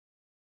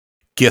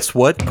Guess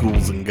what,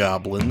 ghouls and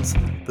goblins?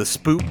 The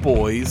Spook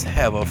Boys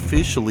have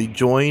officially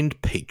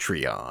joined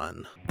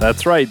Patreon.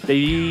 That's right,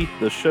 baby.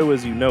 The show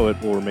as you know it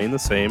will remain the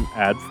same,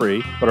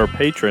 ad-free, but our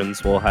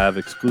patrons will have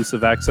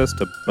exclusive access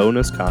to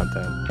bonus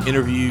content.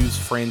 Interviews,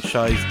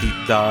 franchise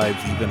deep dives,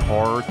 even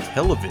horror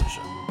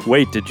television.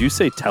 Wait, did you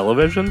say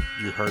television?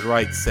 You heard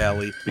right,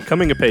 Sally.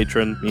 Becoming a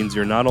patron means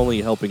you're not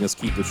only helping us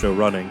keep the show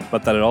running,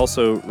 but that it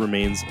also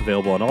remains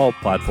available on all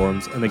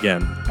platforms, and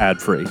again,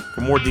 ad-free.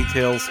 For more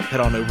details, head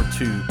on over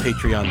to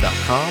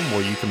patreon.com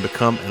where you can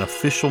become an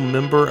official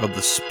member of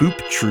the Spook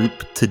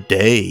Troop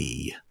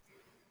today.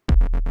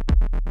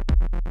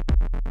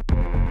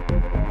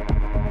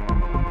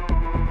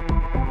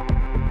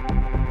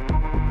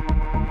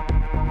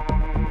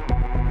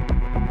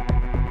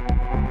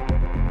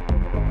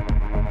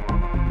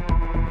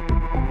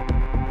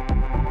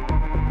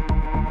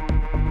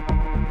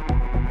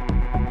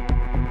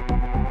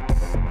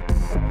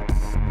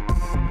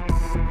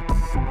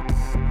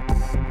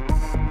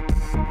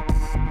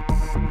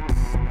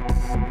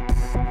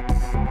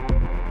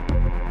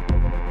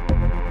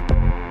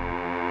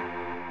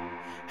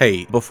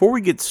 Hey, before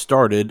we get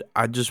started,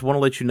 I just want to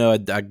let you know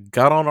I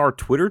got on our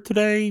Twitter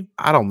today.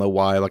 I don't know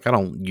why, I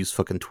don't use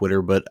fucking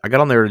Twitter, but I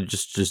got on there to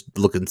just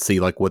look and see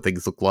what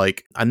things look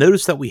like. I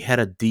noticed that we had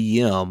a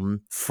DM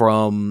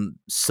from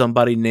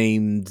somebody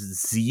named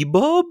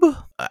Zebub.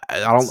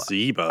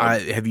 Zebub?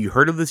 Have you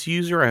heard of this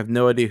user? I have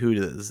no idea who it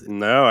is.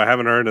 No, I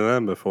haven't heard of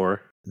them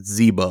before.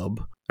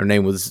 Zebub. Their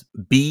name was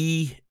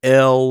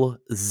BL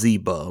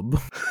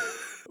Zebub.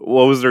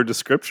 What was their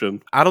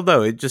description? I don't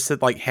know. It just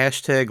said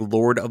hashtag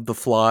Lord of the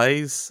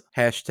Flies,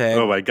 hashtag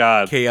oh my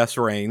God. Chaos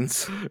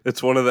Reigns.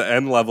 It's one of the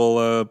end level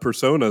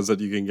personas that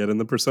you can get in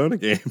the Persona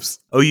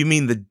games. Oh, you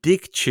mean the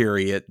Dick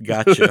Chariot?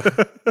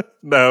 Gotcha.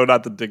 No,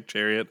 not the Dick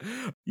Chariot.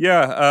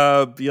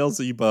 Yeah,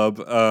 Beelzebub,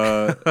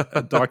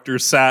 Dr.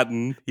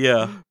 Satin.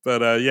 Yeah.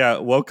 But yeah,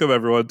 welcome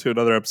everyone to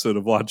another episode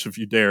of Watch If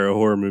You Dare, a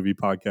horror movie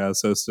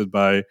podcast hosted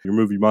by your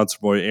movie monster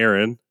boy,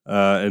 Aaron.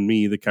 And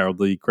me, the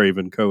cowardly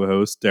Craven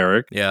co-host,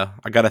 Derek. Yeah,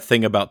 I got a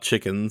thing about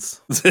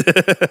chickens.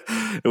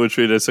 In which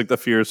we dissect the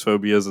fears,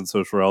 phobias, and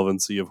social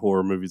relevancy of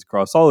horror movies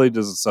across all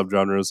ages and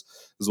subgenres,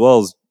 as well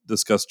as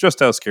discuss just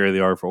how scary they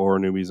are for horror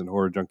newbies and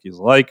horror junkies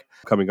alike.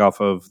 Coming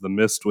off of The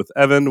Mist with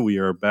Evan, we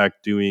are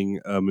back doing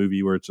a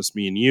movie where it's just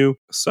me and you.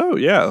 So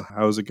yeah,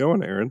 how's it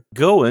going, Aaron?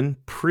 Going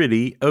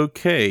pretty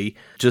okay.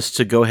 Just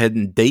to go ahead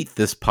and date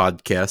this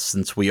podcast,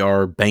 since we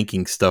are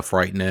banking stuff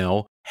right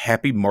now.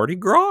 Happy Mardi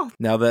Gras?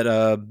 Now that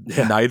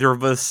neither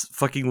of us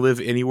fucking live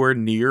anywhere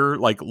near,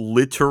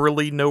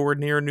 literally nowhere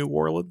near New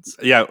Orleans.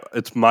 Yeah,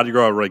 it's Mardi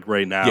Gras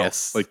right now.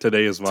 Yes.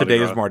 Today is Mardi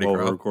Gras.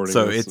 We're recording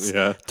so this.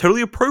 It's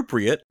totally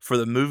appropriate for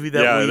the movie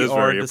that we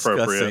are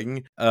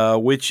discussing,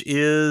 which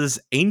is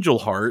Angel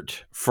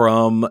Heart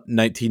from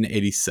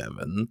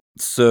 1987.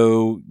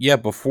 So, yeah,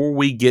 before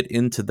we get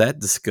into that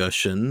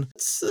discussion,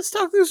 let's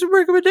talk through some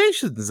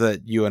recommendations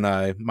that you and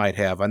I might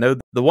have. I know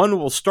the one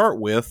we'll start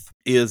with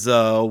is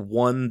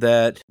one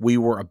that we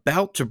were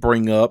about to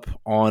bring up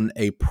on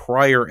a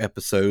prior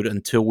episode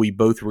until we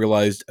both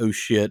realized, oh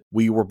shit,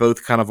 we were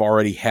both kind of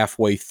already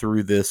halfway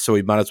through this, so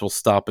we might as well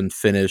stop and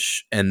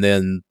finish, and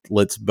then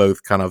let's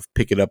both kind of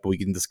pick it up and we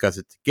can discuss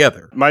it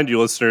together. Mind you,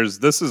 listeners,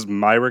 this is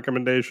my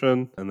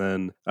recommendation, and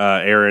then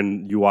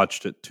Aaron, you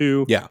watched it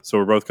too. Yeah. So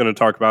we're both going to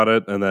talk about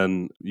it, and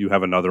then you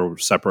have another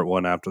separate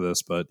one after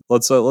this, but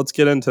let's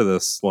get into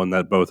this one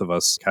that both of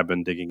us have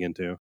been digging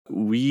into.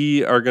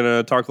 We are going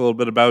to talk a little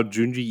bit about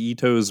Junji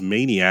Ito's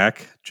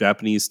Maniac,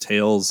 Japanese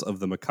Tales of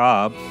the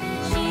Macabre.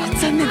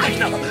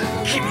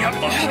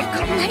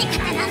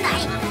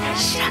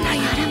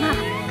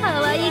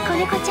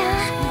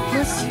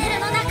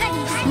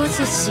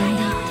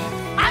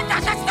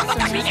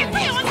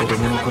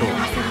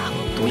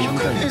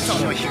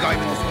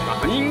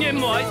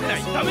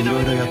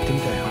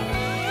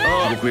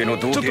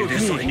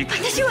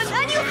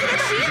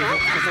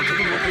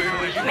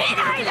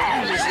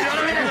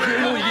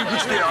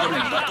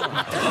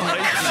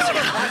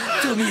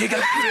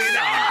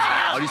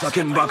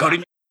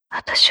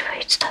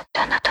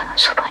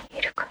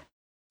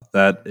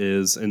 That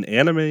is an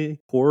anime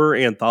horror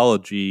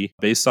anthology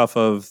based off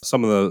of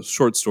some of the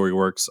short story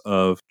works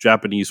of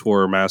Japanese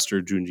horror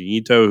master Junji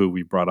Ito, who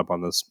we brought up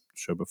on this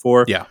show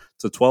before. Yeah.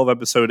 It's a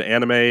 12-episode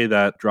anime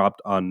that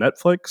dropped on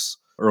Netflix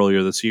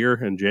earlier this year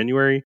in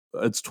January.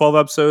 It's 12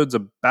 episodes,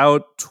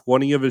 about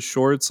 20 of his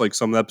shorts.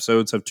 Some of the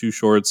episodes have 2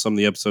 shorts. Some of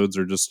the episodes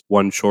are just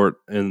 1 short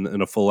in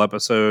a full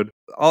episode.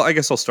 I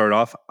guess I'll start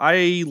off.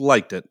 I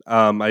liked it.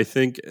 I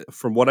think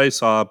from what I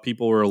saw,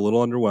 people were a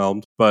little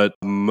underwhelmed, but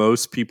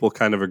most people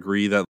kind of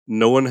agree that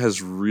no one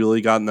has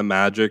really gotten the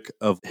magic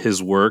of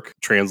his work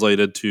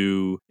translated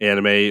to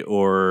anime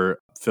or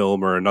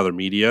film or another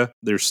media.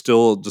 There's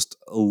still just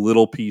a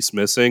little piece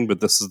missing, but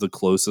this is the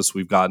closest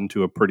we've gotten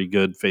to a pretty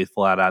good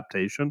faithful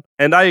adaptation.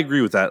 And I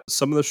agree with that.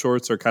 Some of the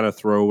shorts are kind of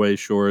throwaway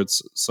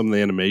shorts. Some of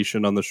the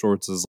animation on the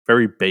shorts is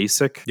very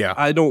basic. Yeah.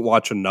 I don't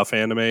watch enough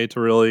anime to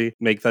really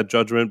make that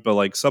judgment, but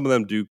like some of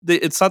them do.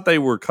 It's not they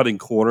were cutting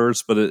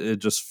corners, but it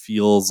just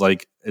feels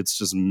like it's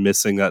just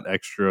missing that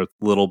extra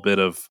little bit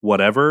of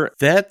whatever.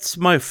 That's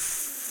my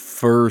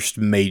first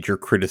major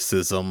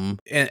criticism.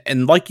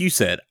 And like you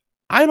said,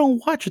 I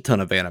don't watch a ton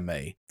of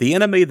anime. The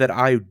anime that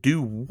I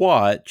do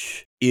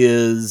watch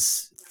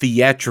is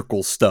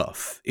theatrical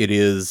stuff. It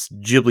is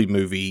Ghibli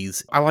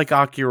movies. I like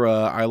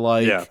Akira. I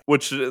like... Yeah,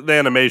 which the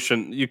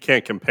animation, you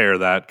can't compare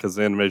that because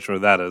the animation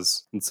of that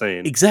is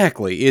insane.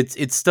 Exactly.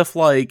 It's stuff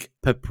like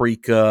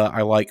Paprika.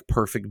 I like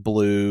Perfect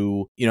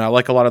Blue. I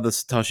like a lot of the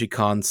Satoshi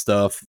Kon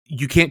stuff.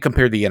 You can't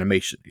compare the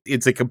animation.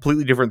 It's a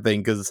completely different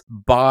thing because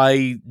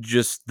by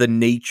just the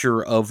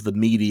nature of the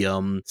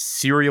medium,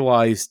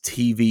 serialized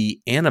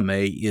TV anime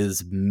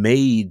is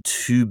made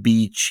to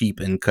be cheap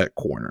and cut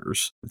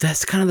corners.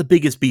 That's kind of the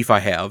biggest beef I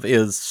have,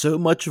 is so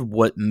much of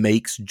what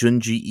makes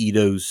Junji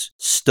Ito's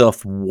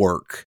stuff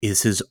work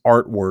is his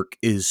artwork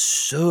is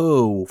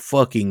so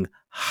fucking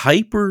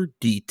hyper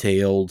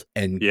detailed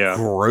and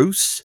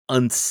gross,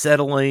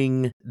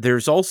 unsettling.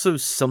 There's also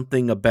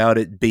something about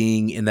it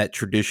being in that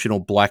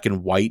traditional black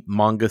and white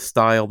manga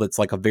style that's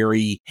like a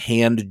very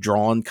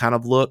hand-drawn kind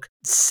of look.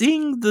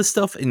 Seeing the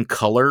stuff in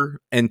color,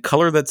 and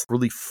color that's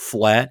really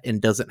flat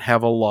and doesn't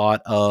have a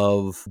lot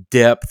of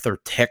depth or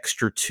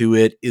texture to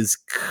it, is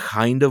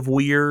kind of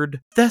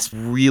weird. That's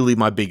really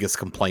my biggest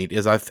complaint,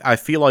 is I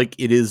feel like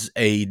it is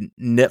a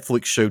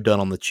Netflix show done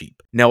on the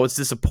cheap. Now, what's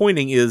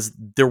disappointing is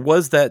there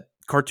was that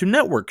Cartoon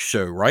Network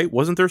show, right?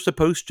 Wasn't there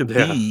supposed to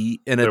be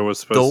an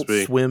Adult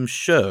Swim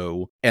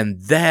show? And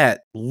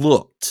that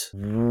looked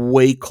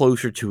way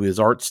closer to his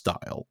art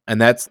style. And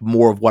that's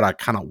more of what I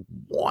kind of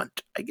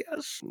want, I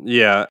guess.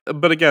 Yeah.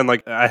 But again,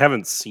 like, I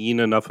haven't seen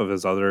enough of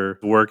his other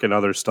work and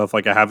other stuff.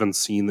 Like, I haven't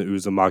seen the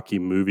Uzumaki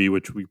movie,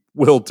 which we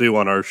will do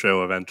on our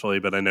show eventually,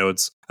 but I know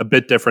it's a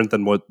bit different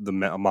than what the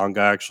manga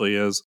actually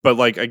is. But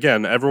like,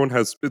 again, everyone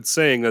has been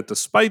saying that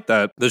despite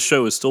that, this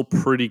show is still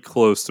pretty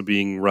close to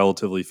being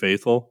relatively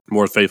faithful,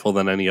 more faithful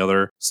than any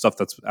other stuff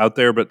that's out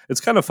there. But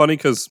it's kind of funny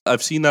because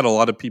I've seen that a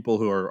lot of people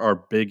who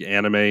are big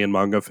anime and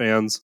manga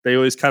fans, they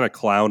always kind of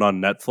clown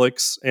on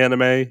Netflix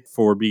anime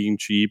for being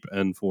cheap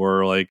and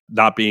for like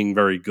not being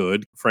very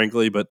good,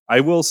 frankly. But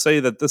I will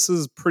say that this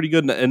is pretty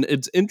good. And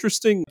it's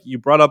interesting. You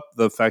brought up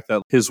the fact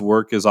that his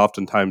work is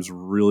oftentimes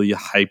really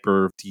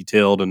hyper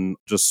detailed and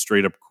just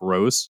straight up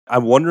gross.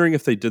 I'm wondering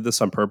if they did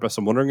this on purpose.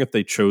 I'm wondering if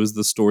they chose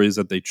the stories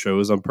that they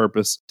chose on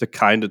purpose to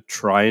kind of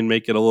try and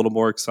make it a little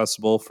more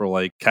accessible for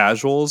like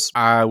casuals.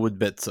 I would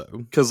bet so.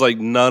 Because like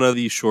none of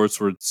these shorts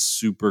were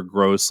super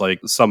gross like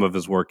some of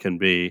his work can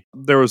be.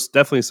 There was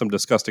definitely some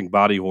disgusting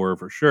body horror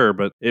for sure,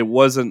 but it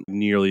wasn't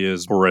nearly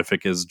as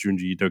horrific as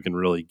Junji Ito can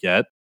really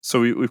get. So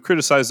we've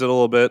criticized it a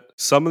little bit.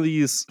 Some of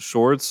these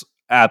shorts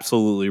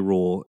absolutely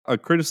rule. A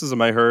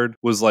criticism I heard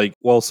was like,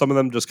 well, some of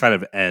them just kind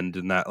of end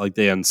in that, like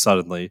they end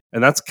suddenly.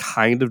 And that's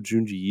kind of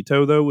Junji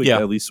Ito though,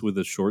 at least with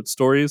the short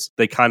stories.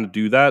 They kind of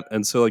do that.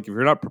 And so like if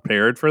you're not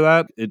prepared for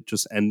that, it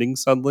just ending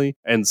suddenly.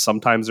 And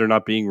sometimes they're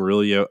not being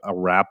really a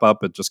wrap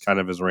up. It just kind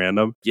of is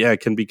random. Yeah,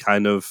 it can be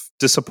kind of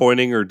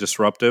disappointing or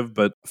disruptive.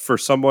 But for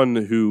someone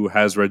who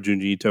has read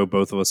Junji Ito,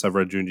 both of us have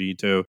read Junji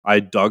Ito,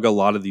 I dug a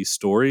lot of these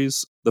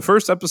stories. The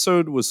first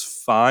episode was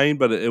fine,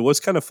 but it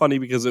was kind of funny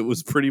because it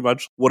was pretty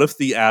much, what if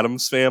the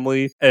Addams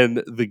family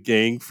and the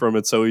gang from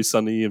It's Always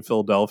Sunny in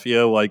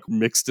Philadelphia like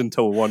mixed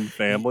into one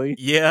family?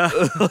 Yeah.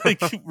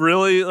 Like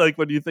really, like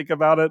when you think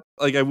about it,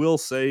 like I will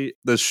say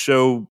this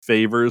show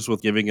favors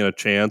with giving it a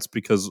chance,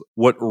 because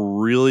what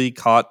really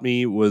caught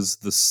me was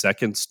the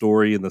second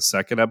story in the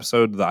second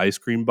episode, the ice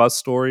cream bus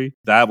story.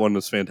 That one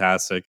was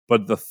fantastic.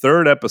 But the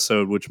third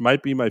episode, which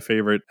might be my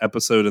favorite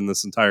episode in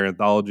this entire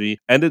anthology,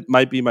 and it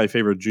might be my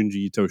favorite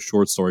Junji Ito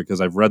short story because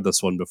I've read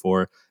this one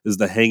before, is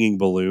The Hanging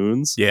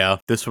Balloons. Yeah,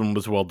 this one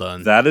was well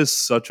done. That is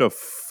such a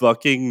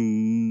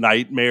fucking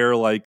nightmare.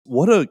 Like,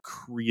 what a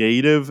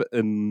creative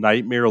and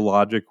nightmare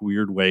logic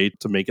weird way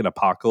to make an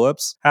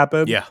apocalypse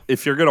happen. Yeah.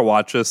 If you're gonna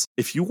watch this,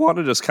 if you want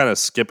to just kind of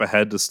skip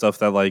ahead to stuff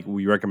that like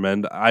we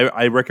recommend,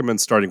 I recommend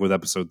starting with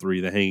episode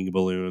 3, The Hanging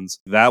Balloons.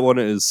 That one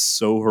is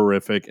so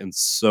horrific and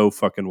so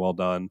fucking well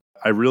done.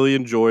 I really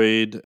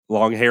enjoyed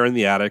Long Hair in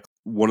the Attic.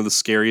 One of the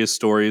scariest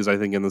stories, I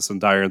think, in this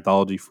entire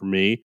anthology for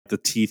me. The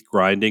teeth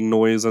grinding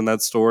noise in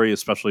that story,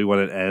 especially when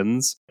it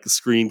ends. The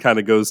screen kind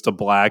of goes to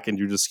black and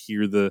you just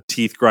hear the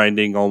teeth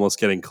grinding almost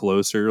getting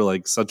closer.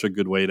 Like, such a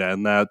good way to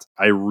end that.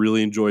 I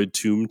really enjoyed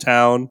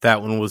Toontown.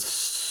 That one was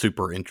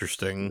super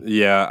interesting.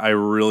 Yeah, I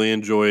really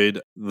enjoyed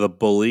The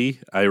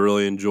Bully. I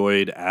really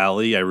enjoyed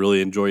Alley. I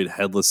really enjoyed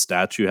Headless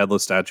Statue.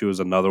 Headless Statue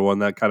was another one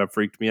that kind of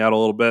freaked me out a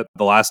little bit.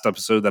 The last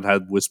episode that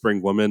had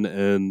Whispering Woman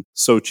and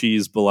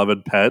Sochi's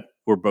beloved pet.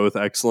 were both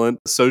excellent.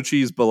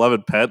 Sochi's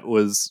beloved pet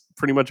was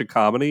pretty much a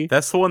comedy.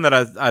 That's the one that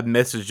I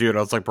messaged you and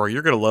I was like, bro,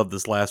 you're going to love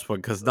this last one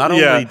because not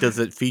only does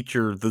it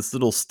feature this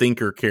little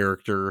stinker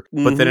character,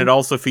 but then it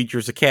also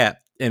features a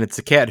cat. And it's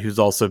a cat who's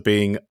also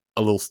being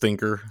a little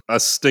stinker. A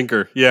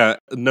stinker, yeah.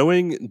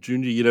 Knowing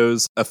Junji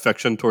Ito's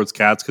affection towards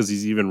cats, because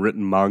he's even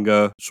written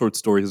manga short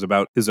stories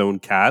about his own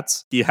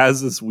cats, he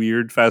has this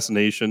weird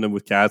fascination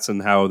with cats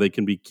and how they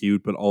can be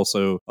cute, but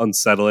also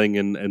unsettling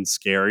and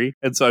scary.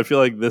 And so I feel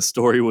like this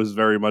story was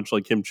very much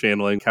like him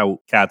channeling how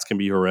cats can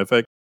be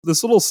horrific.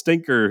 This little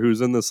stinker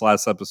who's in this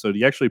last episode,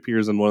 he actually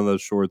appears in one of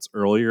those shorts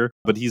earlier,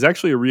 but he's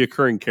actually a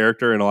reoccurring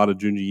character in a lot of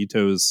Junji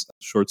Ito's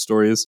short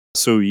stories.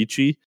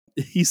 Soichi.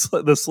 He's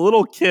this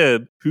little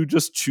kid who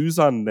just chews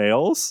on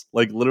nails,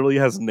 like literally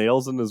has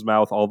nails in his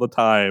mouth all the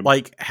time.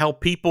 Like how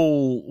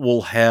people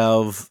will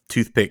have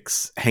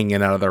toothpicks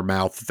hanging out of their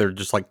mouth. They're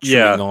just like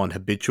chewing on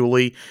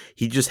habitually.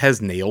 He just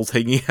has nails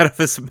hanging out of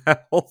his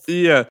mouth.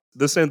 Yeah.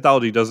 This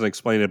anthology doesn't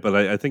explain it, but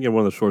I think in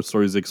one of the short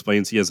stories it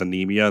explains he has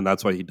anemia, and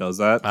that's why he does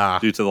that,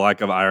 due to the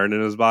lack of iron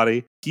in his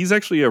body. He's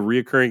actually a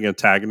reoccurring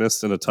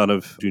antagonist in a ton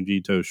of Junji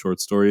Ito short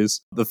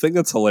stories. The thing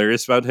that's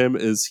hilarious about him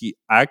is he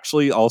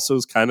actually also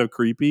is kind of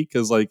creepy,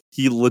 because like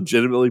he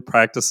legitimately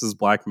practices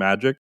black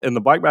magic, and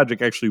the black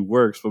magic actually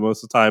works, but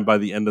most of the time by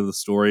the end of the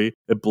story,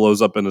 it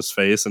blows up in his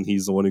face, and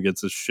he's the one who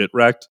gets his shit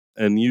wrecked.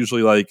 And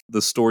usually, like,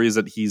 the stories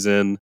that he's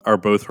in are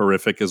both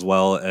horrific as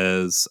well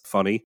as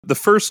funny. The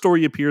first story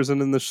he appears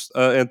in this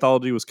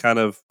anthology was kind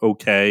of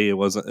okay. It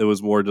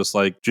was more just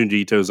like Junji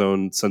Ito's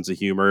own sense of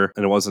humor,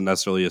 and it wasn't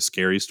necessarily a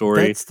scary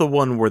story. That's the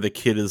one where the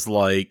kid is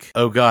like,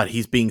 oh god,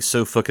 he's being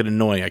so fucking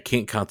annoying. I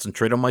can't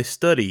concentrate on my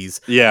studies.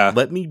 Yeah.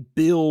 Let me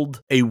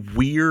build a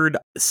weird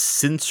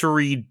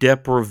sensory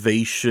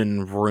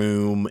deprivation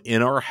room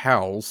in our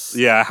house.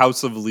 Yeah,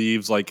 House of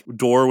Leaves, like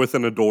door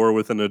within a door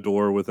within a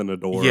door within a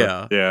door.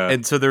 Yeah. Yeah.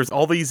 And so there's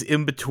all these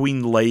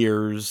in-between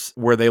layers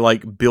where they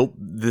like built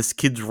this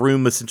kid's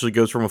room essentially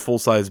goes from a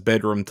full-size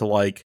bedroom to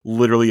like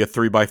literally a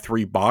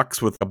 3x3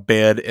 box with a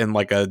bed and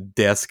like a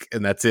desk,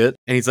 and that's it.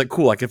 And he's like,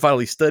 cool, I can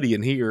finally study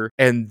in here.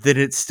 And then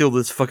it's still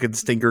this fucking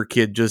stinker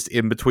kid just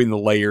in between the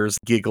layers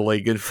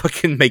giggling and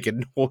fucking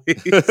making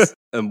noise.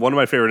 And one of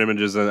my favorite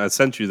images, and I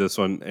sent you this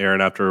one,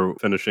 Aaron, after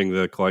finishing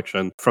the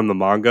collection from the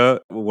manga,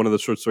 one of the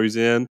short stories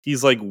in,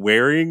 he's like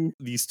wearing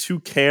these two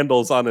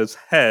candles on his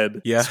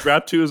head,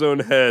 strapped to his own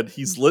head.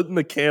 He's lit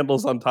the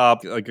candles on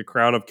top, like a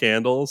crown of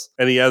candles,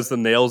 and he has the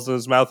nails in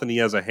his mouth, and he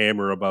has a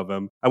hammer above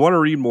him. I want to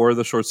read more of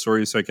the short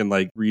stories so I can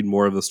like read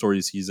more of the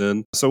stories he's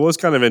in. So it was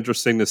kind of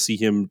interesting to see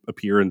him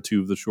appear in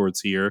two of the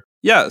shorts here.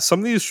 Yeah, some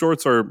of these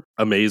shorts are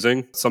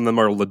amazing. Some of them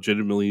are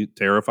legitimately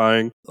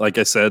terrifying. Like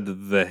I said,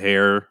 the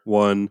hair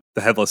one, the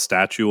headless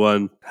statue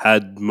one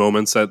had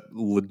moments that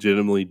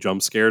legitimately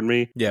jump scared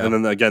me. Yeah. And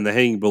then again, the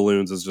hanging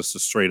balloons is just a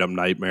straight up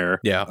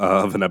nightmare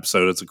of an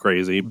episode. It's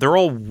crazy. They're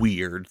all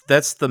weird.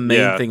 That's the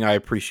main thing I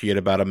appreciate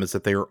about them, is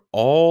that they're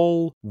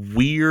all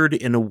weird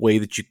in a way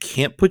that you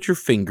can't put your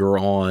finger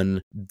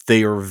on.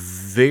 They are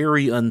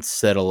very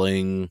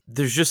unsettling.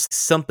 There's just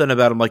something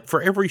about them. Like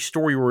for every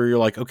story where you're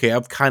like, okay,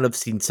 I've kind of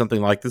seen something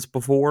like this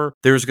before,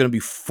 there's going to be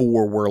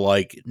 4 where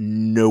like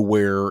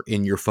nowhere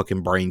in your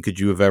fucking brain could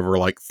you have ever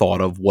like thought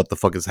of what the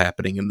fuck is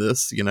happening in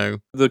this, you know?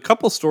 The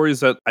couple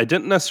stories that I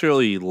didn't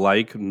necessarily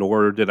like,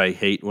 nor did I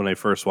hate when I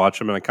first watched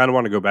them, and I kind of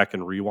want to go back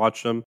and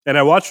rewatch them. And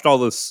I watched all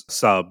this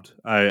subbed.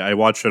 I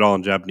watched it all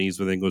in Japanese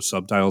with English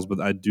subtitles, but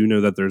I do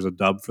know that there's a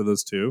dub for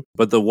this too.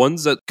 But the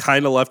ones that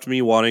kind of left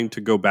me wanting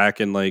to go back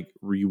and like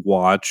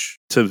rewatch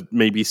to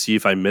maybe see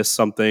if I missed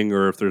something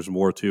or if there's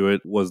more to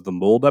it was the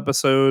Mold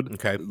episode,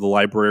 the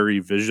Library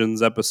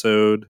Visions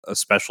episode,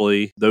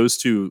 especially. Those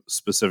two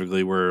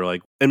specifically were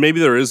like, and maybe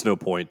there is no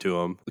point to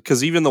them,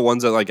 because even the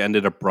ones that like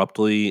ended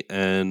abruptly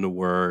and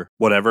were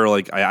whatever,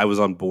 like I was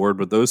on board,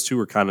 but those two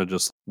were kind of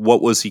just,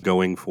 what was he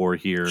going for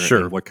here?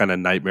 Sure. And what kind of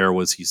nightmare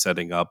was he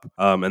setting up?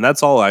 And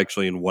that's all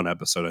actually in one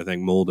episode. I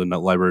think Mold and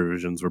Library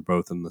Visions were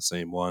both in the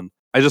same one.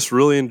 I just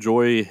really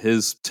enjoy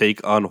his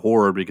take on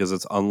horror because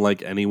it's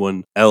unlike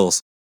anyone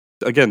else.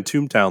 Again,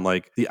 Toontown,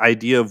 like the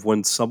idea of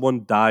when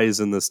someone dies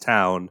in this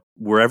town,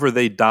 wherever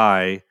they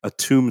die, a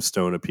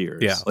tombstone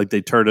appears. Yeah. Like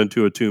they turn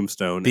into a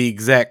tombstone. The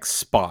exact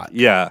spot.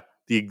 Yeah,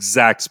 the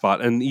exact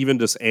spot. And even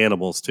just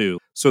animals too.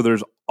 So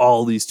there's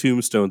all these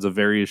tombstones of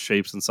various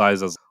shapes and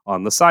sizes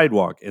on the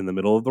sidewalk, in the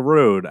middle of the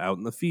road, out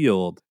in the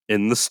field,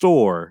 in the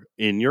store,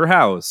 in your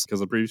house, because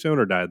the previous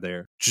owner died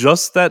there.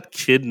 Just that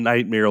kid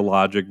nightmare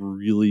logic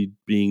really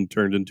being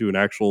turned into an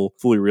actual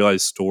fully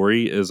realized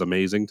story is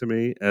amazing to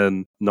me,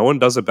 and no one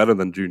does it better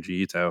than Junji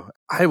Ito.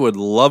 I would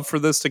love for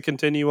this to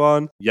continue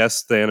on.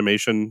 Yes, the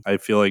animation, I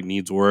feel like,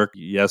 needs work.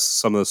 Yes,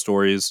 some of the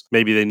stories,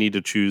 maybe they need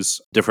to choose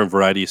different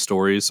variety of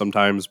stories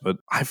sometimes, but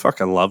I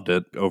fucking loved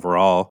it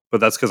overall.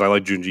 But that's because I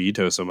like Junji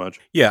Ito so much.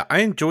 Yeah,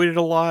 I enjoyed it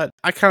a lot.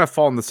 I kind of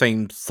fall on the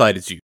same side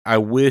as you. I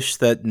wish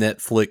that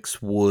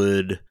Netflix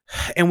would,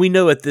 and we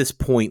know at this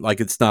point, like,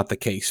 it's not the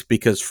case,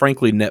 because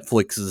frankly,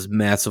 Netflix is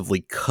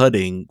massively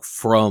cutting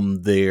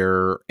from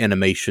their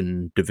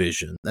animation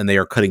division, and they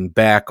are cutting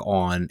back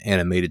on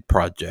animated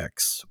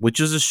projects, which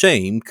is a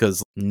shame,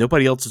 because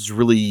nobody else is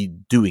really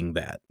doing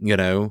that, you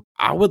know?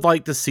 I would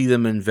like to see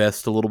them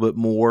invest a little bit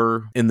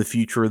more in the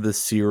future of this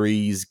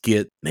series,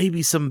 get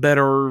maybe some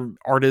better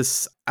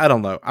artists. I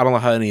don't know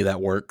how any of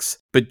that works,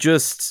 but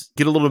just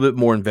get a little bit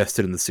more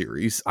invested in the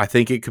series. I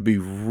think it could be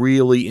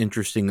really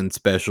interesting and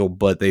special,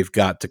 but they've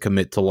got to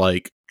commit to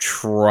like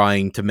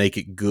trying to make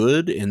it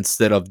good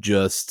instead of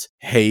just,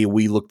 hey,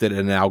 we looked at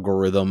an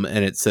algorithm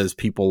and it says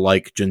people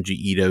like Junji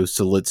Ito,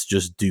 so let's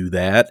just do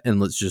that, and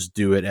let's just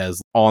do it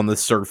as on the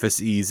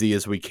surface easy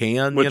as we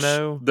can. Which, you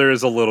know, there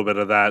is a little bit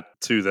of that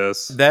to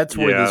this. That's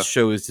where this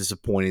show is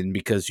disappointing,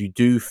 because you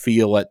do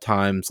feel at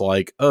times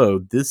like, oh,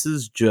 this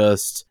is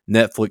just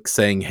Netflix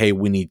saying, hey,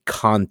 we need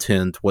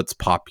content, what's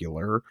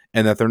popular,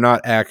 and that they're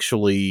not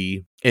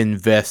actually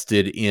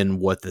invested in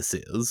what this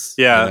is.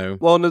 Yeah. You know?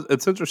 Well, and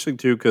it's interesting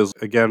too, because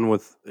again,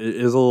 it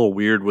is a little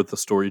weird with the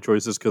story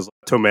choices, because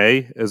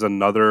Tomei is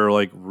another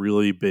like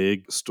really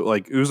big,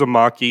 like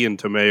Uzumaki and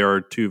Tomei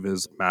are two of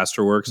his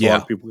masterworks. A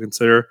lot of people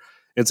consider.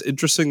 It's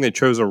interesting they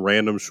chose a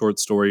random short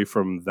story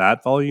from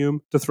that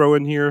volume to throw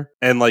in here.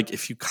 And like,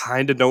 if you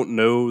kind of don't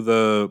know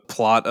the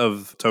plot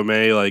of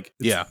Tomei, like,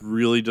 it's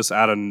really just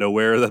out of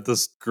nowhere that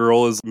this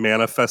girl is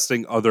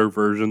manifesting other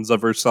versions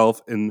of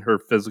herself in her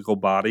physical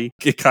body.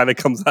 It kind of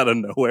comes out of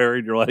nowhere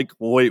and you're like,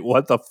 wait,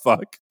 what the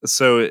fuck?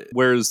 So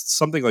whereas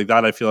something like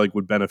that, I feel like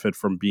would benefit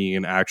from being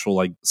an actual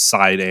like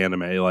side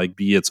anime, like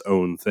be its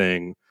own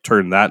thing.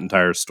 Turn that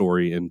entire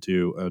story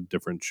into a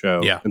different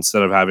show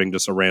instead of having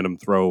just a random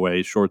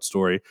throwaway short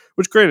story,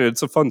 which granted,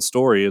 it's a fun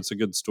story. It's a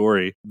good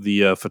story.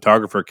 The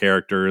photographer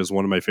character is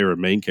one of my favorite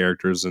main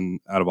characters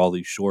out of all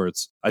these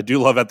shorts. I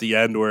do love at the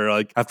end where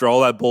like after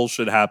all that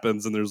bullshit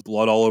happens and there's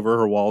blood all over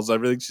her walls and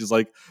everything, she's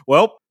like,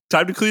 well,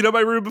 time to clean up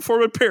my room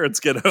before my parents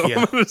get home.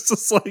 Yeah. It's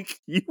just like,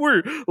 you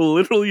were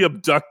literally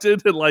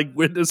abducted and like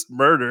witnessed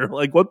murder.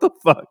 Like, what the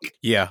fuck?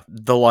 Yeah.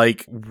 The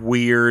like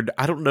weird,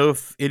 I don't know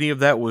if any of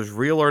that was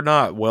real or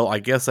not. Well, I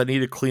guess I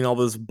need to clean all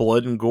this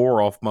blood and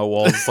gore off my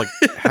walls. It's like,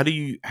 how do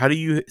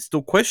you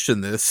still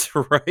question this,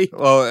 right?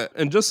 Well,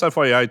 and just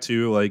FYI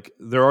too, like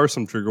there are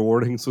some trigger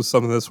warnings with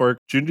some of this work.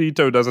 Junji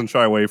Ito doesn't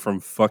shy away from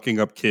fucking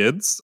up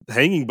kids.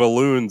 Hanging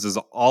balloons is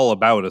all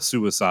about a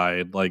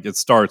suicide. Like, it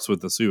starts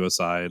with a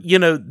suicide. You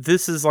know,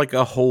 this is like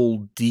a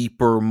whole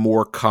deeper,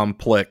 more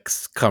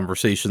complex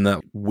conversation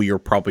that we are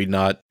probably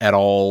not at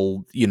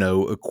all, you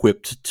know,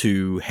 equipped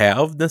to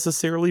have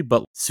necessarily,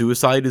 but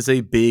suicide is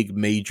a big,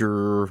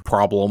 major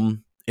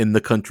problem in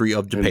the country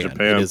of Japan.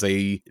 It is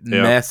a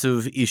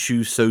massive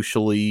issue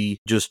socially,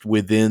 just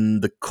within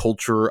the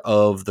culture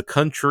of the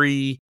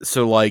country.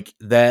 So like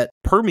that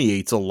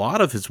permeates a lot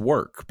of his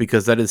work,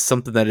 because that is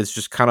something that is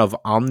just kind of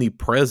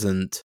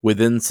omnipresent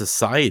within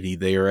society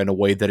there in a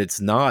way that it's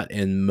not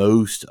in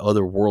most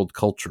other world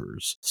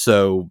cultures.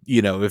 So,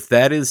 you know, if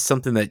that is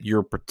something that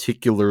you're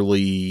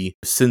particularly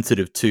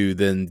sensitive to,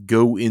 then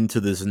go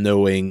into this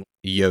knowing,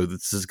 yo,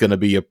 this is going to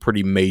be a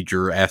pretty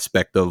major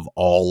aspect of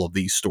all of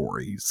these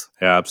stories.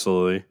 Yeah,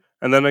 absolutely.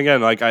 And then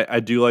again, like I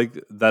do like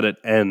that it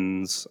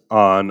ends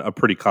on a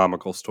pretty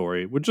comical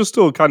story, which is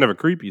still kind of a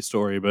creepy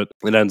story, but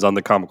it ends on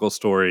the comical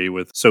story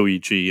with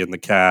Soichi and the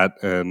cat.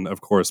 And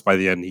of course, by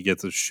the end, he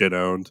gets his shit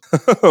owned.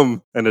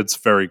 And it's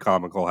very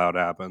comical how it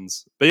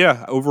happens. But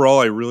yeah, overall,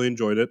 I really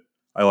enjoyed it.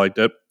 I liked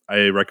it.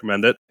 I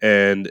recommend it.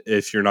 And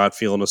if you're not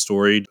feeling a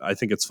story, I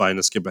think it's fine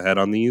to skip ahead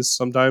on these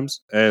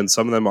sometimes. And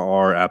some of them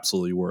are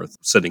absolutely worth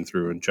sitting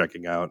through and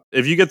checking out.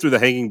 If you get through the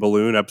Hanging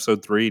Balloon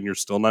episode 3 and you're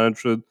still not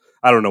interested,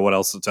 I don't know what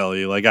else to tell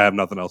you. Like, I have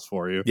nothing else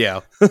for you. Yeah.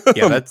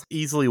 Yeah, that's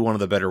easily one of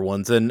the better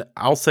ones. And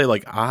I'll say,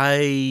 like,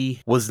 I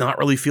was not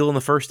really feeling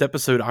the first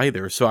episode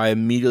either. So I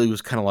immediately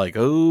was kind of like,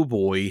 oh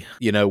boy,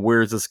 you know,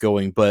 where is this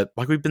going? But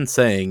like we've been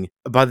saying,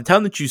 by the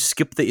time that you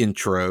skip the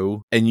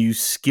intro and you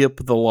skip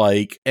the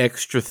like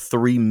extra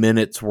 3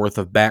 minutes worth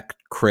of back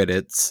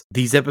credits,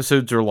 these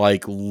episodes are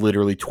like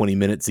literally 20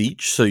 minutes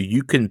each, so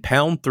you can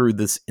pound through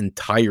this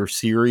entire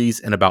series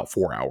in about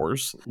 4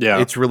 hours.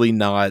 Yeah, it's really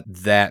not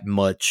that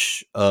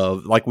much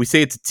of, like, we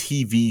say it's a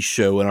TV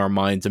show in our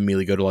minds,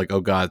 immediately go to like,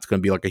 oh god, it's going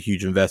to be like a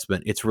huge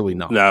investment. It's really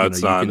not. No,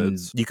 it's not.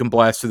 You can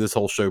blast through this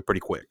whole show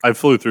pretty quick. I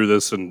flew through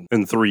this in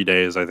 3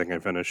 days. I think I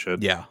finished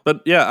it. Yeah,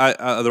 but yeah,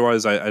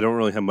 otherwise I don't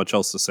really have much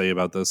else to say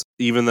about this.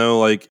 Even though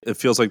like it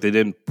feels like they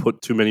didn't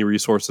put too many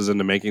resources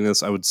into making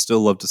this, I would still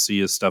love to see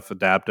his stuff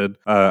adapted.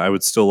 I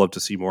would still love to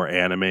see more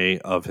anime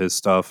of his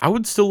stuff. I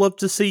would still love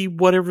to see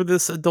whatever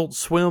this Adult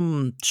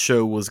Swim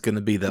show was going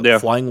to be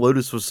that Flying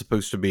Lotus was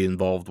supposed to be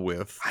involved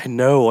with. I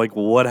know, like,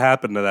 what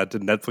happened to that?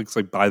 Did Netflix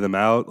like buy them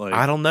out? Like,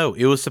 I don't know.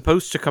 It was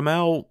supposed to come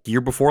out year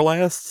before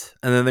last,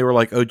 and then they were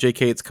like, oh,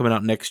 JK, it's coming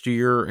out next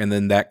year, and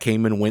then that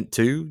came and went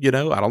too. You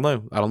know, I don't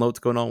know what's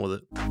going on with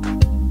it.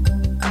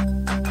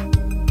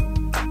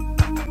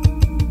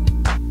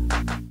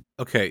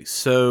 Okay,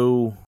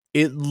 so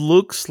it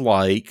looks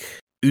like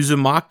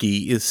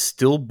Uzumaki is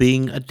still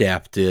being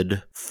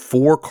adapted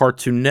for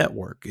Cartoon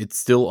Network. It's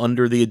still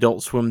under the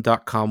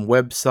AdultSwim.com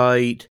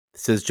website. It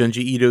says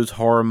Junji Ito's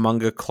horror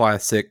manga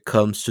classic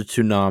comes to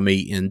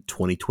Toonami in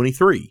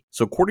 2023.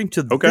 So according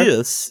to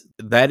this,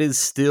 that is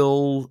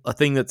still a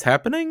thing that's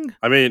happening?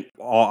 I mean,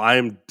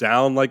 I'm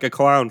down like a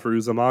clown for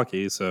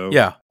Uzumaki, so...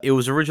 Yeah, it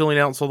was originally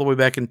announced all the way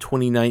back in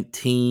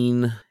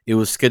 2019. It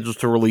was scheduled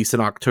to release in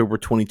October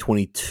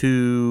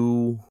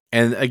 2022.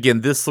 And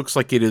again, this looks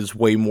like it is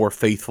way more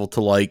faithful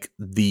to like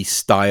the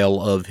style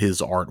of his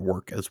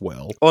artwork as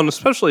well. Well, and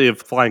especially if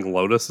Flying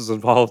Lotus is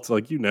involved,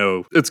 like,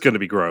 it's going to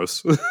be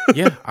gross.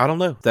 Yeah, I don't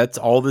know. That's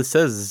all this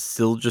says. It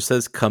still just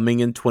says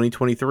coming in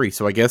 2023.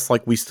 So I guess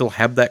like we still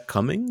have that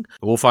coming.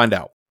 We'll find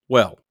out.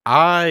 Well,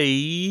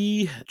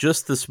 I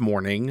just this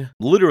morning,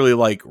 literally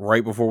like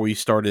right before we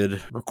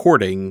started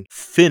recording,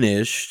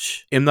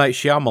 finished M. Night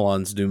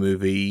Shyamalan's new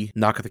movie,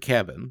 Knock at the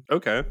Cabin.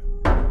 Okay.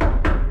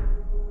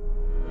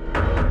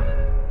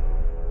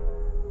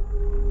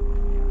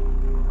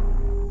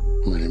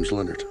 My name's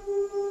Leonard.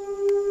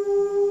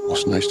 Well,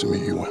 it's nice to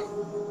meet you.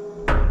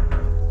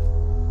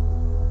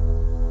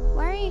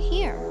 Why are you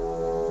here?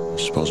 I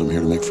suppose I'm here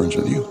to make friends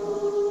with you.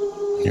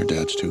 And your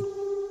dad's too.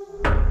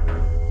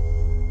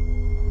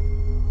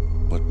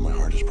 But my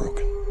heart is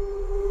broken.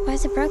 Why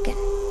is it broken?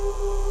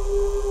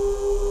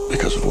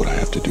 Because of what I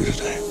have to do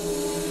today.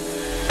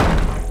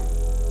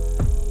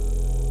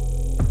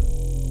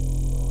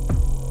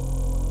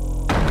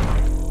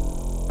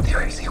 There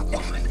I see a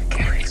woman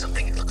carrying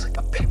something that looks like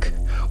a pick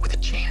with a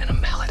chain and a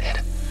mallet in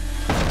it.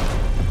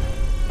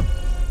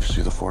 You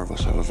see, the four of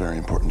us have a very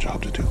important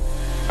job to do.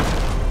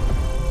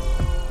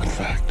 In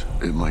fact,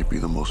 it might be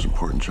the most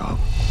important job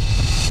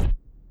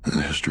in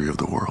the history of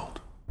the world.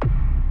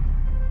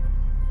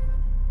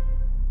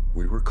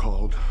 We were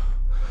called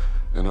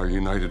and are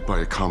united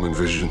by a common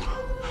vision,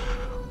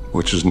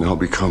 which has now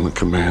become a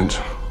command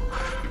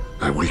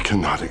that we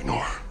cannot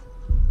ignore.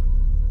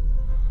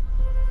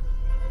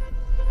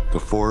 The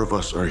four of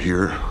us are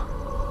here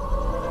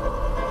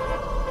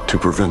to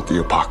prevent the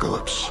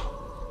apocalypse.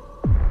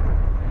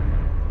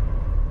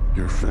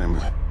 Your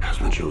family has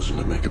been chosen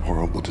to make a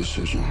horrible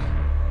decision.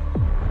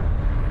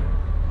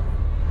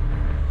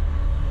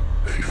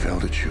 If you fail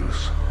to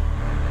choose,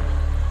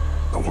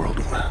 the world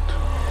will end.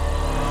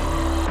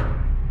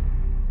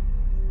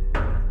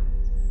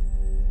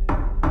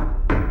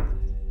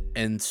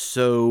 And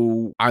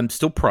so I'm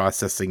still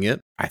processing it.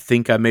 I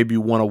think I maybe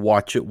want to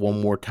watch it one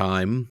more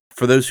time.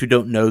 For those who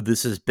don't know,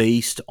 this is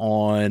based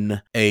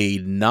on a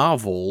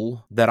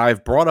novel that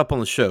I've brought up on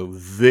the show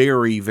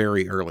very,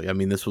 very early. I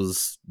mean, this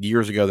was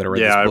years ago that I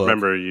read this book. Yeah, I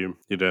remember you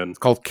did. It's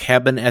called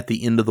Cabin at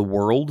the End of the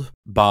World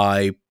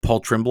by Paul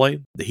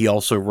Tremblay. He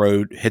also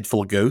wrote Head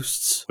Full of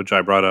Ghosts, which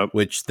I brought up.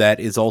 Which that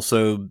is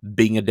also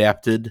being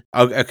adapted.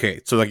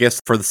 Okay, so I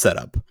guess for the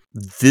setup,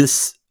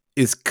 this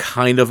is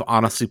kind of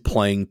honestly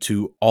playing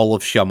to all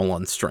of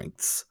Shyamalan's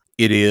strengths.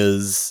 It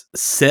is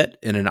set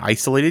in an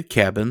isolated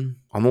cabin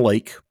on the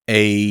lake.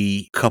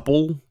 A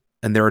couple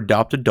and their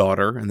adopted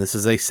daughter, and this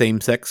is a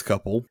same-sex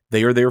couple.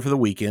 They are there for the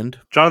weekend.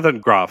 Jonathan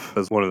Groff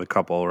is one of the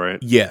couple, right?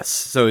 Yes.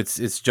 So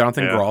it's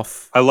Jonathan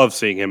Groff. I love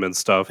seeing him in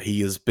stuff.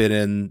 He has been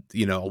in,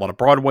 a lot of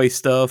Broadway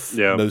stuff.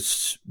 Yeah.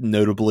 Most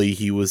notably,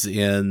 he was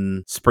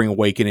in Spring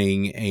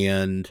Awakening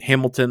and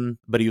Hamilton,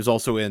 but he was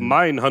also in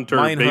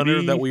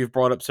Mindhunter that we've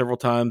brought up several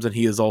times, and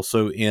he is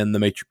also in The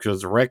Matrix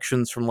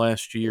Resurrections from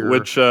last year.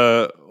 Which,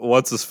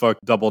 what's this fuck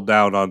doubled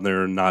down on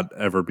there not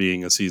ever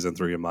being a season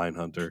 3 of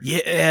Mindhunter?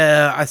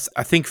 Yeah,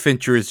 I think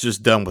Fincher is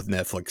just done with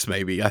Netflix,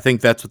 maybe. I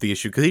think that's what the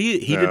issue, because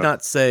he did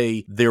not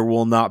say there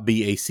will not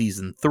be a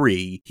season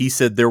 3. He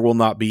said there will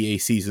not be a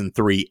season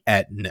 3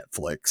 at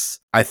Netflix.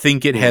 I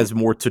think it has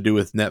more to do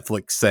with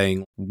Netflix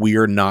saying,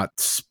 we're not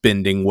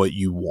spending what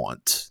you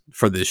want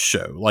for this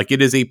show. Like,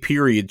 it is a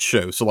period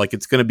show, so like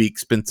it's going to be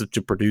expensive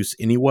to produce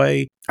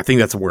anyway. I think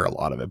that's where a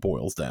lot of it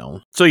boils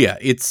down. So yeah,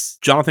 it's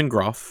Jonathan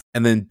Groff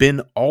and then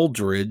Ben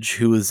Aldridge,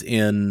 who is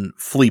in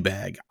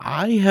Fleabag.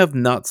 I have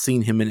not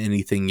seen him in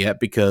anything yet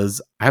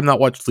because I have not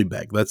watched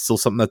Fleabag. That's still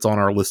something that's on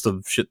our list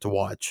of shit to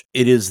watch.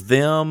 It is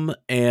them,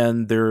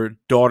 and their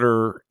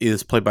daughter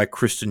is played by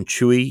Kristen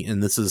Chui,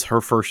 and this is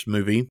her first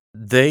movie.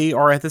 They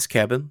are at this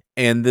cabin,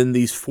 and then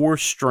these 4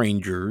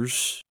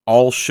 strangers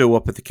all show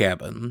up at the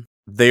cabin.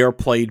 They are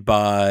played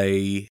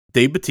by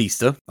Dave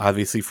Bautista,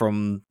 obviously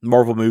from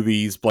Marvel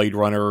movies, Blade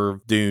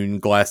Runner, Dune,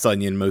 Glass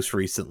Onion most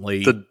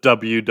recently. The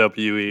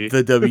WWE.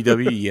 The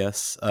WWE,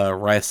 yes.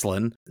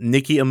 Wrestling.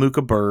 Nikki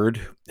Amuka Bird,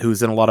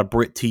 who's in a lot of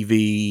Brit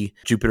TV,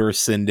 Jupiter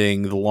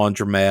Ascending, The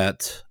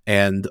Laundromat,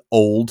 and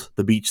Old,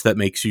 The Beach That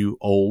Makes You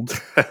Old.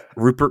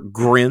 Rupert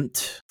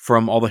Grint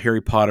from all the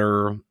Harry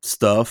Potter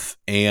stuff,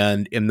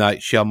 and M. Night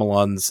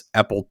Shyamalan's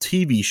Apple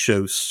TV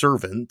show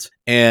Servant,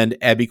 and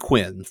Abby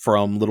Quinn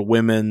from Little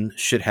Women,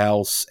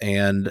 Shithouse,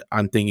 and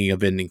I'm Thinking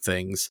of Ending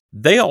Things.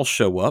 They all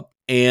show up,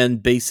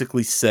 and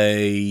basically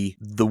say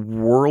the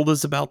world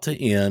is about to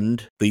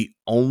end. The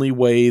only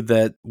way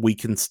that we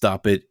can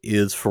stop it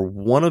is for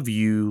one of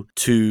you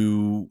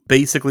to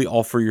basically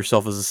offer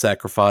yourself as a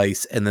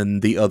sacrifice, and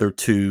then the other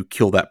two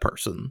kill that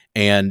person.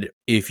 And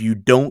if you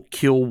don't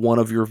kill one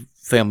of your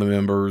family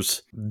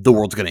members, the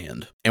world's going to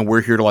end. And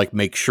we're here to like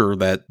make sure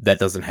that that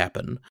doesn't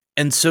happen.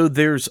 And so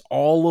there's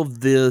all of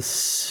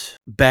this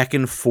back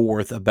and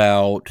forth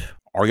about,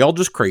 are y'all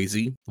just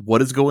crazy?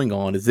 What is going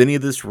on? Is any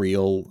of this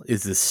real?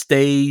 Is this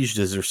staged?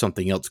 Is there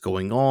something else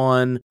going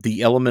on?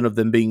 The element of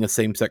them being a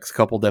same-sex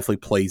couple definitely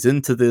plays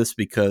into this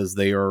because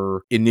they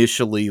are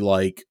initially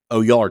like, oh,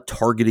 y'all are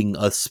targeting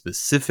us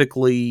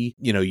specifically.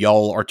 You know,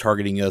 y'all are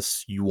targeting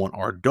us. You want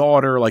our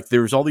daughter. Like,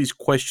 there's all these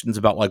questions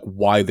about like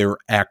why they're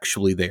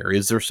actually there.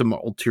 Is there some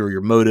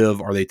ulterior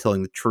motive? Are they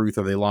telling the truth?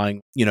 Are they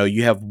lying? You know,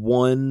 you have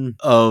one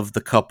of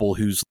the couple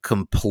who's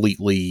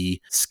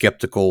completely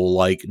skeptical,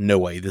 like, no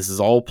way, this is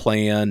all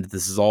planned.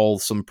 This is all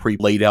some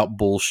pre-laid out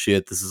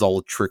bullshit. This is all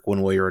a trick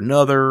one way or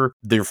another.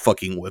 They're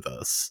fucking with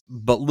us.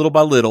 But little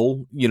by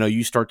little, you know,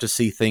 you start to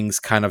see things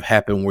kind of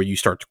happen where you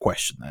start to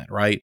question that,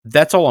 right?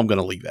 That's all I'm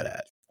going to leave it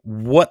at.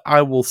 What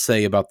I will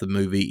say about the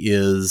movie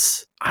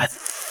is I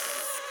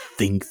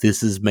think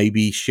this is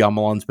maybe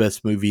Shyamalan's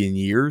best movie in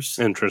years.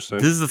 Interesting.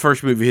 This is the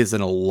first movie of his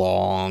in a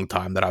long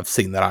time that I've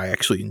seen that I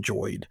actually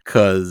enjoyed,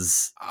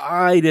 because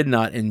I did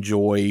not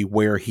enjoy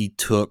where he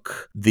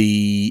took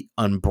the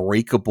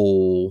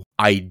Unbreakable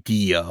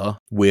idea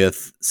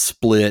with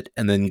Split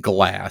and then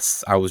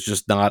Glass. I was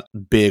just not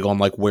big on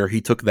like where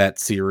he took that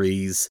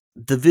series.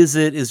 The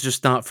Visit is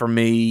just not for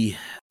me.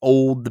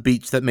 The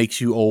Beach That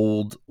Makes You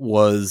Old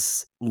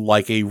was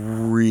like a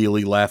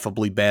really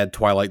laughably bad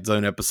Twilight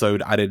Zone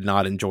episode. I did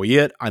not enjoy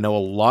it. I know a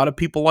lot of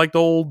people liked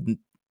Old.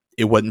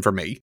 It wasn't for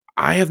me.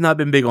 I have not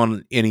been big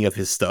on any of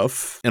his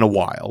stuff in a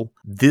while.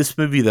 This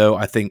movie, though,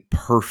 I think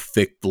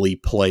perfectly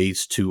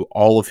plays to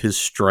all of his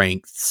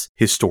strengths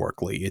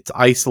historically. It's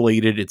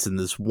isolated. It's in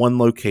this one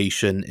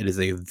location. It is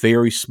a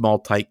very small,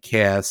 tight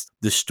cast.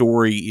 The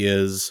story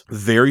is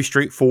very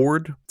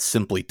straightforward,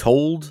 simply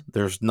told.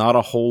 There's not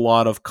a whole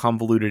lot of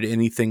convoluted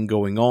anything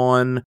going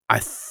on. I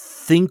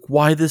think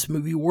why this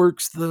movie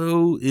works,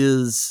 though,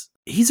 is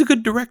he's a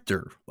good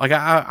director. Like,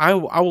 I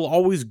will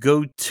always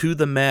go to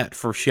the mat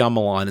for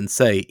Shyamalan and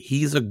say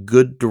he's a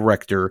good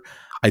director.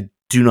 I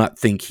do not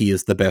think he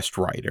is the best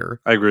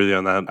writer. I agree with you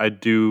on that. I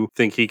do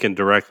think he can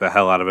direct the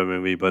hell out of a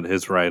movie, but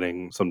his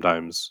writing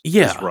sometimes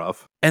is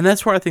rough. And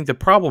that's where I think the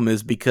problem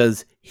is,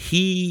 because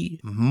he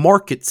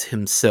markets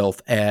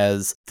himself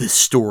as the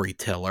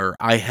storyteller.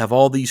 I have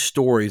all these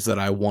stories that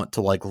I want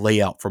to like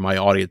lay out for my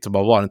audience and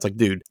blah, blah, blah. And it's like,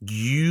 dude,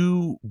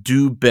 you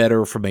do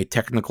better from a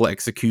technical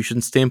execution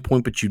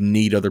standpoint, but you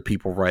need other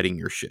people writing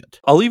your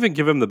shit. I'll even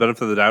give him the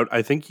benefit of the doubt.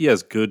 I think he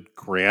has good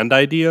grand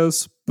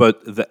ideas,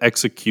 but the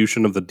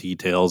execution of the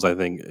details, I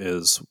think,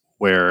 is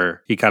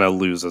where he kind of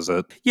loses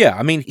it. Yeah,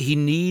 I mean, he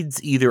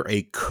needs either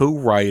a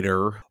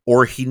co-writer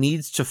or he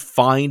needs to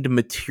find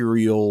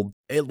material.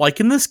 Like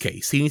in this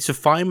case, he needs to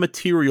find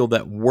material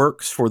that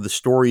works for the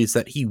stories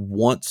that he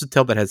wants to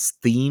tell, that has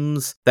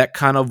themes that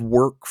kind of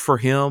work for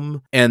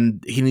him,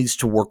 and he needs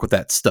to work with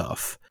that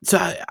stuff. So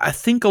I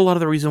think a lot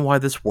of the reason why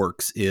this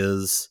works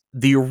is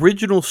the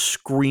original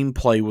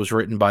screenplay was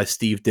written by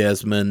Steve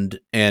Desmond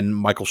and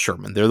Michael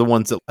Sherman. They're the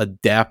ones that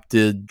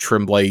adapted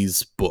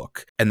Tremblay's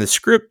book, and the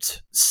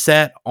script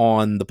sat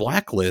on the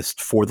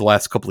blacklist for the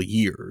last couple of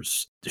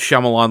years.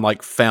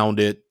 Shyamalan found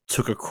it,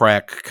 took a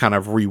crack kind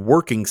of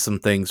reworking some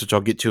things, which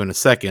I'll get to in a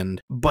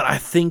second. But I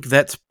think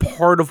that's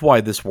part of why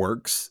this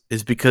works,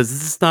 is because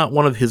this is not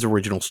one of his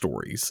original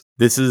stories.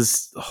 This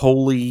is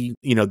wholly,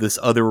 this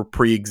other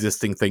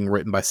pre-existing thing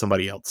written by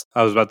somebody else.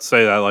 I was about to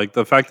say that,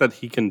 the fact that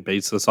he can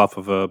base this off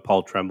of a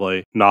Paul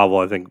Tremblay novel,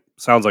 I think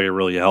sounds like it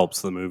really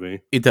helps the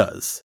movie. It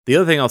does. The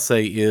other thing I'll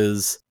say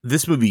is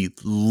this movie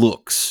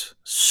looks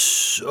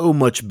so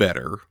much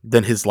better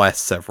than his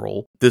last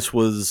several. This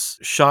was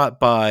shot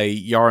by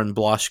Yaron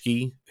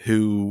Blaschke,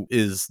 who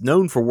is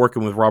known for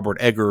working with Robert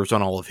Eggers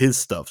on all of his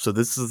stuff. So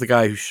this is the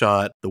guy who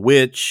shot The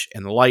Witch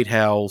and The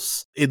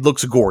Lighthouse. It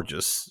looks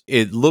gorgeous.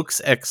 It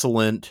looks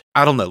excellent.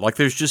 I don't know,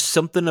 there's just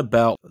something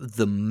about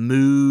the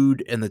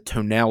mood and the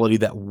tonality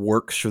that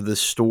works for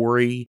this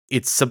story.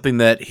 It's something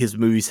that his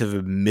movies have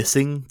been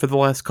missing for the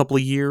last couple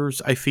of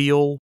years, I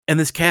feel. And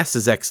this cast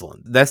is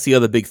excellent. That's the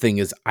other big thing,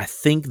 is I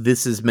think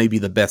this is maybe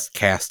the best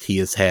cast he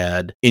has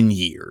had in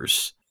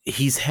years.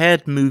 He's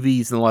had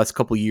movies in the last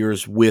couple of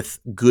years with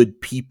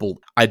good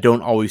people. I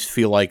don't always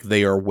feel like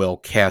they are well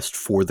cast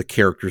for the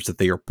characters that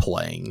they are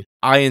playing.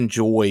 I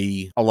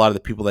enjoy a lot of the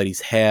people that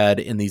he's had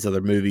in these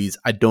other movies.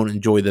 I don't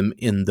enjoy them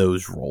in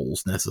those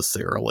roles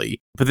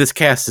necessarily. But this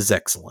cast is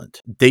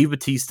excellent. Dave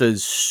Bautista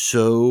is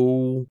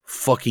so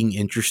fucking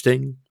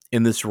interesting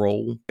in this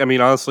role. I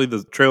mean, honestly,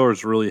 the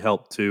trailers really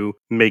helped to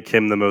make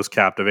him the most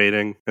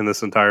captivating in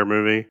this entire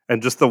movie.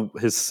 And just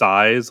his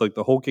size, like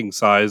the hulking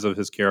size of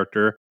his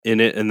character in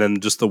it, and then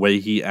just the way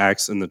he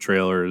acts in the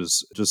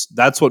trailers, just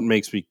that's what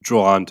makes me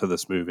drawn to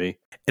this movie.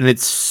 And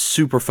it's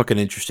super fucking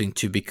interesting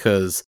too,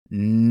 because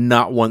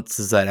not once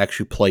does that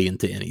actually play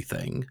into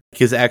anything.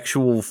 His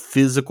actual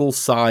physical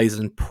size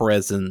and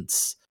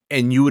presence,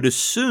 and you would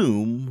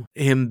assume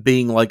him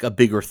being like a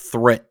bigger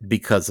threat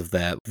because of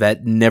that.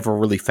 That never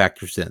really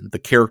factors in. The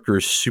character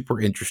is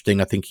super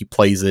interesting. I think he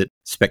plays it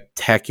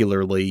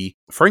spectacularly.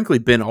 Frankly,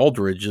 Ben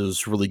Aldridge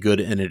is really good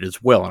in it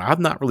as well. And I've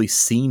not really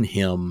seen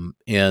him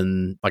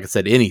in, like I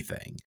said,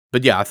 anything.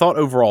 But yeah, I thought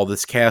overall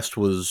this cast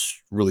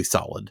was really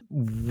solid.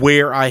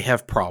 Where I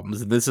have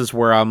problems, and this is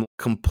where I'm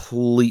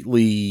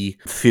completely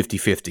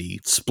 50-50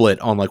 split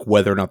on like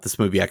whether or not this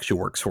movie actually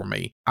works for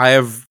me. I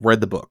have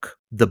read the book.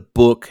 The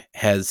book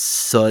has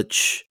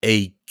such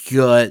a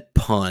gut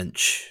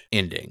punch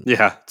ending.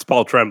 Yeah, it's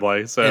Paul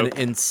Tremblay. So and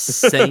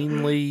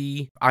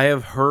insanely, I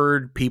have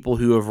heard people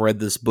who have read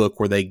this book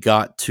where they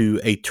got to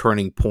a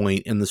turning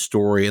point in the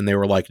story and they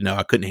were like, no,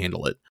 I couldn't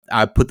handle it.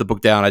 I put the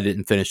book down. I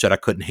didn't finish it. I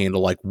couldn't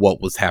handle like what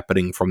was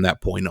happening from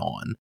that point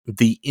on.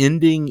 The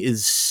ending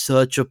is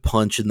such a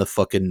punch in the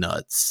fucking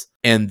nuts.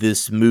 And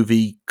this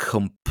movie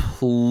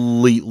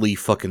completely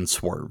fucking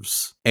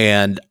swerves.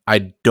 And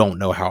I don't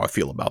know how I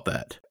feel about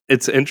that.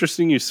 It's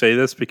interesting you say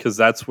this because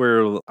that's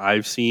where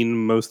I've seen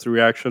most of the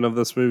reaction of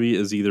this movie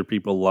is either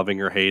people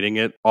loving or hating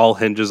it. All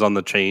hinges on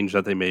the change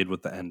that they made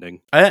with the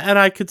ending. And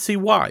I could see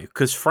why.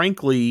 Because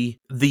frankly,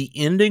 the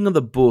ending of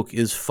the book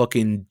is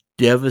fucking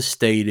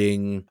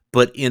devastating,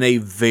 but in a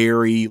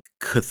very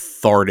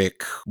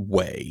cathartic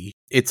way.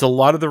 It's a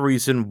lot of the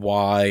reason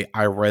why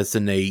I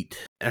resonate,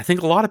 and I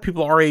think a lot of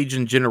people our age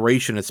and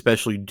generation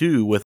especially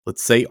do, with,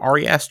 let's say,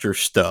 Ari Aster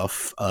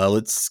stuff.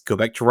 Let's go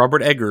back to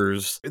Robert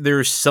Eggers.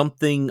 There's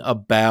something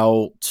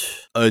about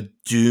a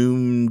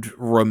doomed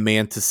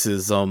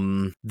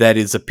romanticism that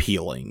is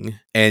appealing,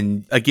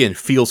 and again,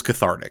 feels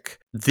cathartic.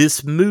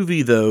 This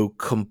movie, though,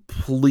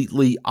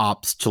 completely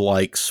opts to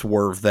like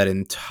swerve that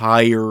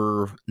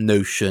entire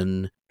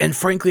notion. And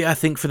frankly, I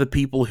think for the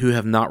people who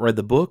have not read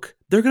the book,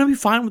 they're going to be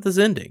fine with this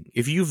ending.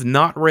 If you've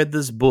not read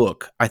this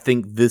book, I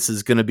think this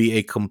is going to be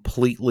a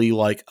completely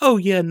like, oh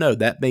yeah, no,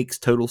 that makes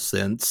total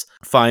sense.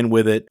 Fine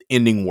with it.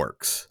 Ending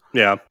works.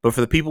 Yeah. But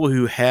for the people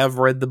who have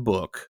read the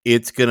book,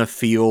 it's going to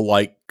feel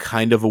like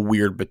kind of a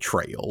weird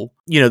betrayal.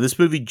 You know, this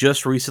movie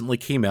just recently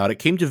came out. It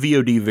came to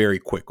VOD very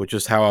quick, which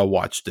is how I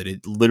watched it.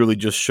 It literally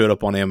just showed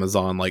up on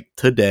Amazon like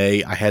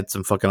today. I had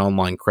some fucking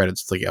online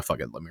credits. It's like, yeah, fuck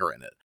it, let me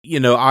rent it. You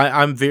know,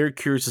 I'm very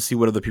curious to see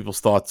what other people's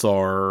thoughts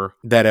are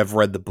that have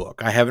read the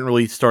book. I haven't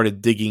really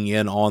started digging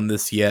in on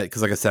this yet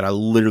because, like I said, I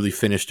literally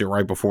finished it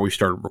right before we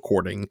started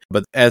recording.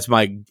 But as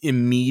my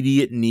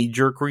immediate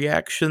knee-jerk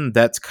reaction,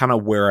 that's kind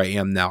of where I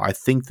am now. I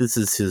think this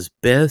is his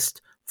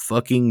best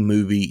fucking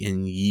movie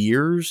in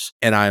years,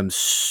 and I am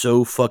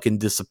so fucking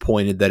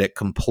disappointed that it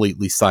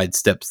completely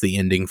sidesteps the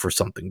ending for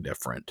something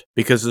different,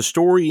 because the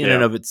story in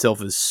and of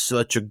itself is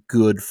such a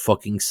good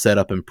fucking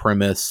setup and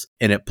premise,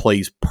 and it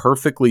plays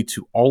perfectly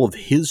to all of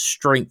his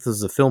strength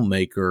as a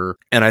filmmaker,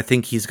 and I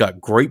think he's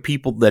got great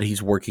people that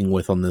he's working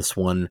with on this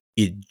one.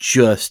 It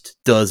just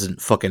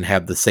doesn't fucking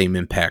have the same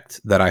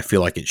impact that I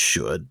feel like it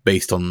should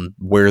based on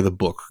where the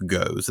book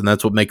goes, and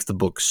that's what makes the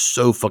book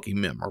so fucking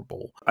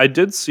memorable. I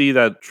did see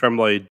that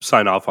Tremblay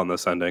sign off on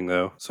this ending,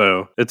 though,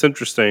 so it's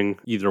interesting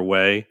either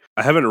way.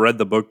 I haven't read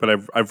the book, but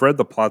I've read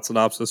the plot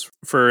synopsis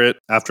for it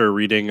after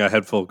reading A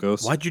Head Full of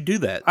Ghosts. Why'd you do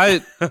that?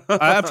 I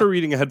after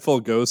reading A Head Full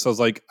of Ghosts, I was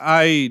like,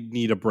 I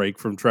need a break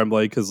from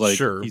Tremblay because like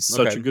he's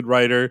such a good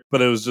writer.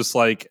 But it was just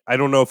like, I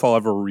don't know if I'll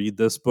ever read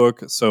this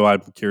book, so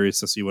I'm curious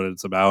to see what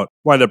it's about.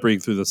 Wind up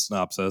reading through the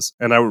synopsis,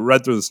 and I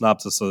read through the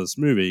synopsis of this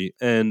movie,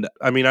 and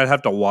I mean, I'd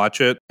have to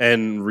watch it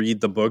and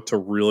read the book to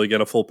really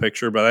get a full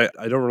picture, but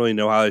I don't really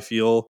know how I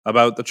feel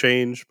about the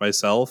change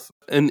myself.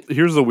 And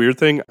here's the weird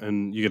thing,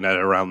 and you can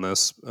edit around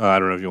this. I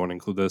don't know if you want to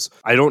include this.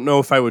 I don't know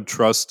if I would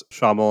trust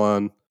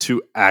Shyamalan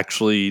to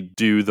actually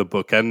do the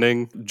book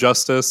ending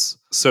justice.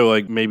 So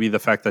like maybe the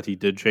fact that he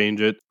did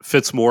change it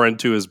fits more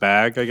into his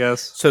bag, I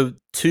guess. So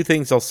two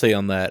things I'll say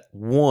on that.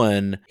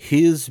 One,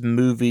 his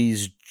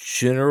movies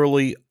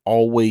generally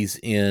always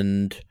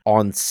end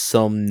on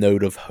some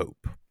note of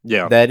hope.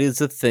 Yeah. That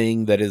is a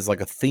thing that is like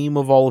a theme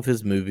of all of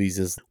his movies,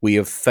 is we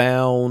have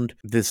found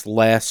this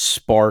last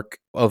spark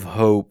of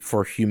hope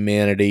for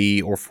humanity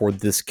or for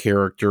this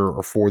character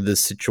or for this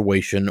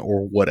situation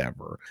or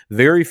whatever.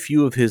 Very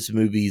few of his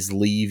movies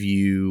leave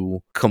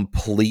you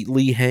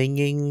completely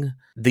hanging.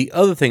 The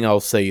other thing I'll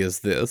say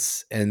is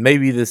this, and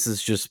maybe this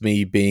is just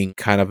me being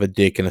kind of a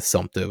dick and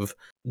assumptive.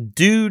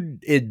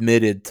 Dude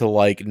admitted to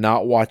like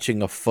not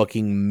watching a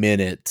fucking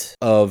minute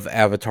of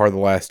Avatar: The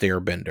Last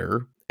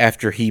Airbender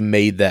after he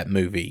made that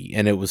movie,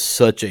 and it was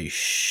such a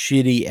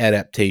shitty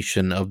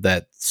adaptation of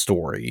that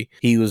story.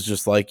 He was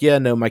just like, yeah,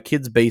 no, my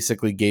kids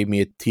basically gave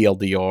me a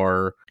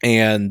TLDR,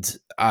 and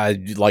I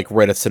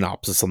read a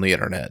synopsis on the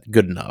internet.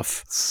 Good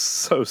enough.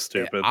 So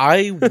stupid.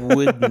 I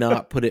would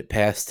not put it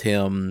past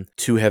him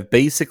to have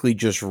basically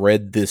just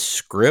read this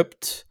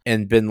script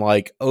and been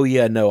like, oh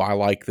yeah, no, I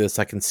like this.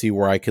 I can see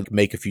where I could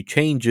make a few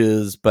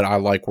changes, but I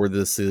like where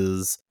this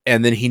is.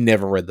 And then he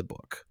never read the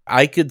book.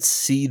 I could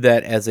see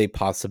that as a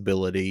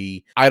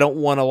possibility. I don't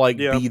want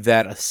to be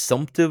that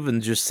assumptive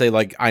and just say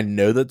I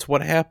know that's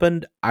what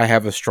happened. I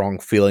have a strong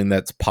feeling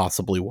that's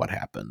possibly what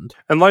happened.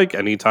 And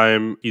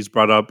anytime he's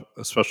brought up,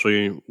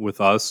 especially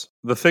with us,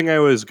 the thing I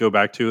always go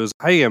back to is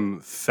I am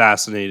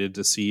fascinated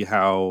to see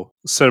how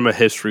cinema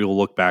history will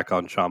look back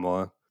on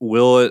Shyamalan.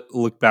 Will it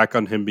look back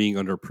on him being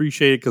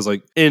underappreciated? Because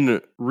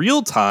in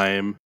real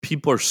time,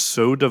 people are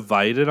so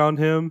divided on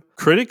him.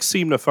 Critics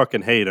seem to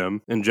fucking hate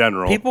him in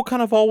general. People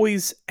kind of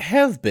always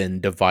have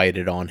been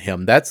divided on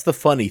him. That's the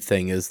funny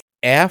thing is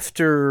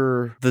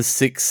after The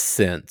Sixth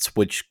Sense,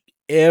 which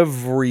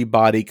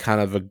everybody kind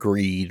of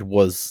agreed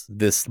was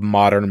this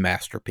modern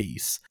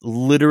masterpiece.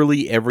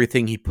 Literally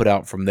everything he put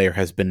out from there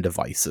has been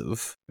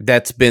divisive.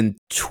 That's been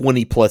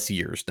 20 plus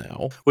years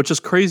now. Which is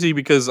crazy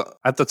because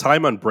at the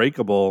time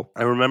Unbreakable,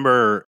 I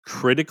remember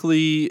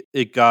critically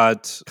it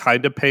got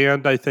kind of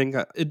panned, I think.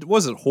 It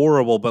wasn't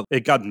horrible, but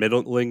it got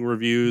middling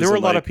reviews. There were a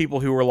lot of people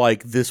who were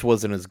like, this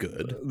wasn't as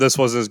good. This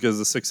wasn't as good as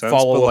The Sixth Sense.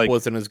 Follow-up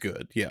wasn't as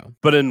good, yeah.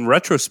 But in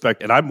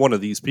retrospect, and I'm one of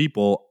these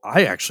people,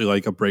 I actually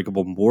like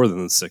Unbreakable more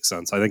than The Sixth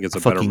Sense. I think it's a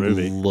better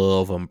movie. I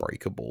love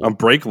Unbreakable.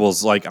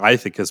 Unbreakable's I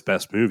think his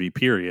best movie,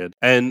 period.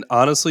 And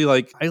honestly,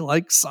 I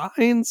like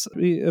Signs,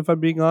 if I'm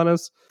being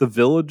honest. The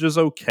Village is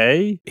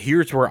okay.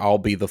 Here's where I'll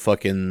be the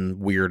fucking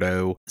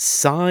weirdo.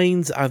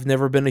 Signs, I've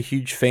never been a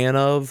huge fan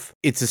of.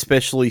 It's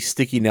especially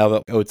sticky now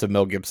that, it's a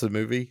Mel Gibson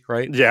movie,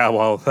 right? Yeah,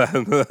 well.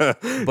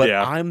 But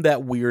yeah. I'm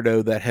that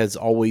weirdo that has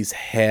always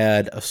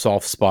had a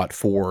soft spot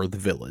for The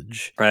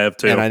Village. I have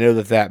too. And I know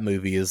that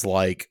movie is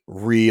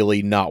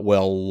really not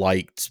well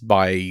liked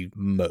by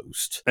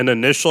most. And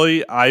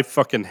initially, I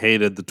fucking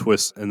hated the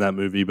twist in that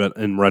movie, but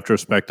in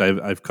retrospect,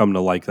 I've come to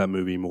like that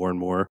movie more and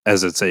more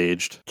as it's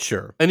aged.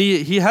 Sure. And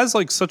he has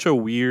such a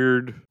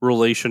weird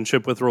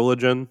relationship with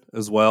religion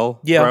as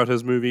well throughout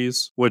his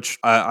movies, which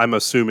I'm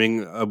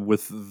assuming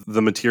with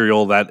the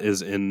material that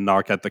is in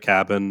Knock at the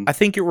Cabin. I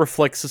think it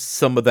reflects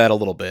some of that a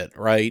little bit,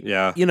 right?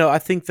 Yeah. I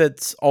think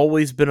that's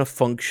always been a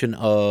function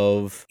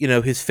of,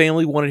 his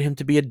family wanted him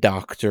to be a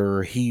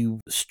doctor. He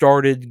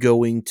started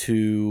going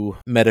to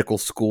medical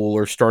school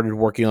or started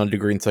working on a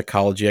degree in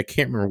psychology. I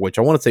can't remember which.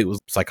 I want to say it was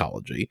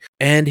psychology.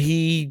 And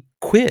he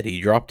quit. He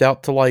dropped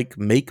out to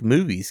make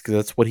movies because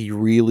that's what he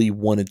really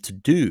wanted to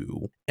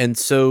do. And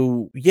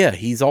so, yeah,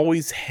 he's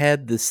always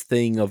had this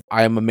thing of,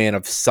 I am a man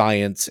of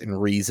science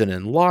and reason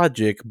and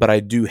logic, but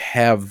I do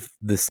have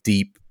this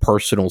deep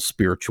personal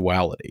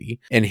spirituality.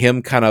 And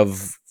him kind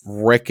of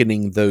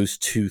reckoning those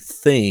two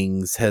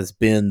things has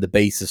been the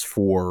basis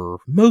for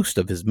most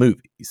of his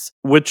movies.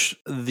 Which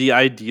the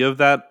idea of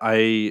that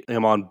I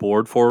am on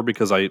board for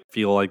because I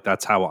feel like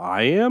that's how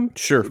I am.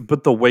 Sure.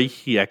 But the way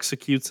he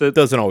executes it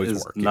doesn't always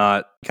work.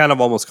 Not kind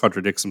of almost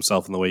contradicts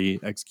himself in the way he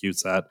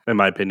executes that, in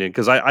my opinion.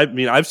 Because I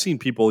mean, I've seen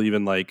people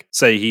even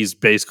say he's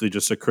basically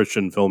just a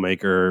Christian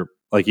filmmaker.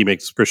 He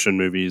makes Christian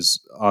movies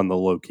on the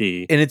low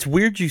key. And it's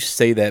weird you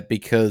say that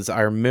because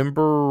I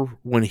remember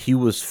when he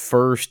was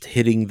first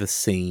hitting the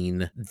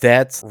scene,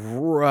 that's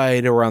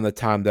right around the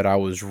time that I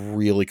was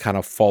really kind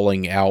of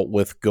falling out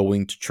with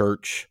going to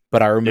church.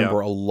 But I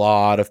remember a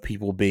lot of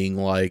people being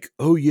like,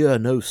 oh yeah,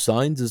 no,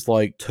 Signs is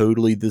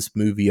totally this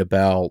movie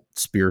about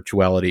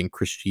spirituality and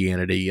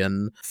Christianity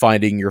and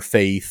finding your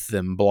faith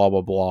and blah,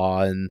 blah,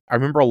 blah. And I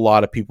remember a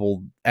lot of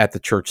people at the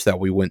church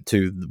that we went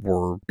to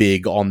were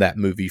big on that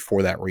movie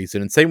for that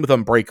reason. And same with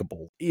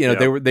Unbreakable.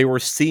 They were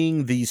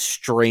seeing these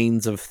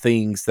strains of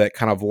things that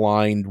kind of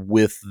lined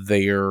with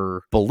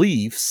their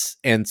beliefs.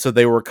 And so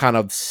they were kind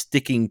of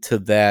sticking to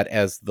that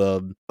as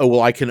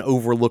I can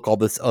overlook all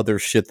this other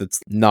shit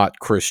that's not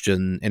Christian.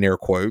 In air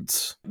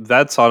quotes.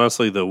 That's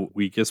honestly the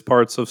weakest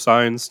parts of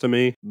Signs to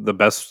me. The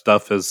best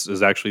stuff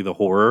is actually the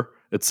horror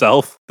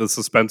itself. The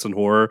suspense and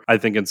horror, I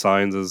think in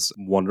Signs is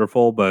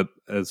wonderful, but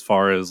as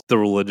far as the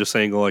religious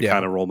angle, I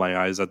kind of roll my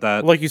eyes at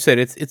that. Like you said,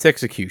 it's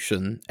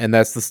execution, and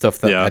that's the stuff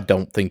that I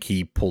don't think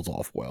he pulls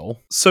off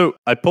well. So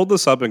I pulled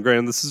this up, and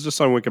granted, this is just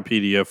on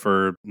Wikipedia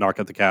for Knock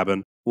at the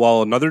Cabin.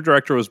 While another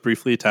director was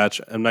briefly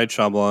attached, M. Night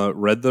Shyamalan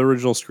read the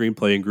original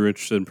screenplay and grew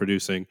interested in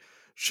producing.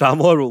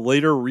 Shyamalan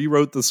later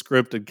rewrote the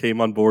script and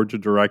came on board to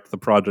direct the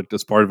project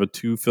as part of a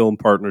 2-film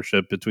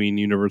partnership between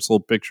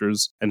Universal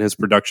Pictures and his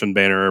production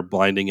banner,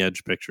 Blinding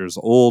Edge Pictures.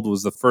 Old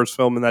was the first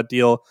film in that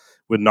deal,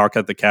 with Knock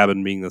at the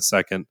Cabin being the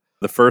second.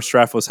 The first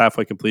draft was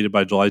halfway completed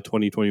by July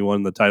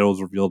 2021. The title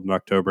was revealed in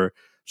October.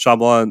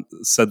 Shyamalan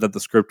said that the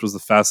script was the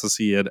fastest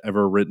he had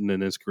ever written in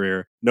his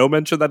career. No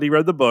mention that he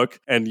read the book,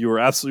 and you were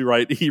absolutely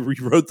right. He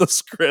rewrote the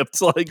script.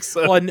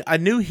 Well, I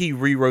knew he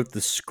rewrote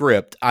the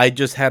script. I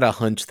just had a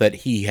hunch that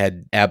he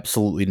had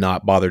absolutely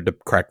not bothered to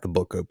crack the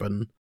book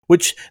open.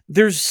 Which,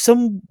 there's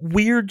some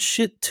weird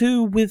shit,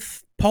 too,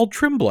 with Paul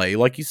Tremblay.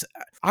 Like you said,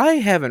 I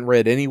haven't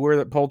read anywhere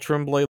that Paul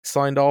Tremblay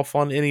signed off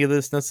on any of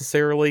this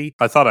necessarily.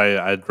 I thought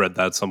I'd read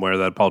that somewhere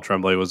that Paul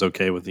Tremblay was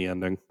okay with the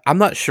ending. I'm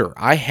not sure.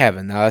 I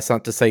haven't. Now, that's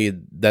not to say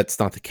that's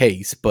not the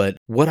case, but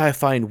what I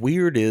find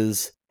weird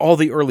is all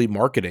the early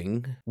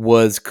marketing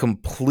was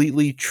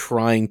completely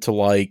trying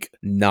to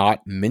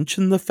not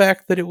mention the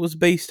fact that it was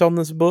based on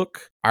this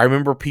book. I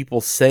remember people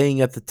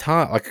saying at the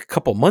time, a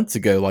couple months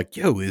ago,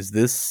 yo, is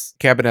this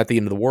Cabin at the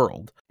End of the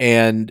World?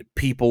 And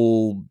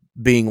people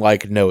being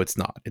no, it's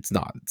not. It's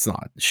not. It's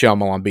not.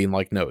 Shyamalan being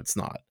no, it's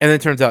not. And then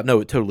it turns out, no,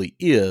 it totally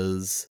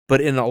is. But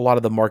in a lot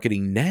of the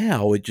marketing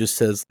now, it just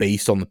says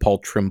based on the Paul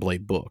Tremblay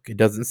book. It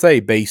doesn't say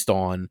based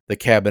on the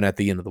Cabin at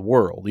the End of the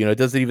World. It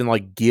doesn't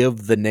even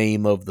give the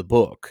name of the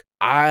book.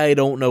 I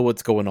don't know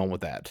what's going on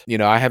with that.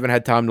 I haven't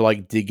had time to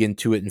dig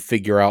into it and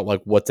figure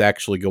out what's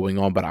actually going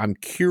on, but I'm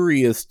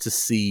curious to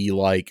see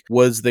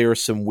was there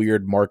some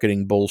weird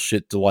marketing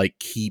bullshit to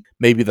keep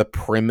maybe the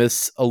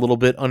premise a little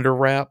bit under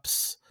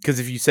wraps? Because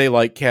if you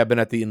say Cabin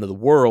at the End of the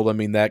World, I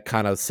mean, that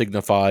kind of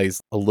signifies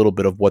a little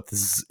bit of what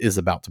this is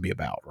about to be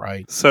about,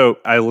 right? So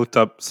I looked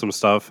up some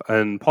stuff,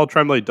 and Paul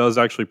Tremblay does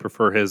actually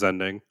prefer his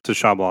ending to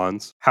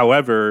Shyamalan's.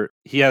 However,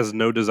 he has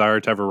no desire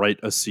to ever write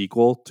a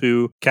sequel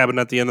to Cabin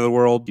at the End of the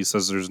World. He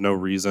says there's no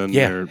reason.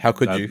 Yeah, how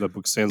could you? The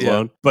book stands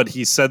alone. But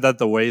he said that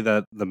the way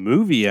that the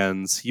movie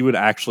ends, he would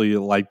actually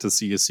like to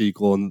see a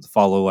sequel and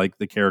follow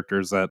the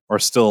characters that are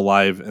still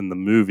alive in the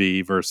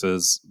movie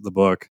versus the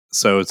book.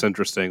 So it's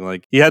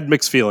interesting. He had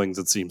mixed feelings,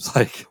 it seems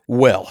like.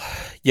 Well,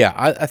 yeah,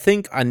 I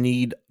think I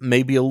need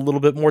maybe a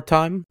little bit more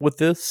time with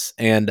this,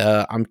 and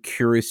I'm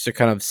curious to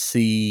kind of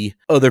see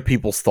other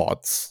people's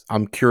thoughts.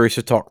 I'm curious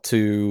to talk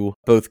to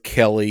both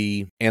Kelly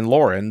and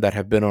Lauren that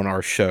have been on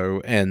our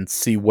show and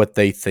see what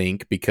they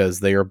think, because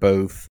they are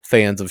both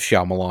fans of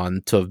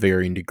Shyamalan to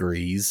varying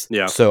degrees.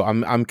 Yeah. So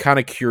I'm kind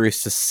of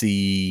curious to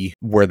see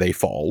where they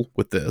fall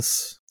with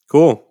this.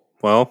 Cool.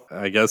 Well,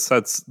 I guess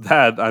that's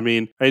that. I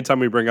mean, anytime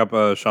we bring up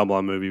a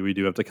Shyamalan movie, we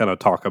do have to kind of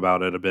talk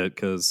about it a bit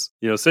because,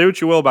 say what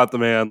you will about the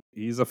man.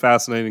 He's a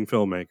fascinating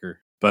filmmaker.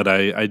 But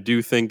I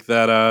do think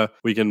that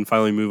we can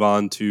finally move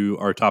on to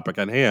our topic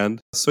at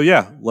hand. So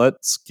yeah,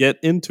 let's get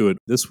into it.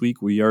 This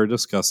week we are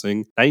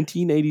discussing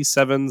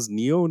 1987's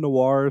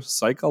neo-noir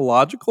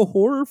psychological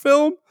horror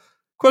film? ?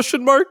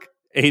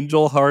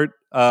 Angel Heart.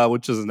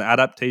 Which is an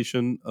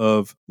adaptation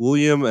of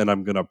William, and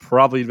I'm going to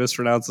probably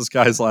mispronounce this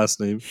guy's last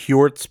name,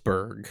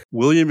 Hjortsberg.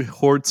 William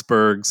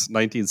Hjortsberg's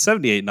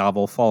 1978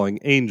 novel, Falling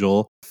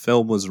Angel. The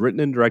film was written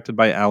and directed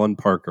by Alan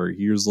Parker.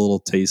 Here's a little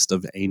taste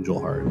of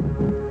Angel Heart.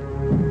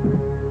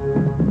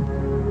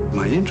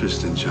 My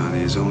interest in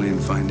Johnny is only in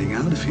finding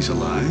out if he's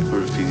alive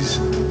or if he's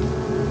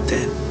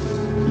dead.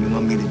 You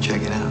want me to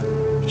check it out?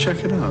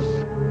 Check it out.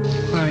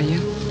 Where are you?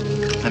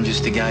 I'm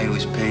just a guy who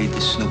was paid to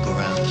snoop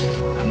around.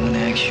 I'm gonna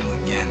ask you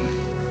again.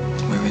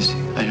 Where is he?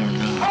 I don't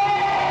know.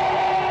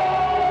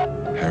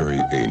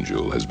 Harry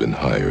Angel has been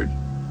hired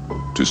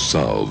to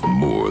solve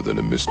more than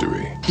a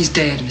mystery. He's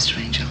dead, Mr.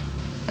 Angel.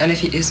 And if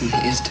he isn't,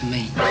 he is to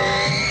me.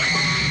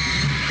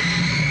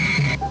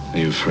 Are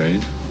you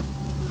afraid?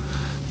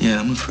 Yeah,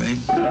 I'm afraid.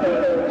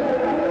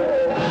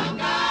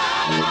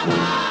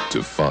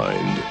 To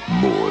find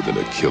more than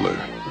a killer.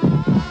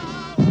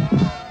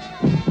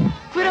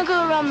 We don't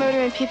go around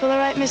murdering people, all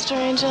right, Mr.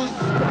 Angel?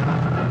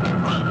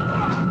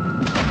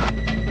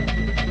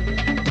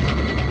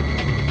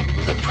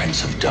 The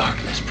Prince of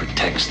Darkness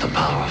protects the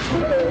powerful.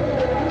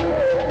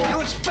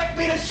 You expect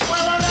me to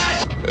swallow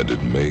that? And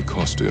it may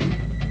cost him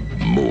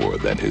more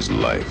than his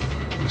life.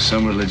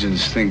 Some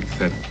religions think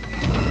that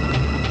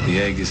the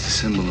egg is the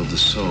symbol of the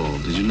soul.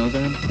 Did you know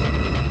that?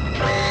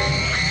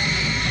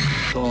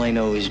 All I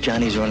know is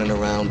Johnny's running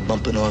around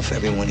bumping off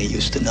everyone he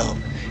used to know.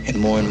 And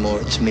more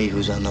it's me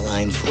who's on the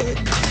line for it.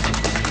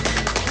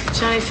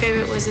 Johnny's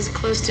favorite was as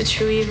close to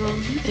true evil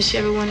as she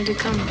ever wanted to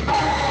come.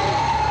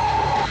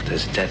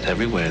 There's death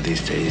everywhere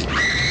these days.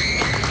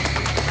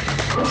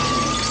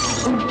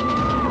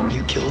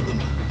 You killed them.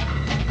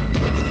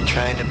 And you're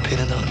trying to pin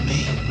it on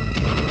me.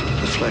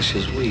 The flesh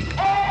is weak.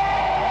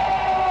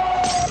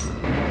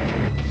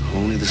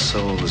 Only the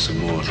soul is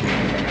immortal.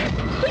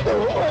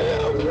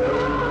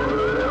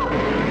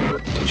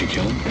 Did you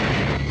kill him?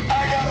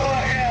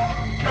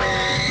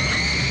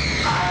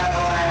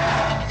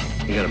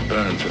 You gotta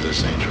burn for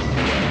this, Angel.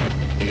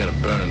 You gotta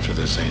burn for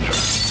this, Angel.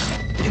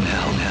 In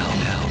hell.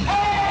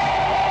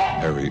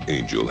 Harry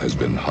Angel has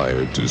been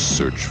hired to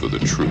search for the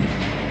truth.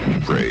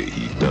 Pray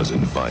he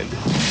doesn't find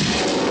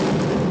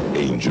it.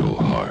 Angel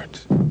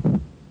Heart.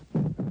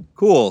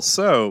 Cool.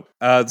 So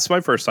this is my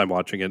first time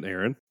watching it,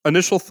 Aaron.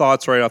 Initial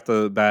thoughts right off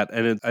the bat,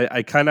 and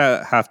I kind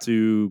of have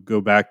to go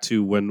back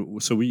to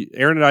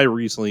Aaron and I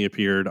recently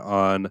appeared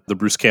on the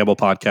Bruce Campbell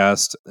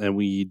podcast, and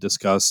we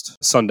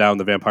discussed Sundown,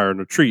 the Vampire in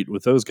Retreat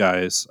with those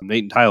guys,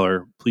 Nate and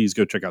Tyler. Please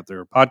go check out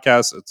their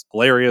podcast. It's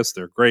hilarious.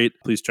 They're great.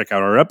 Please check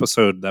out our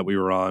episode that we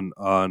were on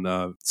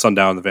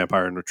Sundown, the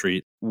Vampire in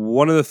Retreat.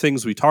 One of the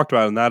things we talked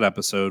about in that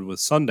episode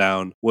with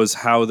Sundown was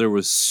how there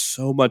was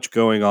so much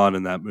going on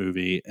in that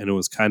movie, and it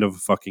was kind of a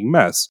fucking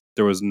mess.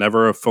 There was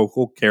never a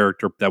focal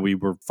character that we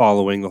were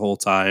following the whole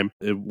time.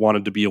 It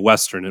wanted to be a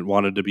Western. It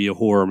wanted to be a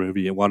horror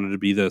movie. It wanted to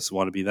be this, it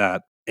wanted to be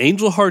that.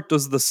 Angel Heart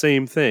does the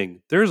same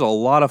thing. There's a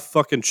lot of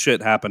fucking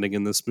shit happening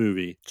in this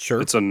movie.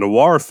 Sure. It's a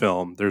noir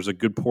film. There's a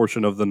good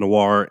portion of the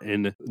noir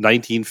in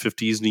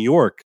 1950s New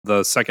York.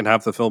 The second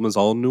half of the film is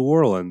all New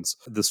Orleans.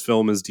 This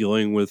film is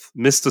dealing with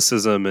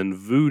mysticism and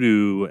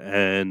voodoo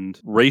and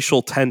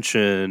racial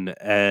tension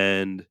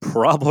and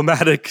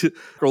problematic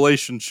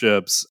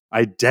relationships,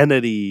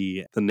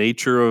 identity, the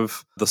nature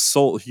of the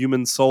soul,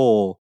 human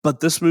soul. But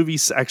this movie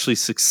actually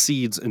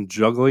succeeds in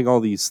juggling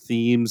all these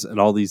themes and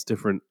all these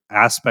different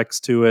aspects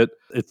to it.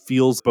 It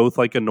feels both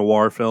like a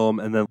noir film,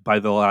 and then by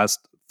the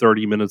last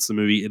 30 minutes of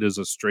the movie, it is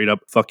a straight up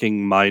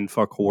fucking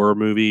mindfuck horror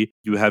movie.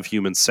 You have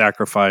human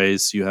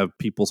sacrifice, you have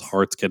people's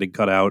hearts getting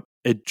cut out.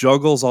 It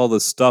juggles all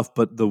this stuff,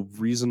 but the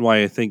reason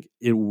why I think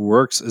it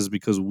works is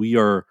because we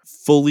are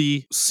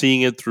fully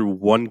seeing it through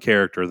one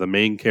character, the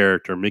main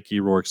character, Mickey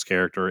Rourke's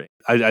character.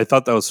 I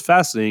thought that was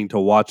fascinating to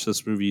watch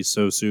this movie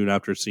so soon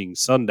after seeing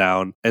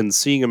Sundown and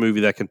seeing a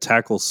movie that can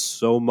tackle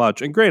so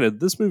much. And granted,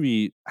 this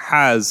movie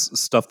has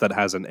stuff that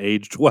hasn't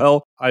aged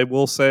well, I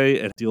will say.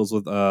 It deals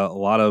with a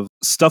lot of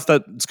stuff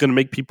that's going to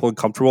make people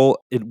uncomfortable.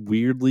 It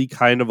weirdly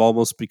kind of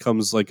almost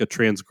becomes like a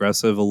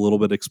transgressive, a little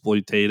bit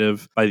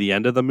exploitative by the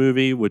end of the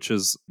movie, which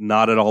is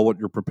not at all what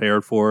you're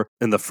prepared for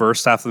in the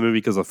first half of the movie,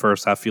 because the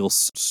first half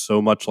feels so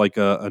much like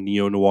a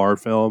neo-noir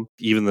film.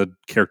 Even the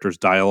character's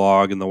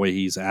dialogue and the way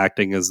he's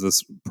acting as this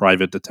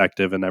private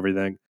detective and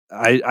everything.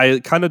 I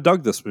kind of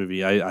dug this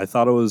movie. I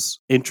thought it was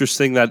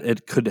interesting that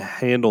it could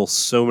handle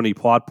so many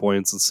plot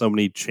points and so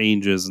many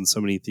changes and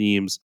so many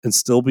themes and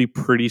still be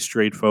pretty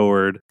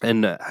straightforward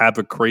and have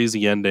a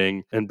crazy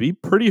ending and be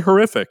pretty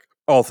horrific,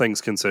 all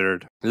things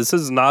considered. This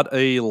is not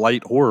a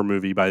light horror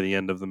movie by the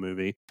end of the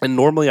movie. And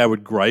normally I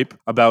would gripe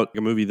about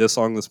a movie this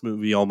long. This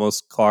movie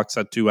almost clocks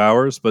at 2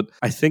 hours, but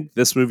I think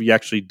this movie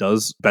actually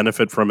does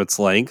benefit from its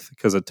length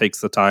because it takes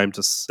the time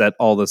to set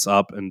all this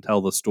up and tell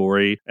the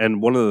story.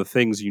 And one of the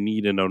things you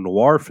need in a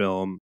noir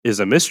film is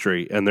a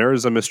mystery, and there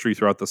is a mystery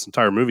throughout this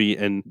entire movie,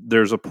 and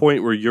there's a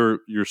point where you're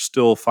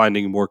still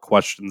finding more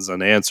questions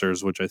than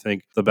answers, which I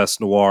think the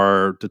best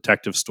noir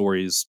detective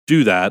stories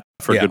do that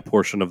for a good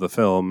portion of the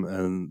film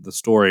and the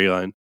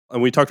storyline.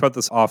 And we talked about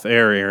this off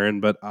air,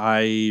 Aaron, but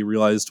I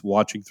realized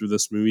watching through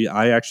this movie,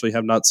 I actually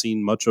have not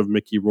seen much of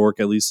Mickey Rourke,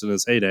 at least in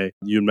his heyday.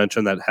 You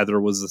mentioned that Heather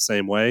was the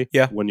same way.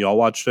 Yeah. When y'all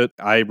watched it,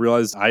 I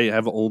realized I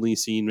have only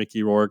seen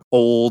Mickey Rourke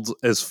old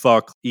as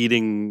fuck,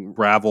 eating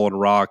gravel and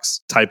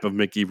rocks type of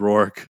Mickey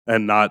Rourke,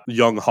 and not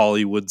young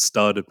Hollywood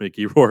stud of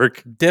Mickey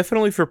Rourke.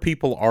 Definitely for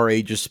people our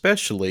age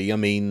especially. I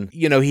mean,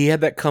 you know, he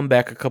had that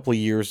comeback a couple of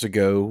years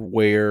ago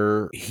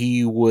where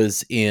he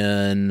was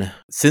in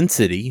Sin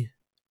City.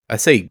 I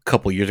say a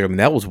couple years ago, I mean,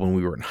 that was when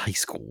we were in high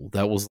school.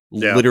 That was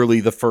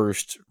literally the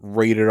first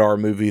rated R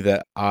movie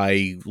that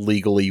I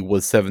legally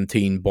was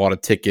 17, bought a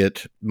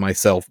ticket,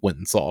 myself went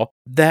and saw.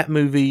 That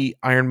movie,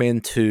 Iron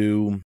Man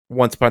 2,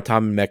 Once Upon a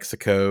Time in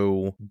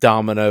Mexico,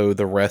 Domino,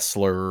 The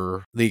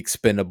Wrestler, The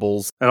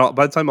Expendables. And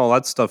by the time all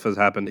that stuff has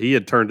happened, he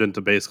had turned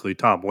into basically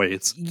Tom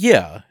Waits.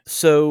 Yeah,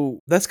 so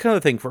that's kind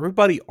of the thing. For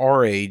everybody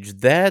our age,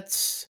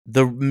 that's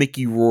the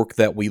Mickey Rourke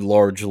that we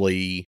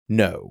largely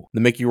know.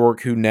 The Mickey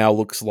Rourke who now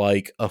looks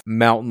like a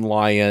mountain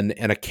lion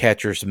and a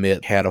catcher's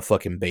mitt had a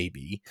fucking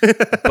baby.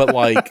 But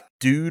like,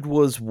 dude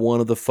was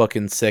one of the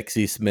fucking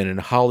sexiest men in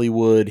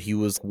Hollywood. He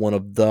was one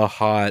of the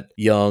hot,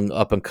 young,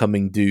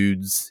 up-and-coming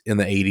dudes in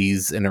the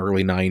 80s and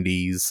early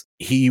 90s.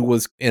 He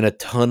was in a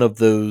ton of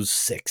those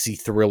sexy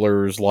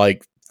thrillers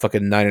like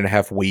fucking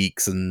 9.5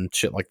 Weeks and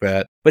shit like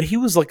that. But he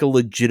was like a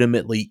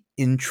legitimately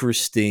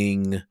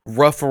interesting,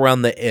 rough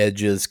around the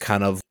edges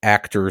kind of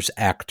actor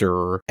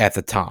at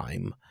the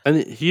time.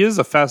 And he is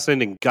a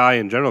fascinating guy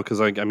in general because,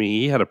 like, I mean,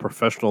 he had a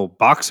professional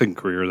boxing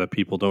career that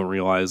people don't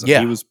realize. And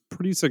he was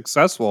pretty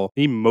successful.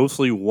 He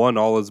mostly won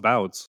all his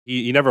bouts.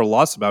 He never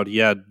lost a bout. He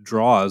had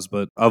draws,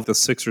 but of the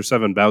 6 or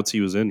 7 bouts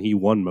he was in, he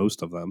won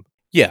most of them.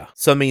 Yeah,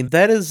 so I mean,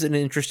 that is an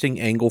interesting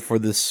angle for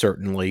this,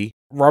 certainly.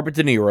 Robert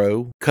De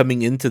Niro,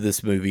 coming into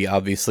this movie,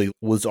 obviously,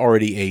 was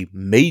already a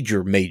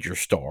major, major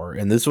star,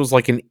 and this was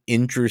like an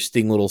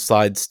interesting little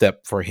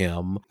sidestep for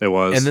him. It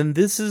was. And then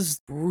this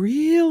is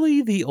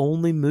really the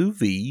only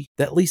movie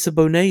that Lisa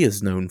Bonet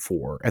is known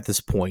for at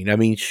this point. I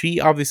mean, she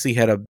obviously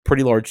had a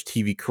pretty large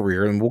TV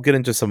career, and we'll get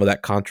into some of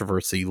that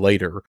controversy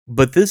later,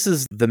 but this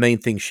is the main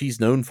thing she's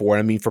known for.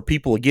 I mean, for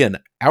people, again,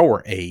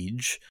 our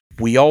age,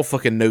 we all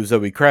fucking know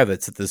Zoe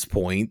Kravitz at this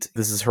point.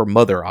 This is her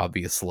mother,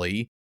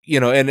 obviously. You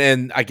know,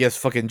 and I guess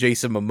fucking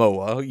Jason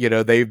Momoa, you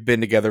know, they've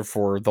been together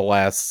for the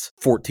last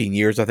 14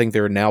 years. I think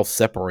they're now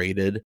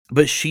separated.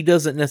 But she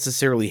doesn't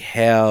necessarily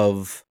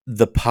have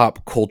the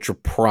pop culture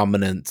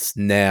prominence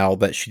now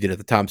that she did at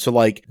the time. So,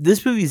 like,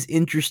 this movie is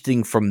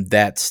interesting from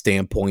that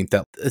standpoint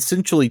that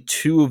essentially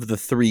 2 of the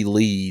 3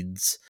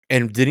 leads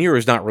And De Niro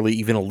is not really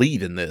even a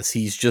lead in this.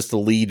 He's just a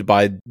lead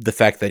by the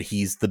fact that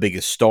he's the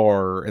biggest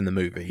star in the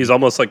movie. He's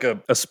almost like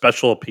a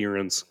special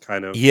appearance,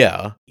 kind of.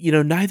 Yeah.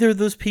 Neither of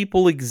those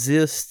people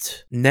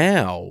exist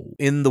now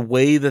in the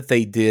way that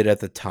they did at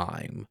the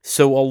time.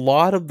 So a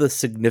lot of the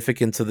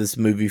significance of this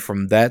movie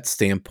from that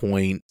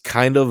standpoint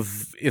kind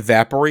of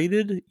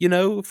evaporated,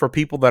 for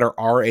people that are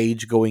our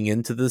age going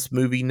into this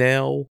movie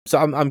now. So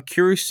I'm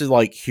curious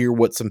to hear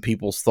what some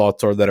people's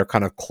thoughts are that are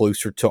kind of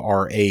closer to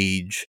our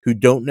age, who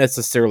don't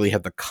necessarily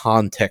have the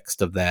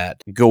context of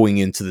that going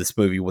into this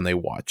movie when they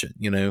watch it,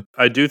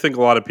 I do think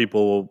a lot of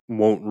people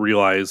won't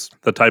realize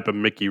the type of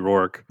Mickey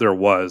Rourke there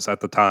was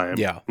at the time.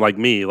 Yeah. Like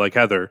me, like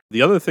Heather.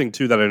 The other thing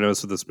too that I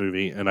noticed with this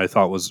movie, and I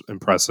thought was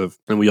impressive,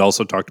 and we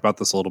also talked about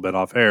this a little bit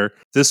off air,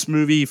 this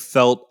movie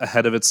felt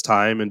ahead of its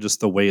time and just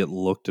the way it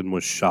looked and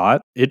was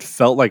shot. It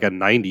felt like a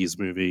 90s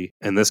movie,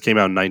 and this came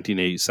out in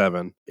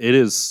 1987. It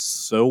is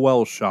so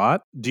well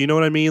shot. Do you know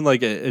what I mean?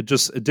 Like it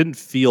didn't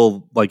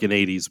feel like an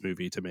 80s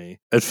movie to me.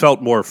 It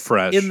felt more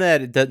fresh. In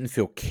that it doesn't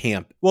feel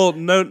camp. Well,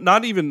 no,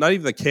 not even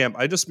the camp.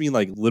 I just mean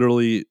like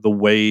literally the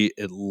way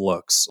it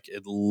looks.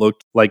 It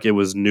looked like it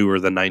was newer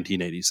than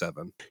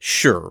 1987.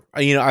 Sure.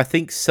 I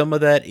think some of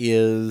that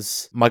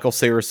is Michael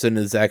Saracen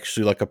is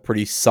actually like a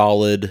pretty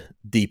solid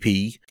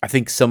DP. I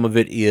think some of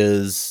it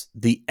is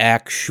the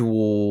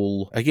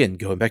actual, again,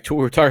 going back to what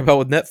we were talking about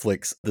with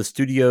Netflix, the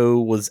studio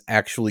was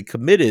actually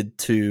committed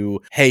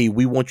to, hey,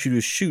 we want you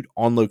to shoot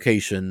on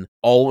location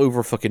all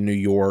over fucking New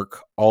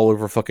York, all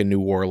over fucking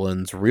New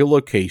Orleans, real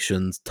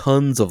locations,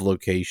 tons of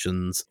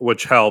locations.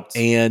 Which helped.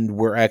 And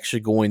we're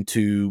actually going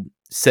to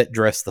set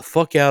dress the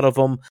fuck out of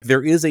them.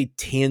 There is a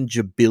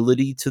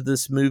tangibility to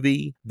this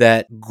movie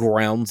that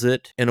grounds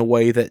it in a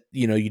way that,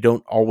 you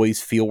don't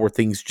always feel, where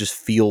things just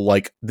feel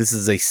like this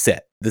is a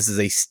set. This is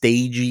a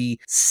stagey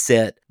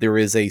set. There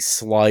is a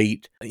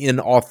slight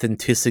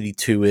inauthenticity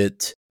to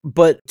it.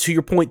 But to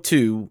your point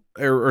too,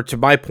 or to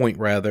my point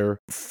rather,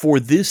 for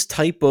this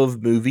type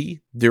of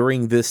movie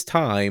during this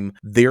time,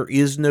 there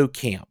is no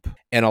camp.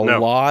 And a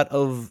lot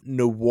of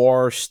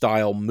noir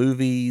style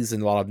movies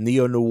and a lot of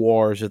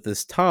neo-noirs at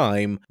this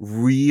time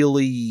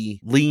really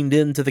leaned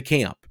into the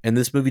camp. And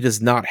this movie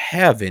does not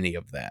have any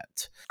of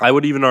that. I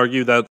would even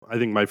argue that I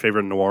think my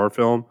favorite noir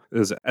film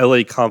is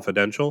L.A.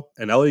 Confidential.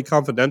 And L.A.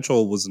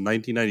 Confidential was a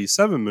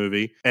 1997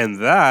 movie.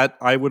 And that,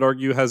 I would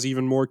argue, has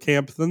even more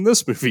camp than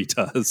this movie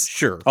does.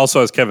 Sure.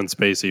 Also has Kevin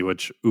Spacey,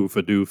 which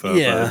oofa doofa.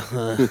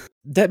 Yeah.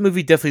 That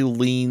movie definitely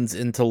leans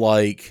into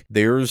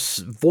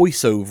there's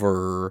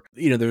voiceover,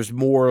 there's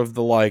more of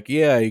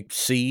the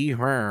see,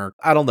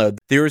 I don't know.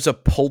 There's a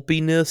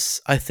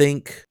pulpiness, I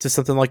think, to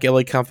something like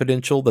LA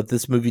Confidential that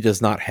this movie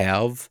does not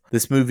have.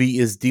 This movie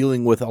is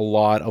dealing with a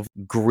lot of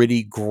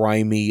gritty,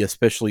 grimy,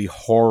 especially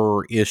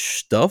horror-ish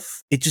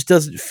stuff. It just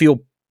doesn't feel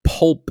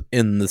pulp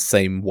in the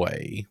same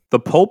way. The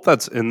pulp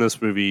that's in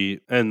this movie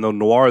and the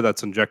noir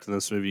that's injected in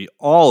this movie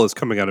all is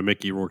coming out of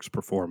Mickey Rourke's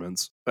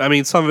performance. I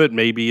mean, some of it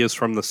maybe is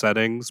from the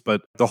settings,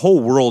 but the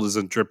whole world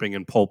isn't dripping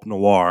in pulp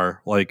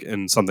noir like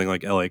in something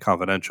like LA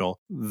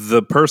Confidential.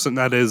 The person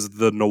that is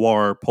the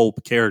noir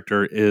pulp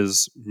character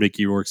is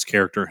Mickey Rourke's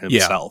character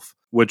himself. Yeah.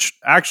 Which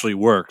actually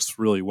works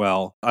really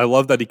well. I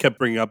love that he kept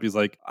bringing up, he's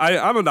like,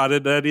 I'm not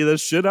into any of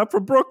this shit. I'm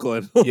from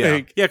Brooklyn.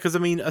 Yeah, because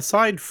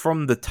aside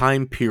from the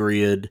time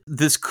period,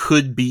 this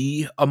could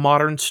be a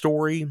modern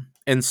story.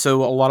 And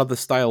so a lot of the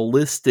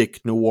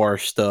stylistic noir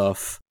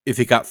stuff, if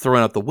it got thrown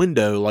out the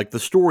window, the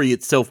story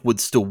itself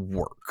would still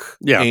work.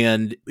 Yeah.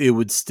 And it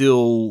would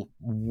still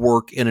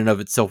work in and of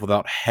itself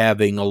without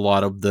having a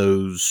lot of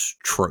those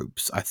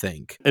tropes, I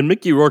think. And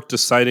Mickey Rourke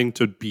deciding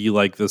to be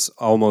like this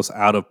almost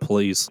out of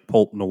place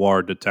pulp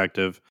noir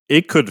detective,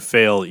 it could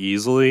fail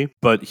easily,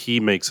 but he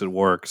makes it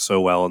work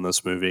so well in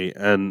this movie.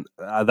 And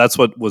that's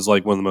what was one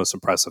of the most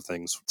impressive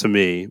things to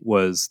me,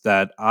 was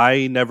that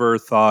I never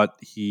thought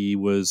he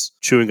was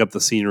chewing up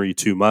the scenery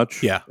too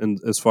much. Yeah. And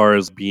as far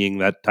as being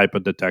that type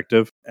of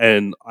detective.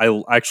 And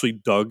I actually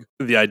dug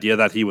the idea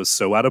that he was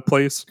so out of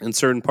place in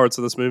certain parts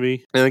of this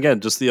movie. And again,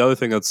 just the other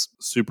thing that's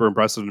super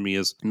impressive to me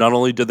is not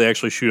only did they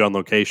actually shoot on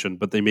location,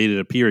 but they made it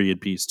a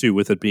period piece too,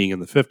 with it being in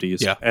the 50s.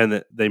 Yeah.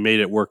 And they made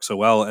it work so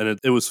well. And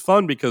it was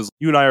fun because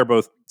you and I are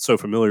both so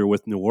familiar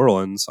with New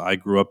Orleans. I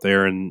grew up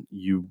there and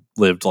you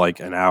lived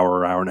an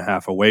hour and a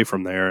half away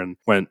from there and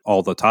went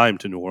all the time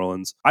to New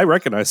Orleans. I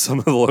recognize some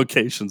of the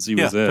locations he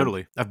was in. Yeah,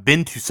 totally. I've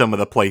been to some of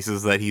the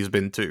places that he's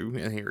been to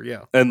in here,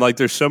 yeah. And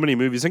there's so many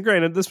movies, and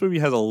granted, this movie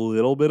has a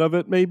little bit of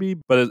it maybe,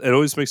 but it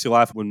always makes you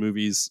laugh when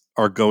movies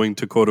are going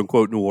to quote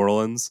unquote New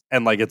Orleans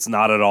and it's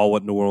not at all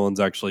what New Orleans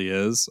actually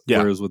is. Yeah.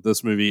 Whereas with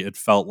this movie, it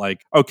felt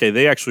like, okay,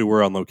 they actually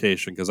were on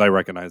location because I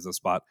recognize the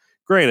spot.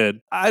 Granted,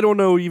 I don't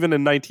know even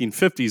in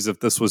 1950s if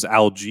this was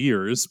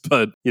Algiers,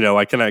 but,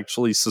 I can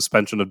actually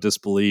suspension of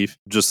disbelief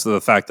just to the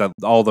fact that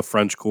all the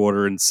French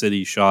Quarter and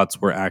city shots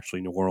were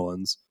actually New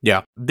Orleans.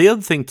 Yeah. The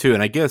other thing, too,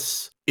 and I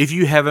guess If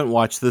you haven't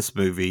watched this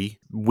movie,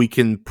 we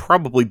can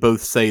probably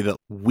both say that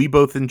we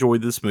both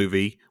enjoyed this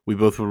movie. We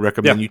both would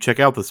recommend you check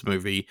out this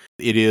movie.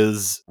 It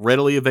is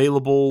readily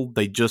available.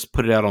 They just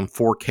put it out on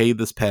 4K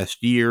this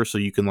past year, so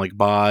you can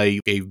buy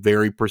a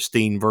very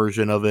pristine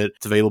version of it.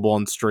 It's available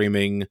on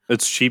streaming.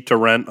 It's cheap to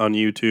rent on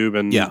YouTube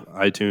and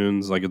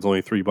iTunes. It's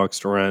only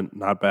 $3 to rent.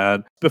 Not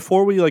bad.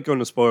 Before we go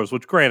into spoilers,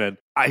 which granted,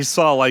 I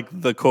saw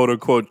the quote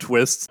unquote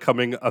twists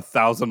coming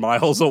 1,000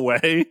 miles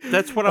away.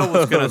 That's what I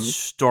was going to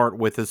start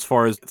with as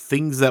far as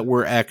things that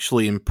we're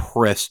actually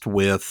impressed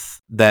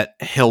with that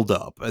held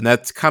up. And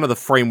that's kind of the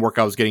framework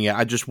I was getting at.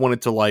 I just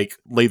wanted to lay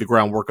the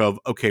groundwork of,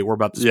 okay, we're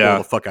about to spoil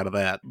the fuck out of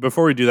that.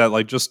 Before we do that,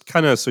 just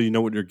kind of so you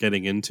know what you're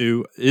getting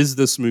into, is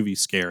this movie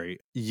scary?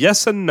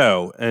 Yes and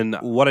no. And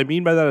what I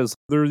mean by that is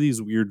there are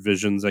these weird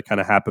visions that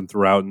kind of happen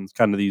throughout and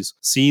kind of these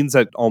scenes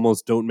that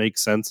almost don't make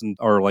sense and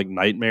are like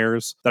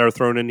nightmares that are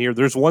thrown in here.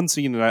 There's one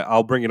scene, and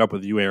I'll bring it up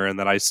with you, Aaron,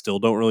 that I still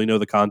don't really know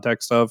the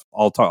context of.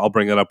 I'll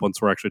bring that up once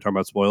we're actually talking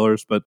about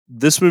spoilers. But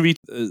this movie,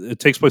 it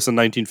takes place in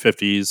the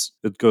 1950s.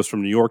 It goes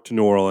from New York to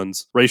New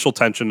Orleans. Racial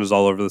tension is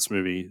all over this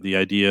movie. The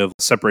idea of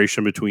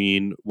separation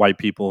between white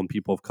people and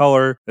people of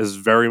color is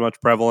very much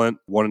prevalent.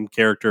 One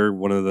character,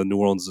 one of the New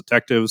Orleans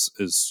detectives,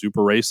 is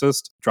super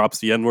racist, drops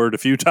the N-word a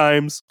few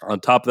times. On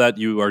top of that,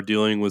 you are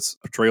dealing with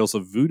portrayals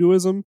of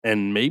voodooism,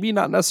 and maybe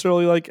not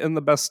necessarily in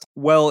the best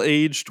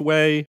well-aged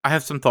way. I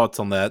have some thoughts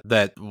on that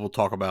we'll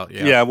talk about.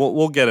 Yeah,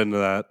 we'll get into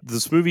that.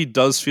 This movie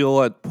does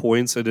feel at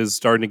points it is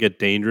starting to get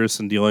dangerous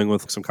and dealing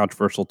with some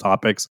controversial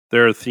topics.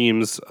 There are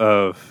themes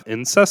of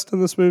incest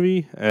in this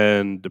movie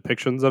and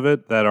depictions of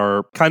it that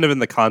are kind of in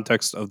the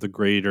context of the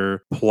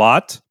greater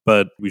plot,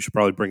 but we should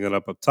probably bring that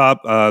up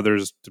top.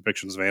 There's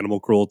depictions of animal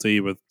cruelty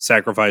with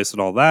sacrifice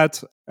and all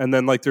that. And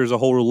then there's a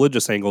whole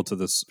religious angle to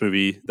this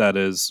movie that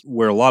is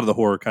where a lot of the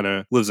horror kind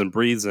of lives and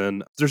breathes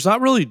in. There's not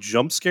really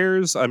jump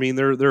scares. I mean,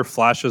 there are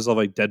flashes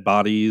of dead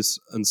bodies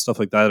and stuff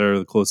like that are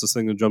the closest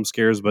thing to jump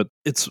scares, but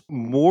it's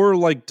more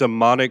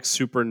demonic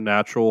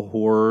supernatural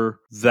horror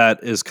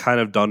that is kind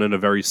of done in a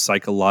very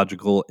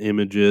psychological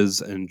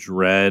images and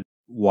dread,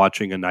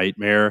 watching a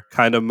nightmare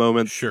kind of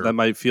moment that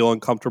might feel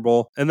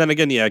uncomfortable. And then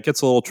again, it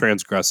gets a little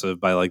transgressive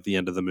by the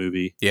end of the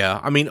movie. Yeah,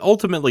 I mean,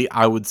 ultimately,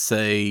 I would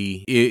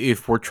say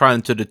if we're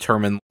trying to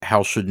determine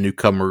how should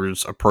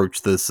newcomers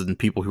approach this and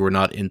people who are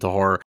not into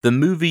horror, the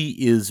movie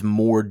is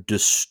more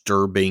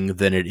disturbing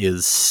than it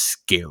is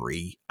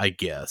scary, I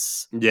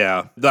guess.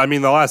 Yeah. I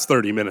mean, the last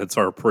 30 minutes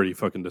are pretty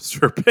fucking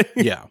disturbing.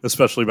 Yeah.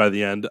 Especially by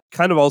the end.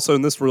 Kind of also,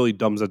 and this really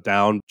dumbs it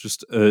down,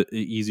 just an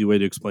easy way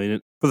to explain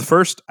it. For the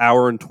first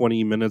hour and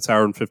 20 minutes,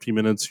 hour and 50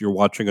 minutes, you're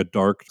watching a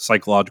dark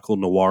psychological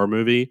noir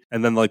movie.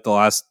 And then the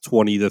last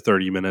 20 to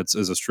 30 minutes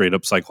is a straight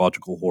up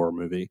psychological horror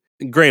movie.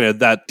 And granted,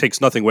 that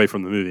takes nothing away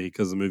from the movie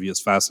because the movie is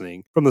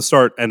fascinating from the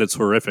start and it's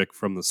horrific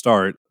from the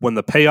start. When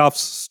the payoffs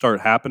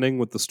start happening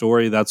with the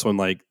story, that's when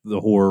the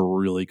horror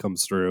really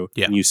comes through.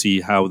 Yeah. And you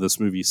see how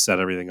this movie set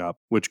everything up,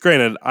 which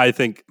granted, I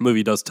think the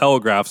movie does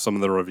telegraph some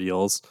of the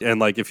reveals.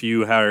 And if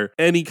you hire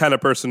any kind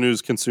of person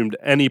who's consumed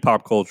any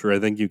pop culture, I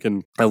think you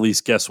can at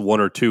least guess one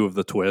or two of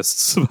the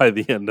twists by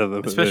the end of the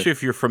movie. Especially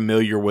if you're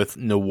familiar with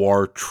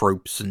noir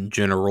tropes in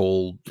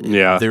general.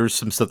 Yeah. There's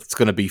some stuff that's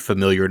going to be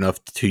familiar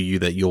enough to you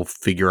that you'll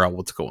figure out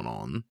what's going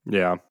on.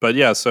 Yeah. But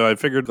so I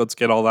figured let's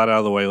get all that out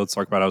of the way. Let's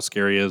talk about how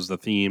scary it is, the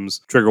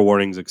themes, trigger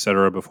warnings,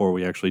 etc. before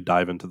we actually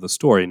dive into the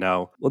story.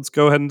 Now, let's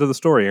go ahead into the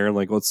story, Aaron.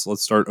 Let's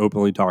start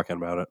openly talking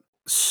about it.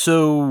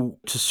 So,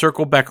 to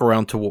circle back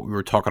around to what we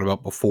were talking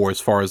about before,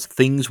 as far as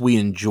things we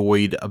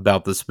enjoyed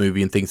about this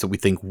movie and things that we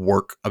think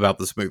work about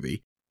this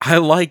movie, I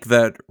like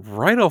that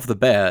right off the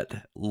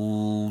bat,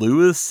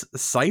 Louis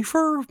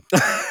Cyphre?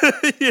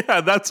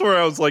 Yeah, that's where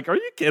I was like, are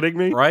you kidding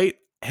me? Right?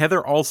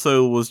 Heather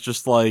also was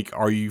just like,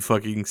 are you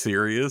fucking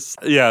serious?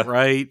 Yeah.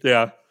 Right?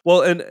 Yeah.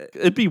 Well, and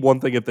it'd be one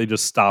thing if they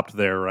just stopped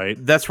there, right?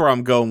 That's where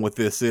I'm going with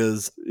this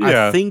is,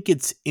 I think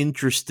it's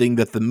interesting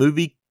that the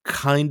movie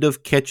kind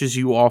of catches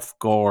you off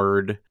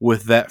guard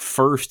with that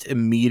first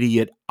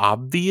immediate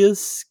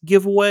obvious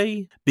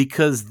giveaway,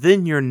 because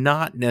then you're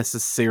not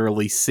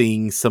necessarily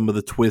seeing some of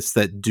the twists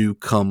that do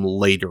come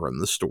later in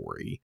the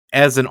story.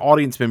 As an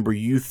audience member,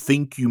 you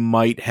think you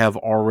might have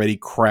already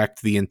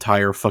cracked the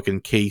entire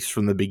fucking case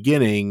from the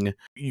beginning.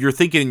 You're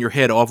thinking in your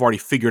head, I've already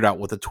figured out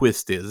what the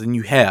twist is. And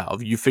you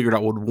have. You figured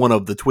out what one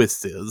of the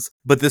twists is.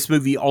 But this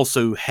movie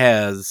also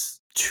has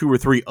 2 or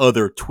 3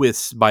 other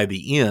twists by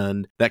the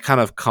end that kind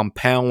of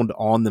compound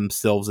on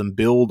themselves and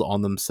build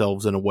on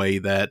themselves in a way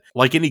that,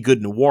 like any good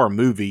noir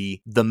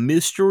movie, the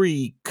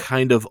mystery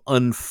kind of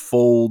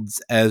unfolds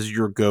as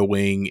you're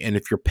going, and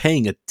if you're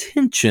paying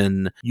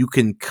attention, you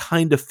can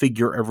kind of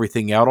figure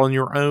everything out on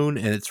your own,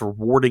 and it's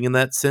rewarding in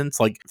that sense.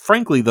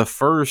 Frankly, the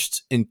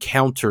first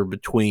encounter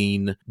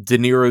between De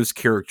Niro's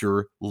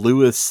character,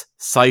 Louis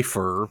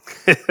Cyphre,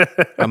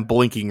 I'm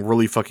blinking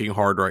really fucking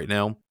hard right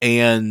now,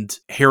 and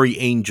Harry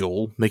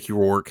Angel, Mickey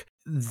Rourke,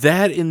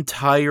 that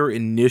entire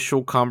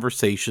initial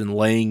conversation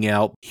laying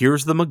out,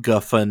 here's the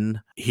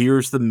MacGuffin,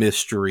 here's the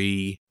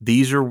mystery,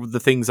 these are the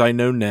things I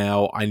know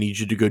now, I need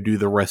you to go do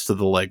the rest of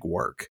the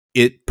legwork.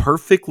 It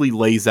perfectly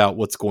lays out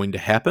what's going to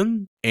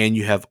happen, and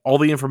you have all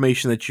the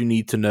information that you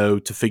need to know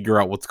to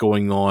figure out what's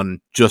going on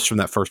just from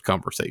that first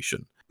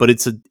conversation. But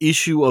it's an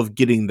issue of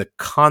getting the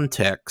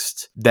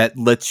context that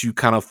lets you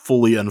kind of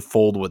fully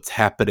unfold what's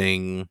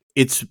happening.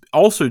 It's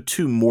also,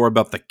 too, more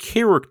about the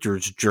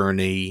character's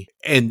journey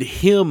and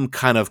him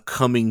kind of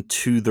coming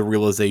to the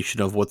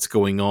realization of what's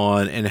going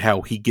on and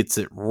how he gets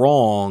it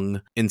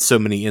wrong in so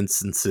many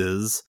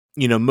instances.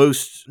 You know,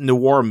 most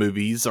noir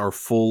movies are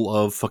full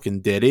of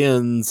fucking dead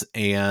ends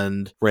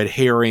and red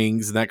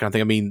herrings and that kind of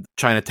thing. I mean,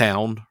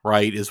 Chinatown,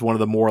 right, is one of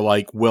the more,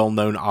 like,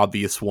 well-known,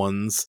 obvious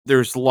ones.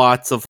 There's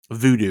lots of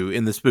voodoo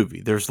in this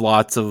movie. There's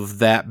lots of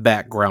that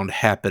background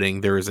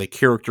happening. There is a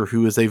character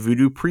who is a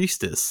voodoo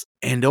priestess.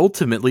 And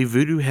ultimately,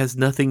 voodoo has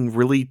nothing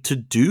really to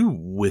do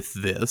with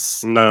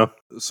this. No.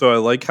 So I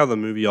like how the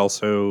movie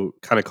also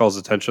kind of calls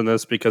attention to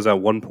this, because at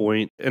one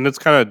point, and it's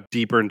kind of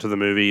deeper into the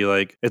movie,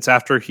 like it's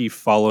after he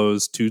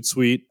follows Toot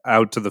Sweet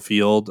out to the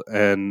field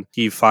and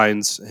he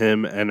finds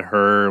him and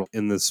her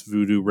in this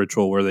voodoo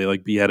ritual where they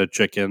like behead a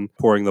chicken,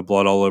 pouring the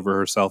blood all over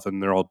herself,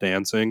 and they're all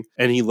dancing.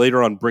 And he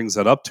later on brings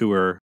that up to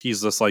her.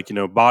 He's just like, you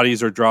know,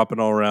 bodies are dropping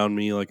all around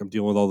me. Like I'm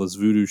dealing with all this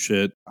voodoo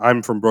shit.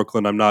 I'm from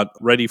Brooklyn. I'm not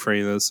ready for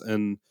any of this.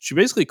 And she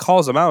basically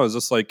calls him out as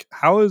just like,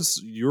 how is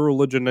your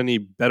religion any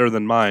better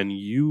than mine?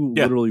 You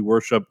literally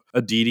worship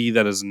a deity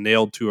that is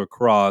nailed to a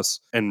cross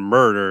and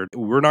murdered.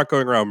 We're not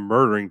going around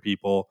murdering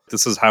people.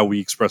 This is how we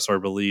express our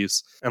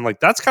beliefs. And like,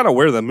 that's kind of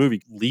where the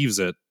movie leaves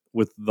it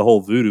with the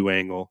whole voodoo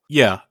angle.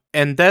 Yeah.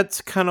 And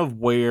that's kind of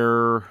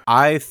where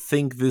I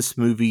think this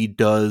movie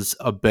does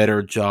a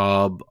better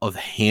job of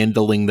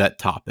handling that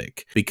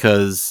topic.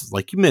 Because,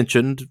 like you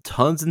mentioned,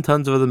 tons and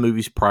tons of other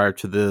movies prior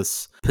to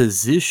this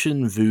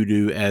position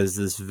voodoo as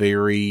this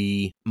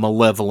very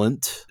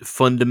malevolent,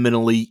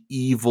 fundamentally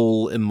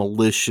evil and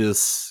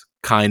malicious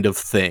kind of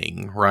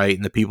thing, right?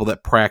 And the people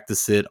that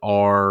practice it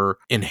are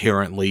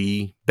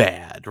inherently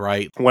bad,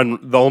 right? When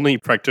the only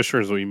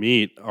practitioners we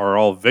meet are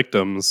all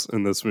victims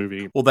in this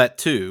movie. Well, that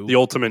too. The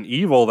ultimate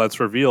evil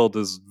that's revealed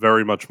is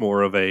very much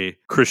more of a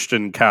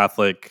Christian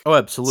Catholic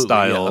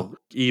style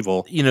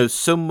evil. You know,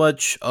 so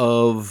much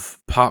of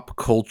pop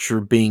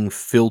culture being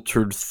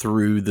filtered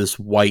through this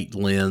white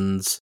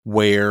lens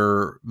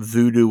where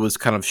voodoo was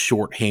kind of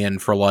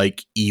shorthand for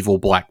like evil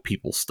black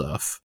people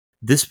stuff.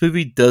 This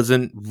movie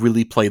doesn't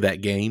really play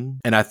that game,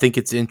 and I think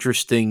it's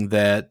interesting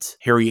that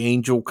Harry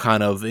Angel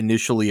kind of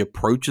initially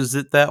approaches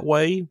it that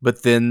way,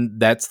 but then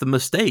that's the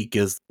mistake,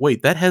 is,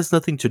 wait, that has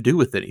nothing to do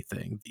with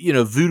anything. You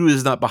know, voodoo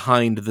is not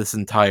behind this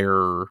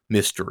entire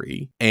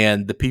mystery,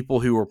 and the people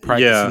who are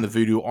practicing the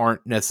voodoo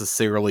aren't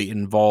necessarily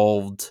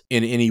involved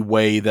in any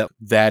way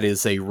that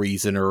is a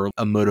reason or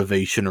a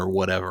motivation or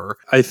whatever.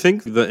 I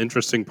think the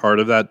interesting part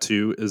of that,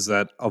 too, is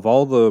that of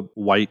all the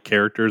white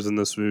characters in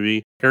this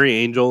movie, Harry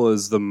Angel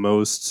is the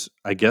most,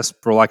 I guess,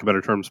 for lack of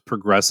better terms,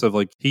 progressive.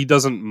 Like, he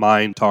doesn't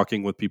mind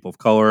talking with people of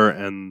color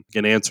and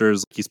get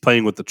answers. He's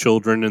playing with the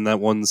children in that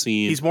one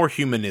scene. He's more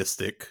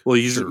humanistic. Well,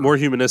 he's more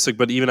humanistic,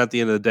 but even at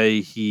the end of the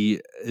day, he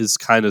is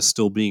kind of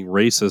still being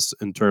racist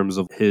in terms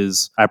of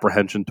his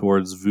apprehension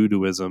towards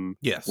voodooism.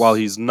 Yes. While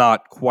he's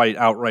not quite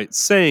outright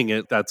saying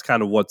it, that's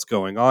kind of what's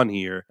going on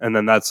here. And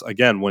then that's,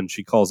 again, when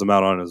she calls him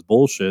out on his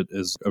bullshit,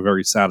 is a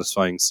very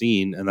satisfying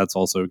scene. And that's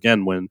also,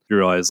 again, when you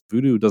realize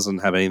voodoo doesn't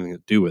have anything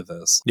to do with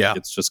this. Yeah.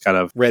 It's just kind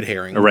of red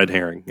herring. A red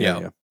herring.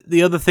 Yeah.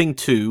 The other thing,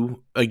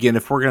 too, again,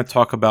 if we're going to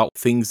talk about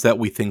things that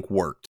we think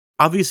worked,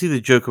 obviously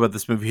the joke about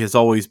this movie has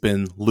always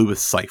been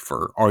Louis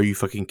Cypher. Are you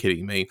fucking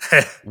kidding me?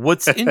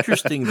 What's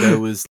interesting,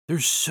 though, is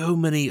there's so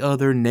many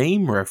other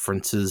name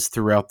references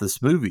throughout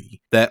this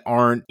movie that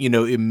aren't, you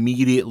know,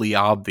 immediately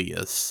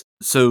obvious.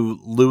 So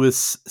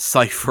Louis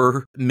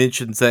Cypher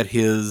mentions that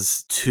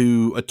his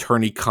two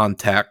attorney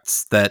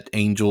contacts that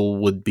Angel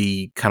would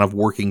be kind of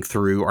working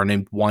through are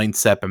named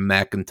Winesap and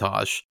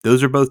Macintosh.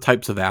 Those are both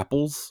types of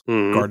apples.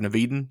 Garden of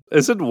Eden.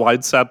 Isn't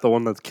Winesap the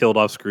one that's killed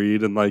off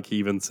screen and like he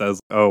even says,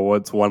 oh,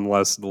 what's one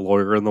less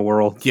lawyer in the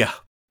world? Yeah.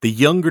 The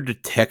younger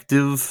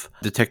detective,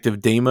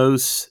 Detective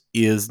Deimos,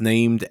 is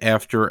named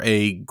after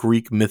a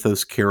Greek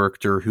mythos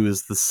character who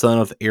is the son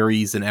of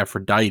Ares and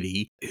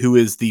Aphrodite, who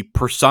is the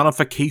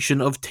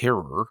personification of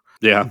terror.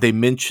 Yeah. They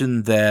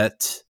mention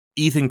that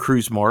Ethan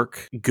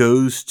Kruzmark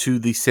goes to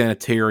the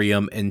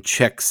sanitarium and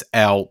checks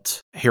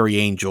out Harry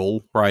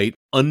Angel, right,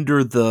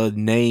 under the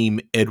name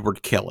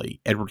Edward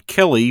Kelly. Edward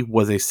Kelly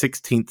was a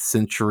 16th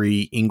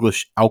century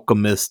English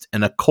alchemist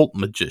and occult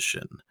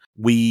magician.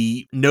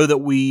 We know that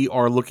we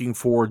are looking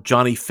for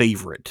Johnny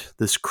Favorite,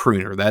 this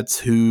crooner. That's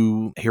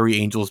who Harry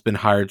Angel has been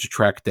hired to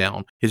track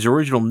down. His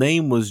original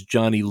name was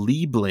Johnny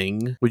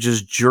Liebling, which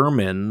is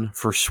German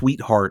for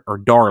sweetheart or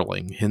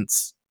darling,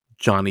 hence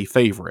Johnny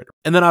Favorite.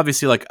 And then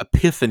obviously like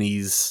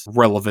Epiphany's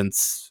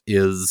relevance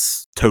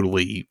is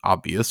totally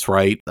obvious,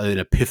 right? An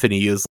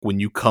epiphany is when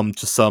you come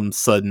to some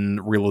sudden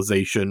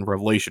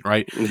revelation,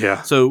 right?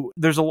 Yeah. So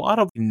there's a lot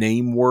of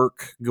name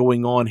work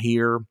going on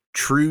here.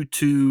 True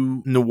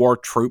to noir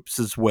tropes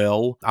as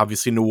well.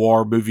 Obviously,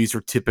 noir movies are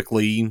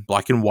typically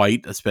black and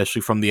white,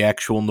 especially from the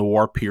actual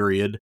noir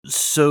period.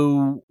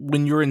 So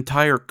when your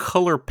entire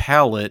color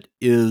palette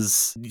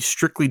is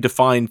strictly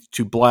defined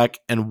to black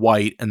and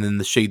white and then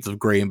the shades of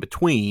gray in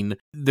between,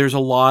 there's a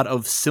lot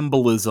of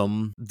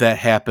symbolism that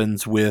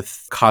happens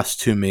with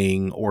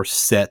costuming or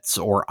sets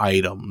or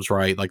items,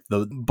 right? Like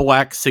the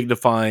black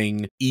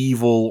signifying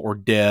evil or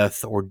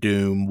death or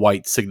doom,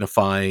 white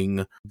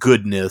signifying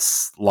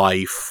goodness,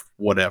 life,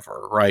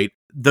 whatever, right?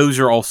 Those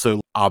are also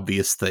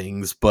obvious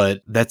things,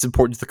 but that's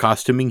important to the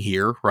costuming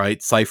here,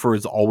 right? Cypher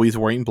is always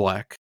wearing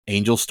black.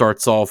 Angel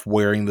starts off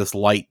wearing this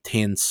light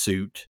tan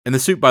suit. And the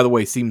suit, by the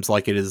way, seems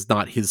like it is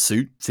not his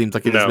suit. Seems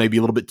like it is maybe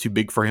a little bit too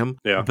big for him.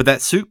 Yeah. But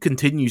that suit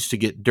continues to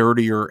get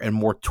dirtier and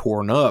more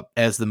torn up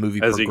as the movie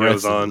progresses. He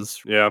goes on.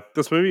 Yeah.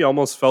 This movie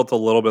almost felt a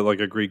little bit like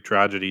a Greek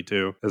tragedy,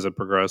 too, as it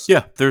progressed.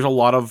 Yeah. There's a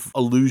lot of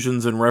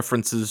allusions and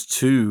references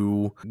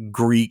to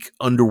Greek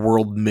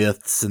underworld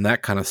myths and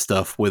that kind of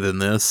stuff within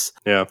this.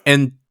 Yeah.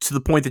 And to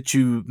the point that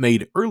you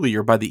made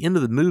earlier, by the end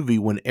of the movie,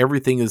 when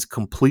everything is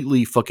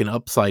completely fucking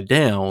upside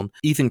down,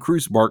 Ethan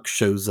Kruzmark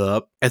shows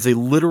up as a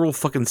literal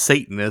fucking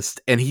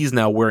Satanist, and he's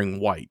now wearing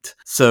white.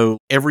 So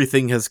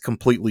everything has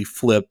completely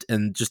flipped,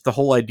 and just the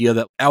whole idea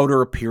that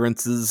outer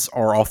appearances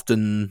are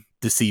often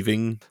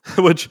deceiving.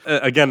 Which,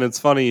 again, it's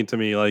funny to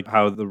me, like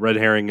how the red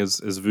herring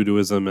is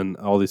voodooism and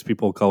all these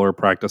people of color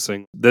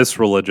practicing this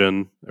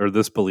religion or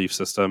this belief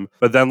system.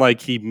 But then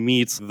like he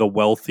meets the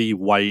wealthy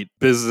white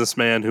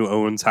businessman who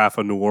owns half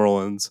of New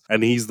Orleans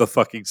and he's the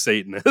fucking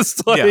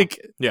Satanist.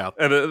 Yeah.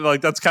 And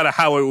like that's kind of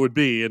how it would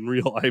be in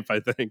real life,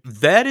 I think.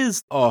 That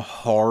is a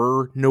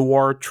horror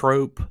noir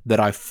trope that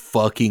I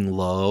fucking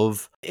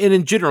love. And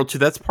in general, too,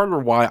 that's part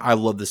of why I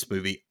love this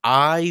movie.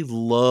 I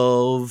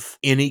love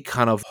any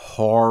kind of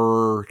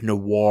horror,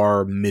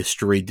 noir,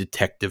 mystery,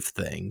 detective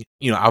thing.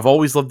 You know, I've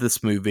always loved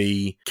this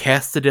movie.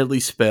 Cast a Deadly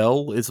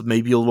Spell is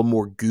maybe a little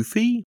more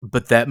goofy,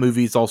 but that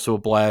movie is also a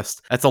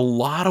blast. That's a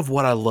lot of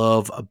what I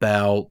love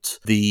about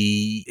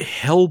the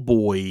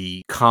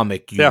Hellboy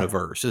comic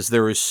universe, is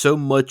there is so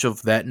much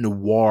of that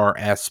noir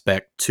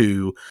aspect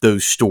to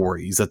those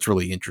stories. That's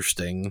really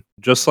interesting.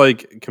 Just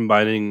like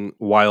combining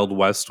Wild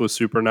West with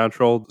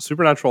Supernatural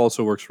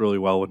also works really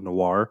well with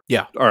noir.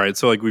 Yeah. All right,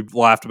 so like we've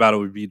laughed about it,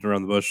 we've beaten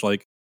around the bush.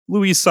 Like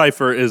Louise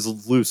Cypher is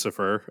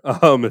Lucifer.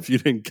 If you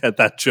didn't get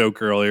that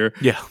joke earlier,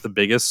 yeah, the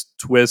biggest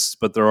twist.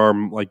 But there are,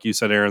 like you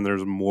said, Aaron,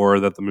 there's more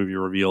that the movie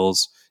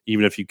reveals.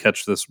 Even if you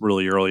catch this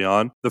really early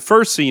on. The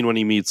first scene when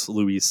he meets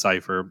Louise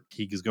Cypher,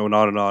 he's going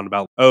on and on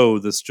about, oh,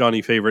 this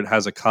Johnny Favorite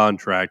has a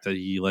contract that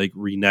he like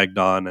reneged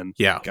on. And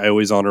I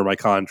always honor my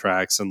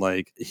contracts. And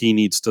like he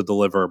needs to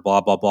deliver,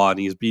 blah, blah, blah. And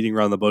he's beating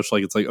around the bush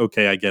like, it's like,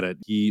 okay, I get it.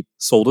 He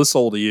sold his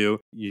soul to you.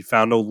 You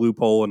found a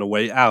loophole and a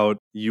way out.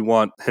 You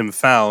want him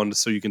found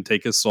so you can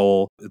take his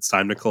soul. It's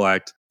time to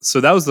collect.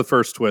 So that was the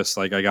first twist.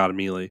 Like I got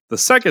immediately. The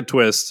second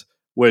twist,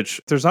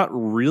 which there's not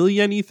really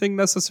anything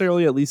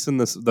necessarily, at least in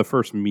the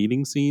first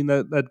meeting scene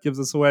that gives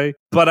us away.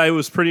 But I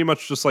was pretty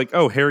much just like,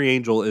 oh, Harry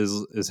Angel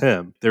is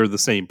him. They're the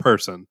same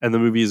person. And the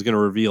movie is going to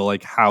reveal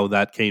like how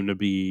that came to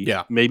be.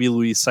 Yeah. Maybe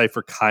Louise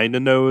Cypher kind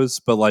of knows,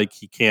 but like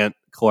he can't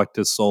collect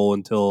his soul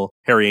until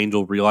Harry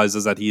Angel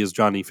realizes that he is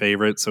Johnny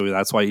Favorite, so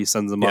that's why he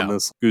sends him on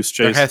this goose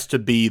chase. There has to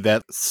be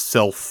that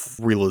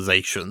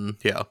self-realization.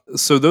 Yeah.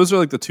 So those are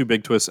like the two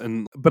big twists.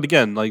 But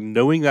again, like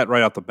knowing that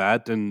right out the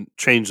bat didn't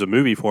change the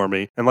movie for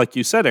me. And like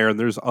you said, Aaron,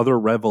 there's other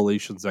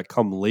revelations that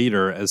come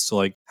later as to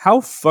like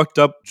how fucked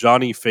up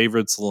Johnny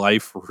Favorite's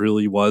life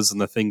really was and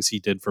the things he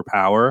did for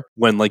power,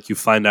 when like you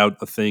find out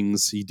the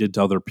things he did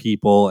to other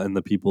people and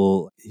the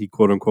people he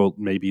quote unquote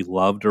maybe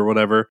loved or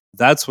whatever.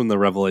 That's when the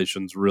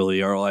revelations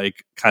really are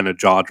like kind of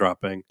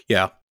jaw-dropping.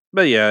 Yeah.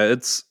 But yeah,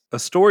 it's a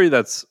story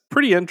that's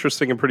pretty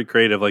interesting and pretty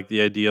creative, like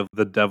the idea of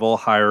the devil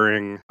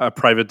hiring a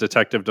private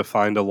detective to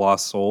find a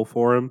lost soul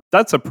for him.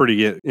 That's a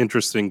pretty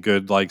interesting,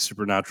 good, like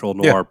supernatural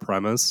noir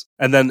premise.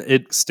 And then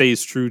it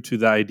stays true to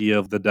the idea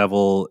of the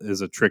devil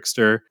is a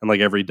trickster. And like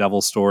every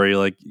devil story,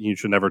 like you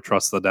should never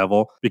trust the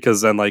devil,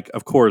 because then like,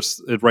 of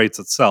course, it writes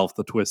itself.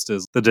 The twist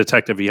is the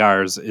detective he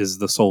hires is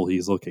the soul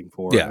he's looking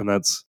for. Yeah. And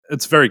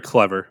it's very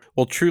clever.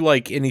 Well, true,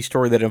 like any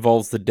story that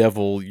involves the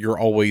devil, you're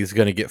always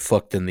going to get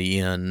fucked in the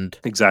end.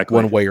 Exactly.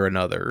 One way or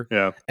another.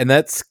 Yeah. And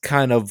that's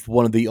kind of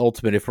one of the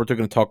ultimate, if we're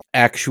going to talk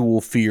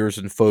actual fears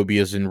and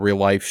phobias in real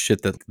life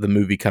shit that the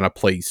movie kind of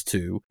plays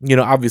to. You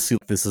know, obviously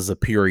this is a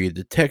period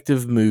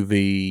detective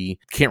movie.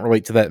 Can't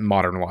relate to that in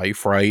modern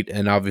life, right?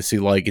 And obviously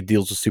like it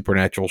deals with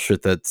supernatural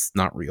shit that's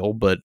not real.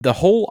 But the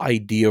whole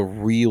idea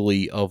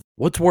really of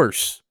what's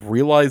worse,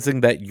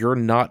 realizing that you're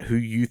not who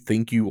you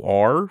think you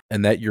are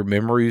and that your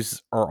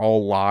memories are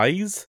all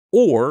lies,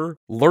 or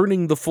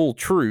learning the full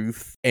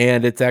truth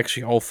and it's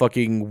actually all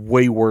fucking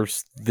way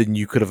worse than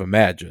you could have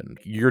imagined.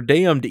 You're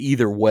damned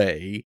either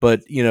way, but,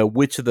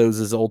 which of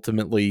those is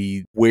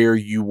ultimately where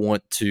you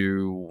want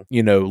to,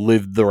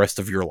 live the rest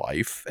of your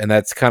life? And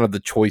that's kind of the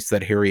choice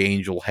that Harry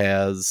Angel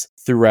has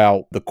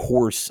throughout the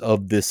course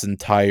of this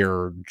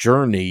entire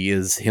journey,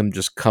 is him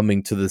just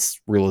coming to this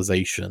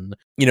realization.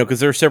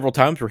 Because there are several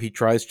times where he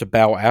tries to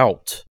bow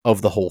out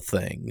of the whole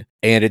thing,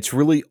 and it's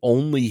really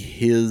only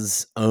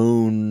his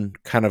own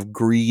kind of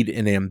greed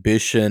and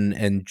ambition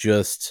and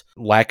just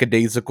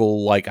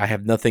lackadaisical, like, I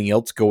have nothing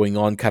else going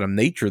on kind of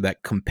nature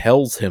that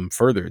compels him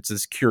further. It's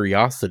his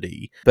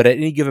curiosity. But at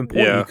any given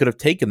point, he could have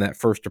taken that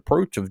first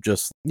approach of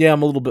just,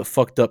 I'm a little bit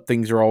fucked up,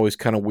 things are always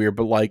kind of weird,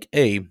 but like,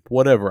 hey,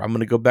 whatever, I'm going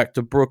to go back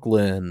to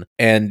Brooklyn,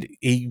 and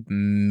he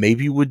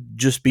maybe would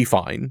just be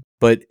fine.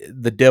 But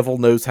the devil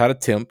knows how to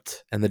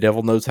tempt, and the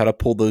devil knows how to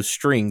pull those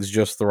strings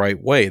just the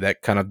right way.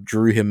 That kind of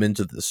drew him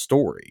into the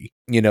story,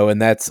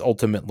 and that's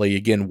ultimately,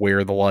 again,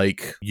 where the,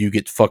 like, you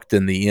get fucked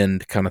in the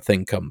end kind of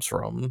thing comes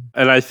from.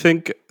 And I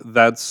think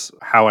that's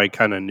how I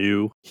kind of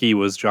knew he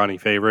was Johnny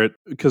Favorite,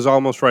 because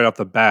almost right off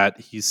the bat,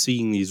 he's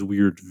seeing these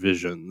weird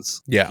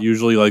visions. Yeah.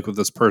 Usually, like, with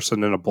this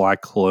person in a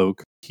black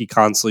cloak. He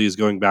constantly is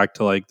going back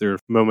to, like, their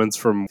moments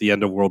from the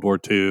end of World War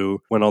II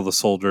when all the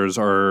soldiers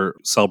are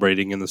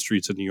celebrating in the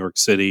streets of New York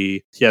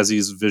City. He has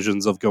these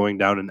visions of going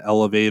down an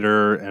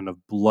elevator and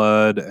of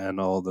blood and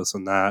all this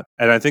and that.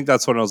 And I think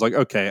that's when I was like,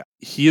 okay,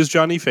 he is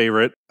Johnny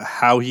Favorite.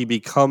 How he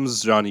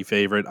becomes Johnny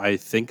Favorite, I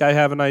think I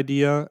have an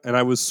idea. And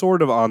I was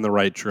sort of on the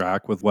right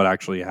track with what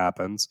actually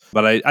happens.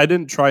 But I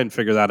didn't try and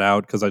figure that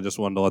out because I just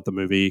wanted to let the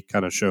movie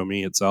kind of show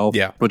me itself.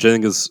 Yeah. Which I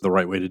think is the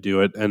right way to do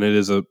it. And it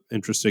is an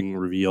interesting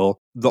reveal.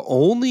 The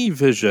only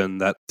vision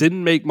that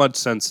didn't make much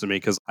sense to me,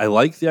 because I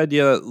like the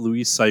idea that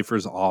Louis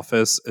Cypher's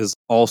office is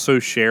also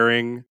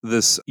sharing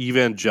this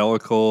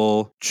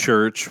evangelical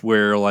church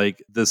where,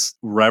 like, this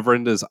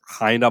reverend is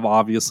kind of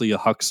obviously a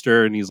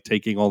huckster and he's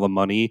taking all the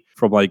money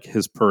from, like,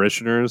 his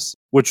parishioners.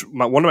 Which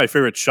one of my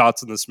favorite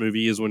shots in this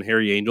movie is when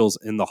Harry Angel's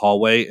in the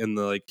hallway and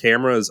the, like,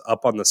 camera is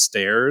up on the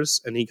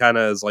stairs and he kind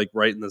of is, like,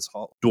 right in this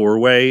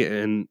doorway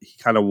and he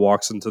kind of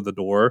walks into the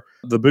door.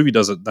 The movie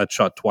does that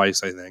shot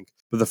twice, I think.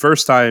 But the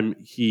first time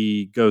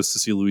he goes to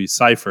see Louis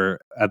Cypher,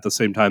 at the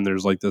same time,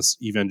 there's, like, this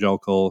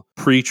evangelical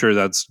preacher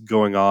that's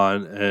going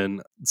on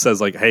and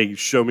says, like, hey,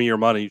 show me your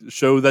money.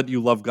 Show that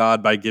you love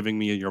God by giving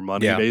me your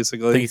money,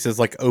 basically. I think he says,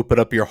 like, open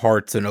up your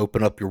hearts and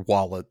open up your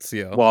wallets.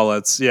 Yeah.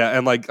 Wallets, yeah.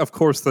 And, like, of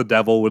course, the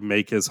devil would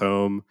make his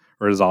home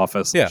or his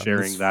office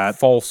sharing that.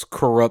 False,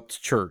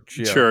 corrupt church.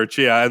 Yeah. Church,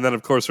 yeah. And then,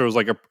 of course, there was,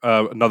 like,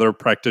 another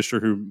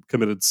practitioner who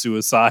committed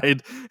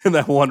suicide in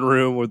that one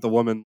room with the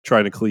woman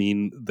trying to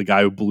clean the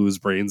guy who blew his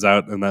brains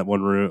out in that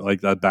one room, like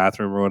that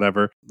bathroom or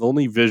whatever. The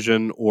only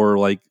vision or,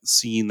 like,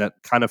 scene that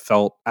kind of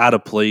felt out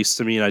of place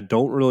to me, and I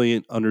don't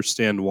really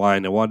understand why,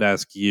 and I wanted to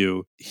ask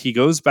you, he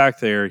goes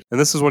back there, and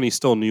this is when he's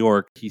still in New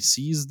York. He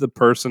sees the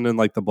person in,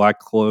 like, the black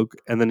cloak,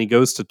 and then he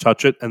goes to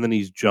touch it, and then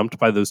he's jumped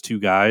by those two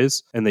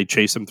guys, and they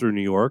chase him through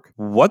New York.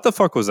 What the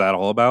fuck was that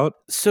all about?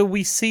 So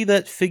we see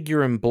that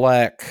figure in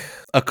black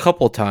a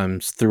couple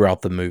times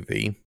throughout the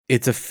movie.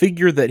 It's a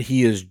figure that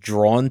he is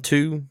drawn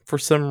to for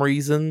some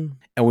reason,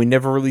 and we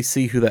never really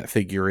see who that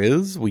figure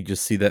is. We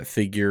just see that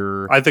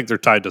figure... I think they're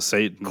tied to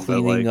Satan.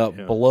 Cleaning up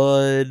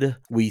blood.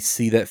 We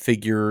see that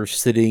figure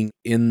sitting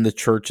in the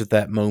church at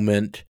that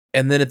moment.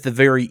 And then at the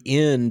very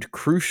end,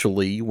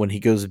 crucially, when he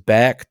goes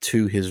back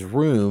to his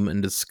room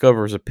and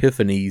discovers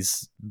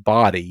Epiphany's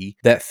body,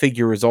 that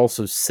figure is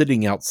also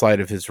sitting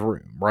outside of his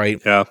room,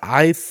 right? Yeah.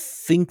 I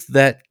think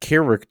that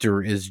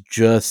character is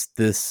just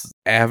this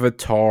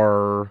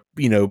avatar,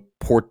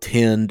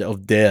 portend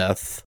of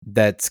death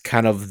that's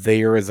kind of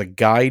there as a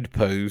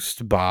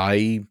guidepost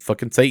by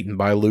fucking Satan,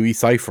 by Louis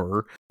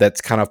Cypher,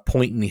 that's kind of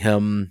pointing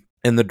him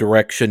in the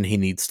direction he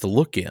needs to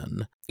look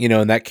in.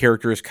 And that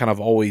character is kind of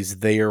always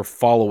there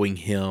following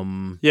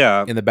him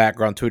in the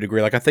background to a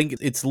degree. Like, I think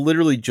it's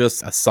literally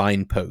just a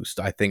signpost,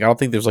 I don't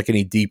think there's, like,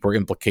 any deeper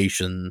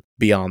implication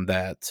beyond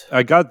that.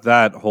 I got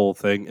that whole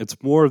thing. It's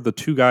more of the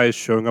two guys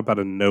showing up out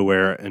of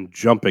nowhere and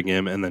jumping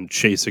him and then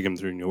chasing him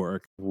through New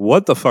York.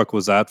 What the fuck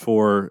was that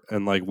for?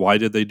 And, like, why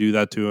did they do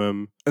that to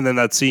him? And then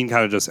that scene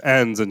kind of just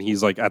ends and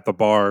he's, like, at the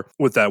bar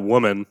with that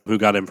woman who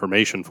got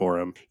information for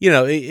him.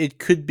 It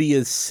could be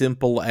as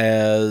simple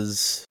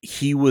as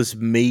he was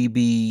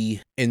maybe,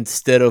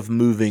 instead of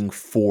moving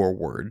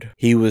forward,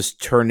 he was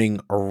turning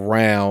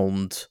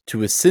around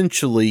to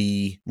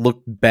essentially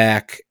look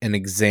back and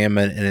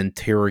examine and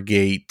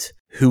interrogate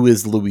who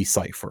is Louis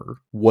Cypher?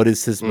 What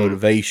is his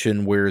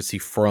motivation? Where is he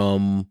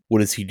from?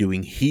 What is he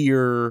doing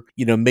here?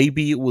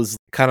 Maybe it was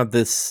kind of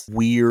this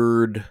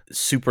weird,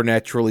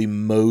 supernaturally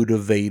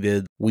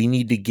motivated, we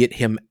need to get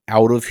him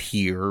out of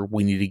here.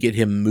 We need to get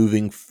him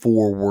moving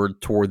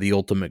forward toward the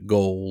ultimate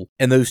goal.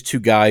 And those two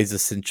guys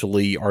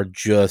essentially are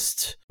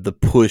just the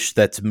push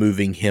that's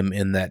moving him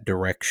in that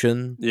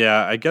direction.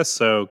 Yeah, I guess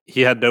so.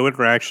 He had no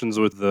interactions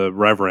with the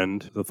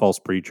Reverend, the false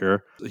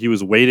preacher. He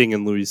was waiting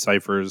in Louis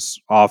Cypher's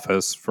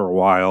office for a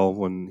while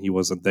when he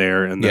wasn't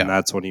there. And then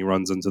that's when he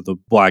runs into the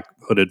black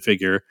hooded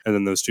figure. And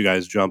then those two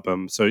guys jump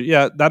him. So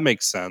yeah, that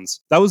makes sense.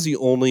 That was the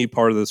only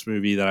part of this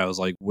movie that I was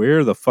like,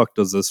 where the fuck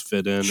does this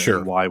fit in? Sure.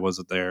 And why was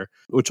it there?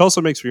 Which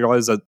also makes me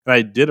realize that, and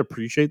I did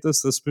appreciate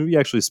this. This movie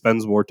actually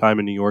spends more time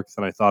in New York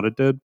than I thought it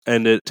did.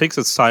 And it takes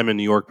its time in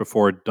New York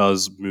before it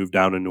does move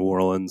down to New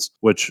Orleans,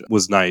 which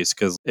was nice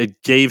because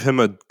it gave him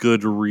a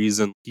good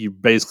reason. He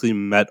basically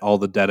met all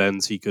the dead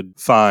ends he could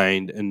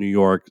find in New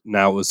York.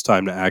 Now it was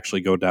time to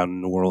actually go down to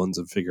New Orleans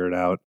and figure it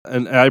out.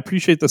 And I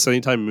appreciate this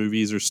anytime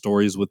movies or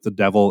stories with the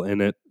devil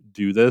in it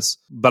do this.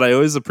 But I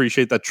always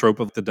appreciate that trope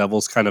of the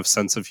devil's kind of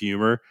sense of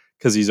humor,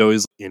 because he's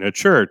always in a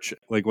church.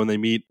 Like when they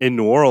meet in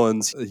New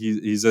Orleans,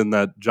 he's in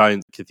that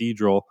giant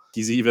cathedral.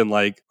 He's even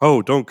like,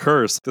 "Oh, don't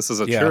curse. This is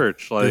a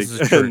church. Like, this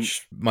is a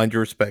church. Mind your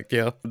respect."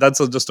 Yeah,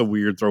 that's just a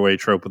weird throwaway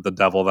trope with the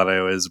devil that I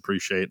always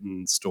appreciate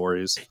in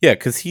stories. Yeah,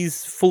 because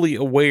he's fully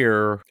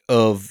aware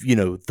of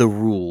the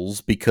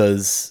rules,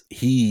 because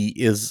he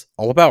is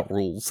all about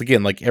rules.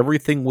 Again, like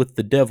everything with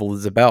the devil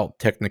is about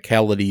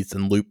technicalities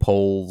and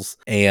loopholes.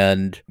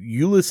 And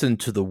you listen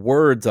to the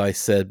words I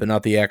said, but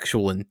not the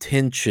actual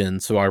intention.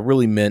 So I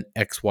really meant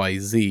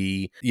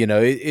XYZ.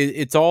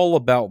 It's all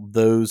about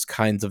those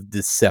kinds of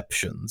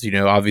deceptions.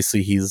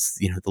 Obviously he's,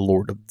 the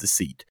Lord of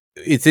Deceit.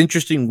 It's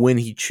interesting when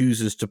he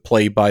chooses to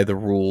play by the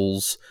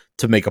rules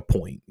to make a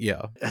point.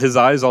 Yeah. His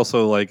eyes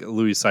also, like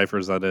Louis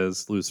Cypher's, that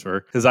is,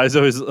 Lucifer. His eyes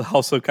always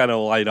also kind of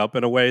light up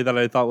in a way that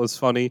I thought was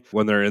funny.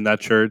 When they're in that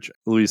church,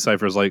 Louis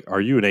Cypher's like,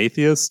 "Are you an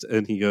atheist?"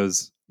 And he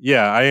goes,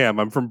 "Yeah, I am.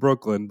 I'm from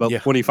Brooklyn."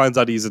 But when he finds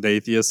out he's an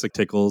atheist, it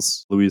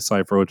tickles Louis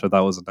Cypher, which I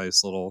thought was a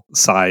nice little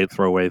side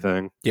throwaway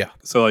thing. Yeah.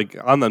 So, like,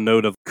 on the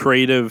note of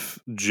creative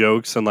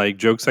jokes and like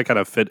jokes that kind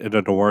of fit in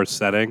a noir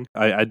setting,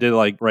 I did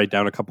like write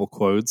down a couple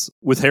quotes.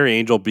 With Harry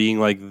Angel being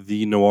like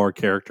the noir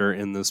character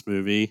in this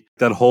movie,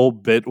 that whole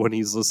bit when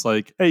he's just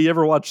like, "Hey, you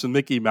ever watch the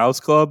Mickey Mouse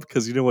Club?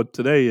 Because you know what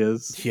today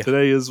is? Yeah.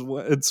 Today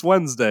it's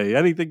Wednesday.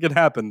 Anything can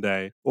happen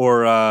day."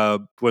 Or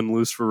when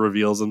Lucifer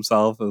reveals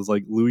himself as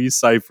like Louis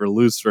Cypher,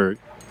 Lucifer.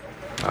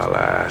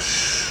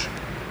 Alas.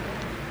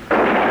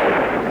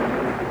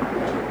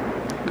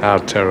 How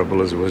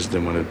terrible is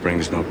wisdom when it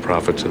brings no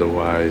profit to the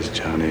wise,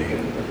 Johnny.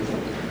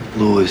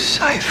 Louis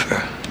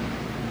Cypher.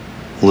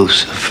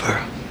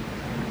 Lucifer.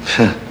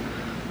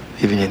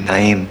 Even your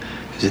name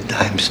is a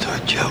dime store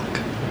joke.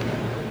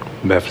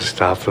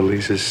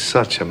 Mephistopheles is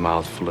such a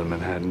mouthful in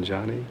Manhattan,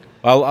 Johnny.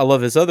 I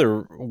love his other,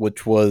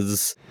 which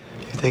was...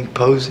 You think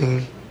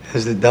posing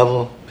as the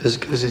devil just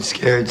because it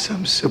scared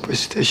some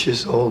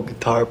superstitious old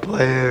guitar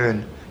player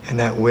and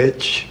that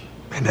witch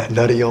and that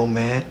nutty old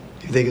man,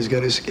 you think it's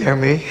gonna scare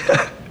me?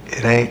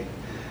 It ain't.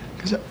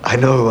 Because I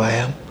know who I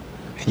am.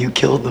 And you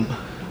killed them.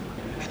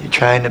 And you're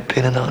trying to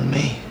pin it on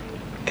me.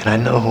 And I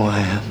know who I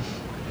am.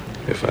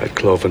 If I had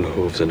cloven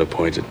hooves and a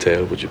pointed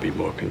tail, would you be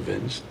more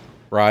convinced?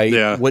 Right?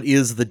 Yeah. What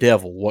is the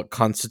devil? What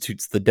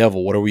constitutes the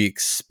devil? What are we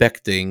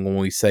expecting when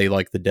we say,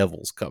 like, the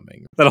devil's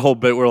coming? That whole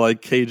bit where,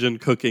 like, Cajun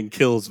cooking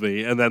kills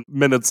me, and then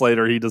minutes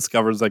later he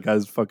discovers that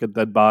guy's fucking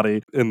dead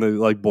body in the,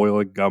 like,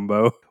 boiling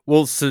gumbo.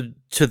 Well, so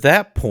to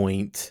that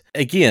point,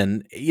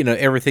 again,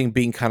 everything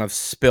being kind of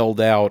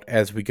spelled out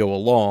as we go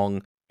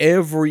along,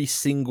 every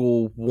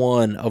single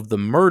one of the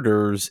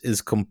murders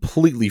is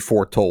completely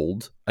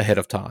foretold ahead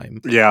of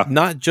time. Yeah.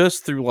 Not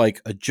just through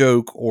like a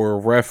joke or a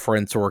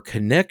reference or a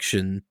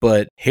connection,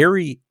 but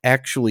Harry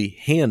actually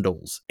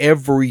handles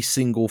every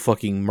single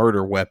fucking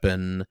murder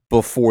weapon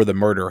before the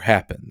murder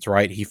happens,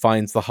 right? He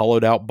finds the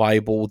hollowed out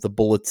Bible with the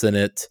bullets in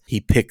it.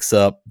 He picks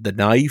up the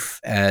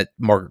knife at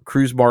Margaret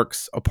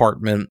Krusmark's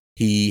apartment.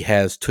 He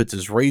has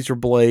Toots's razor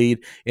blade,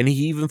 and he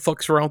even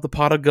fucks around with the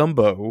pot of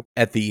gumbo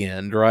at the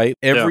end, right?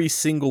 Every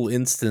single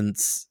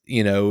instance,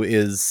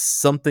 is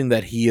something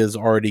that he has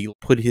already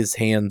put his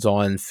hands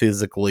on,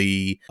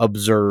 physically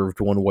observed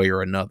one way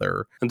or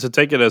another. And to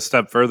take it a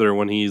step further,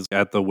 when he's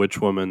at the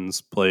witch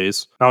woman's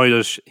place, not only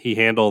does he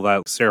handle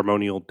that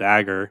ceremonial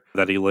dagger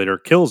that he later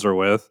kills her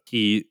with,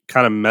 he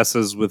kind of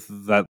messes with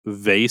that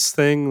vase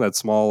thing, that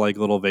small, like,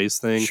 little vase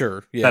thing.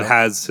 Sure, yeah. That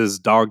has his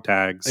dog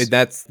tags. And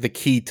that's the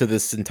key to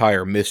this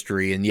entire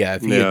mystery. And yeah,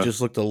 if he had just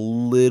looked a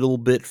little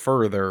bit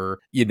further,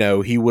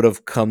 he would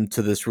have come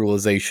to this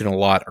realization a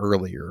lot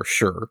earlier,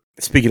 sure.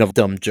 Speaking of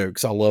dumb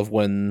jokes, I love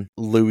when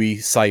Louis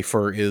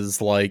Cypher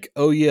is like,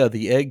 "Oh yeah,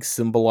 the egg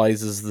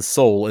symbolizes the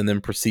soul," and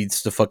then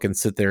proceeds to fucking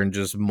sit there and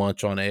just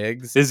munch on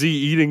eggs. Is he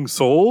eating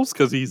souls?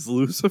 Because he's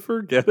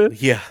Lucifer? Get it?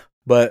 Yeah.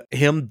 But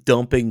him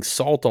dumping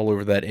salt all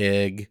over that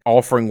egg,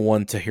 offering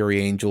one to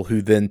Harry Angel,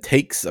 who then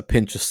takes a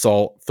pinch of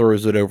salt,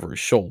 throws it over his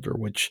shoulder,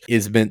 which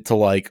is meant to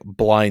like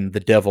blind the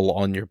devil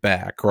on your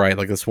back, right?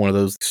 Like it's one of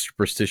those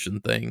superstition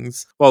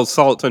things. Well,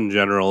 salt in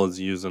general is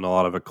used in a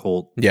lot of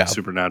occult,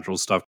 supernatural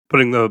stuff.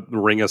 Putting the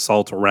ring of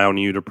salt around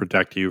you to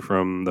protect you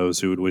from those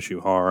who would wish you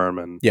harm,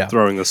 and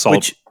throwing the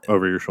salt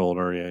over your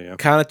shoulder. Yeah.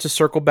 Kind of to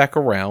circle back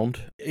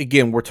around,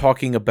 again, we're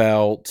talking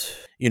about,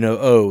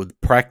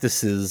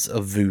 practices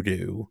of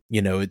voodoo.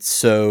 It's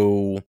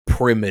so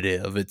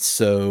primitive, it's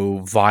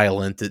so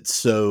violent, it's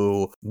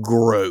so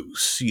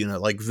gross,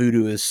 like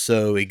voodoo is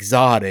so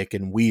exotic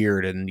and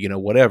weird and,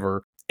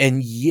 whatever.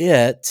 And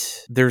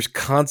yet, there's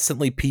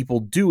constantly people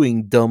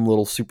doing dumb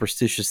little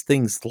superstitious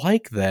things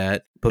like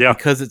that. But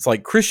because it's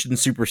like Christian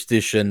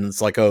superstition,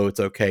 it's like, oh, it's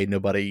okay.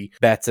 Nobody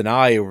bats an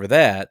eye over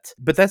that.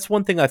 But that's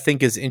one thing I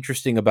think is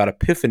interesting about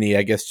Epiphany,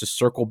 I guess, to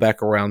circle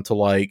back around to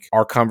like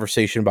our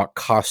conversation about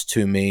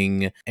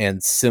costuming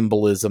and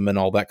symbolism and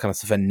all that kind of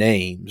stuff and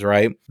names,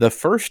 right? The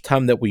first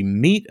time that we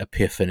meet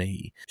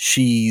Epiphany,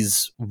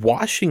 she's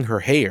washing her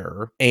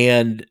hair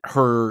and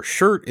her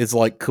shirt is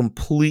like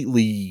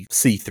completely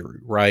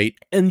see-through, right?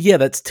 And yeah,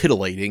 that's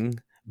titillating.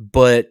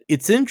 But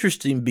it's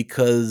interesting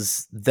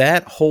because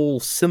that whole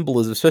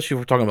symbolism, especially if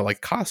we're talking about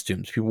like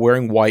costumes, people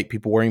wearing white,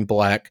 people wearing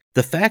black,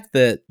 the fact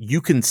that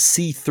you can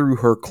see through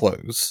her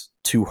clothes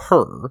to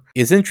her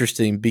is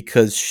interesting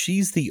because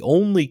she's the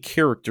only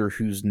character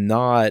who's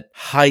not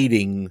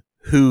hiding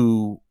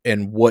who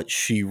and what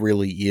she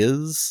really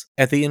is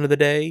at the end of the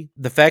day.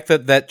 The fact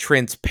that that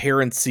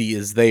transparency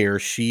is there,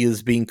 she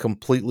is being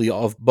completely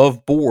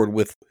above board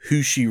with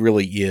who she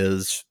really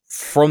is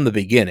from the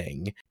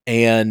beginning,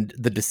 and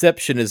the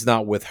deception is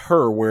not with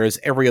her, whereas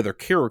every other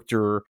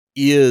character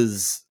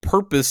is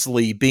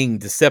purposely being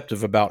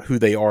deceptive about who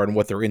they are and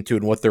what they're into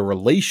and what their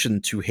relation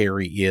to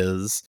Harry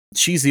is.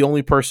 She's the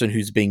only person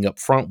who's being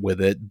upfront with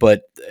it,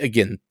 but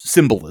again,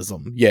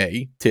 symbolism,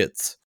 yay,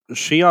 tits.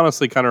 She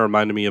honestly kind of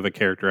reminded me of a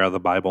character out of the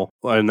Bible,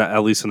 and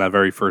at least in that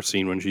very first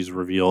scene when she's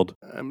revealed.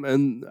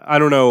 And I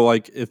don't know,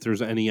 like, if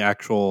there's any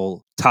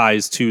actual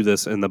ties to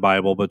this in the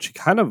Bible, but she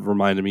kind of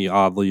reminded me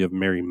oddly of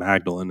Mary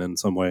Magdalene in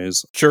some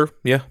ways. Sure,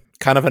 yeah.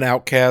 Kind of an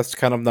outcast,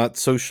 kind of not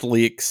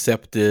socially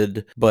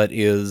accepted, but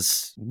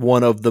is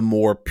one of the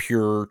more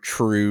pure,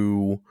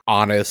 true,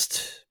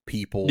 honest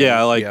people.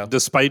 Yeah,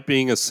 despite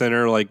being a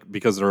sinner, like,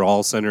 because they're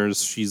all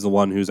sinners, she's the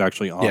one who's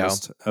actually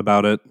honest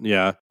about it.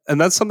 Yeah. And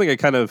that's something I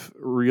kind of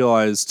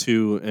realized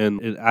too,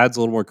 and it adds a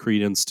little more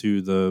credence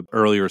to the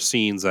earlier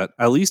scenes that,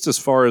 at least as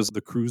far as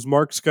the cruise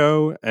marks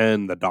go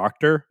and the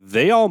doctor,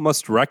 they all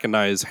must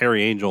recognize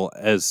Harry Angel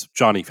as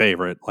Johnny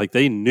Favorite. Like,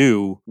 they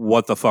knew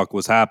what the fuck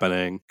was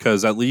happening,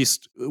 because at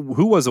least,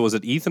 who was it? Was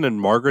it Ethan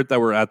and Margaret that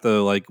were at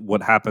the, like,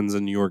 what happens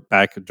in New York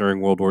back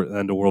during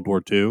end of World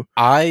War II?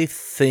 I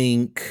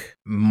think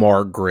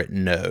Margaret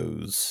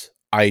knows.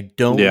 I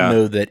don't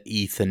know that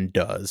Ethan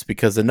does,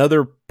 because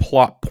another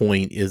plot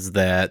point is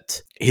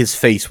that his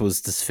face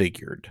was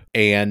disfigured.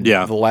 And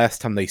the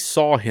last time they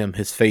saw him,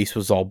 his face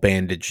was all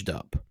bandaged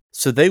up.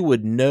 So they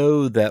would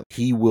know that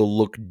he will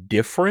look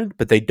different,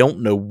 but they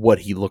don't know what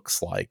he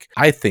looks like.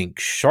 I think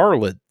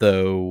Charlotte,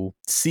 though,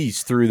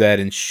 sees through that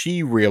and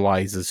she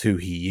realizes who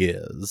he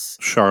is.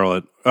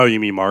 Charlotte. Oh, you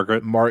mean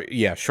Margaret?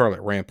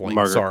 Charlotte Rampling.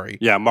 Margaret. Sorry.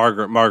 Yeah,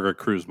 Margaret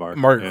Krusemark.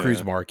 Margaret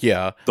Krusemark,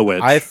 yeah. The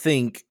witch. I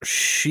think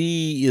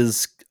she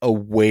is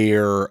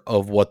aware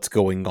of what's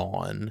going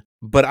on.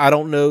 But I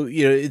don't know,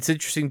 it's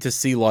interesting to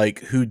see like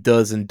who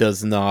does and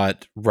does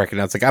not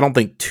recognize. Like, I don't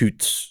think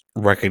Toots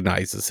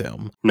recognizes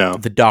him. No.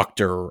 The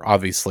doctor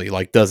obviously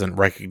like doesn't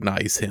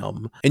recognize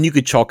him. And you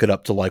could chalk it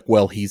up to like,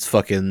 well, he's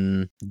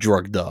fucking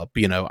drugged up,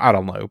 I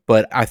don't know.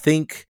 But I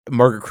think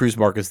Margaret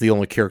Krusemark is the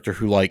only character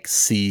who like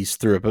sees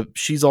through it. But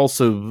she's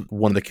also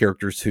one of the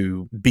characters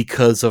who,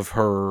 because of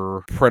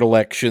her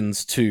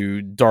predilections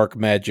to dark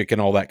magic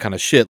and all that kind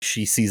of shit,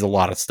 she sees a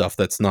lot of stuff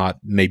that's not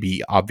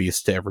maybe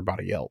obvious to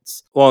everybody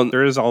else. Well,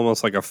 there is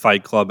almost like a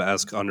Fight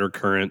Club-esque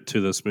undercurrent to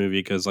this movie,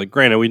 because, like,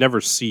 granted, we never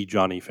see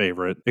Johnny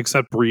Favorite,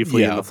 except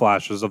briefly in the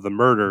flashes of the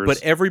murders.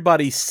 But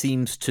everybody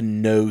seems to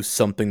know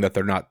something that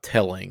they're not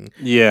telling.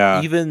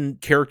 Yeah. Even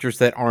characters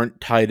that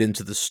aren't tied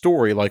into the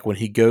story, like when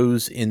he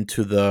goes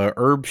into the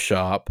herb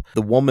shop,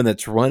 the woman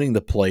that's running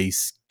the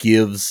place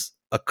gives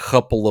a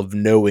couple of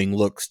knowing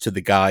looks to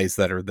the guys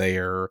that are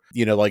there.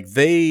 Like,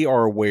 they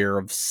are aware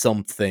of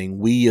something.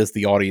 We as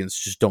the audience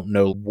just don't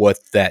know what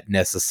that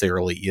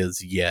necessarily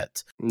is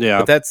yet. Yeah.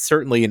 But that's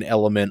certainly an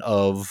element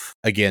of,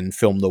 again,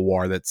 film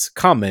noir that's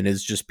common,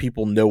 is just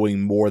people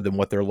knowing more than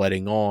what they're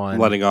letting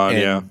on.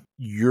 And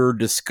you're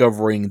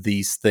discovering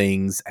these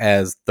things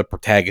as the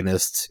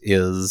protagonist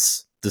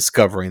is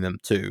discovering them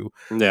too.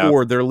 Yeah.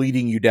 Or they're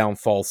leading you down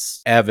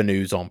false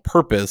avenues on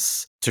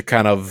purpose to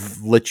kind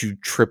of let you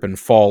trip and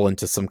fall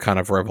into some kind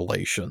of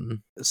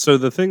revelation. So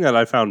the thing that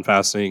I found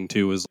fascinating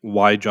too is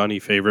why Johnny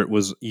Favorite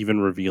was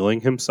even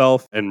revealing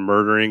himself and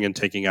murdering and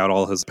taking out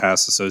all his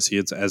past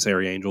associates as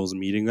Harry Angel is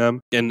meeting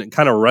them. In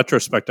kind of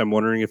retrospect, I'm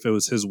wondering if it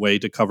was his way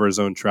to cover his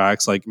own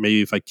tracks. Like,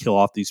 maybe if I kill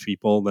off these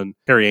people, then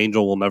Harry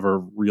Angel will never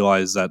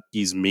realize that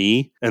he's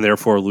me, and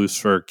therefore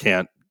Lucifer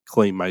can't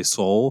claim my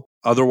soul.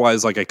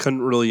 Otherwise, like, I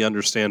couldn't really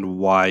understand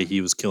why he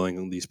was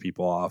killing these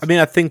people off. I mean,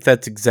 I think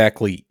that's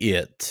exactly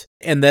it.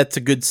 And that's a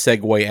good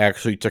segue,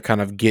 actually, to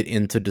kind of get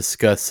into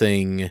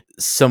discussing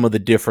some of the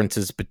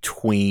differences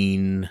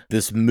between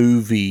this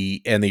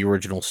movie and the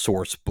original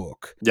source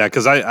book. Yeah,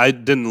 because I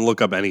didn't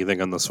look up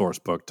anything on the source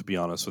book, to be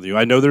honest with you.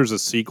 I know there's a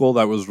sequel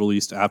that was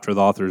released after the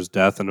author's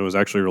death, and it was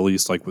actually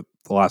released like with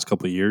the last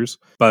couple of years.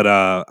 But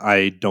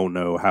I don't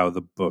know how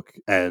the book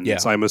ends. Yeah.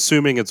 I'm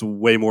assuming it's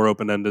way more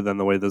open-ended than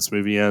the way this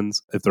movie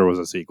ends, if there was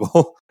a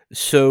sequel.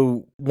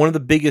 So one of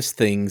the biggest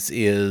things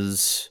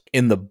is,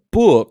 in the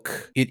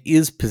book, it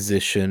is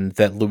positioned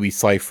that Louis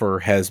Cypher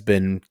has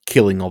been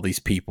killing all these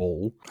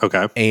people.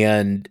 Okay.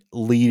 And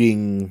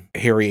leading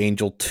Harry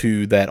Angel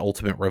to that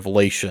ultimate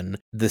revelation.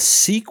 The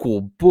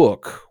sequel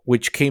book,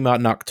 which came out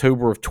in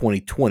October of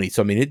 2020,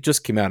 so I mean, it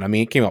just came out. I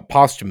mean, it came out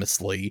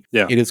posthumously.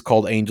 Yeah. It is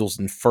called Angel's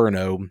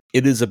Inferno.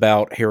 It is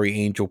about Harry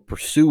Angel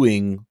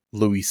pursuing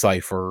Louis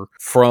Cypher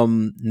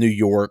from New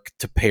York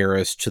to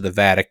Paris to the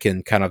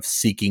Vatican, kind of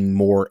seeking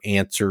more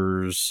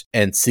answers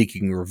and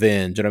seeking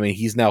revenge. And I mean,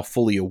 he's now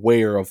fully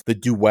aware of the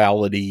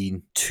duality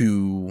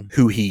to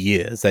who he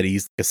is, that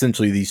he's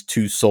essentially these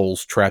two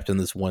souls trapped in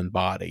this one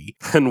body.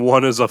 And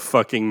one is a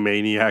fucking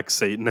maniac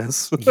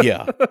Satanist.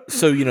 Yeah.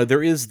 So, you know,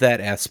 there is that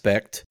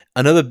aspect.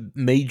 Another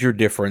major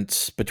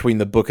difference between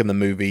the book and the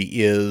movie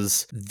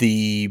is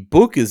the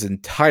book is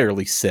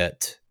entirely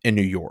set in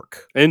New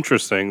York.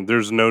 Interesting.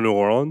 There's no New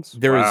Orleans?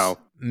 There's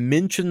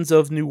mentions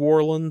of New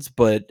Orleans,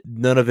 but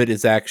none of it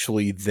is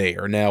actually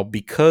there. Now,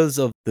 because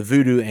of the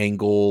voodoo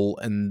angle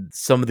and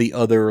some of the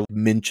other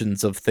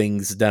mentions of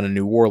things down in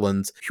New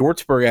Orleans,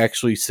 Schwartzberg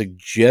actually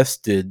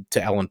suggested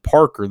to Alan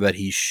Parker that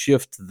he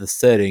shift the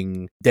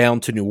setting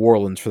down to New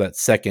Orleans for that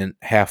second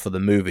half of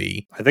the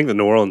movie. I think the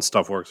New Orleans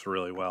stuff works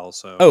really well.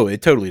 So, oh,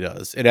 it totally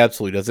does. It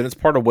absolutely does. And it's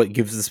part of what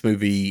gives this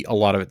movie a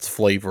lot of its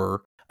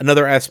flavor.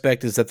 Another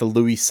aspect is that the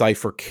Louis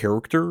Cypher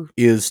character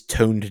is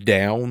toned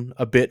down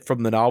a bit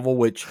from the novel,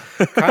 which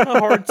kind of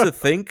hard to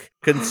think,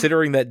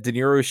 considering that De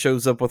Niro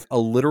shows up with a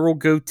literal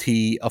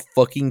goatee, a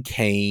fucking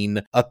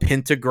cane, a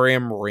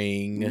pentagram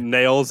ring,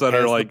 nails that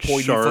are like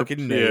pointy sharp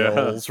fucking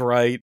nails,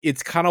 right?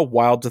 It's kind of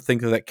wild to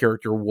think that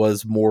character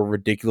was more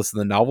ridiculous in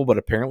the novel, but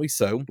apparently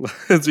so.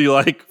 Is he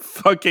like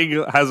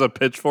fucking has a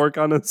pitchfork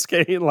on his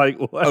cane? Like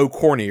what? Oh,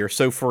 cornier.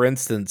 So, for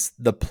instance,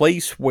 the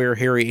place where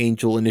Harry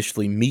Angel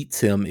initially meets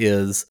him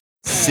is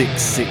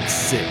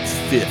 666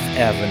 Fifth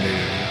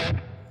Avenue.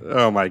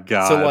 Oh my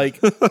god. So like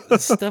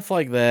stuff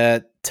like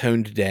that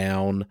toned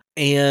down.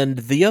 And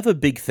the other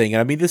big thing,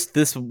 I mean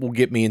this will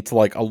get me into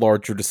like a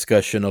larger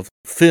discussion of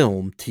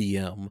film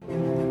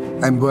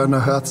TM. I'm Werner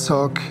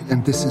Herzog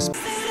and this is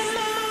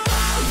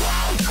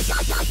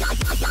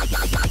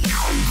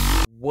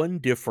one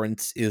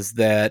difference is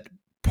that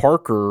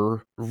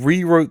Parker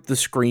rewrote the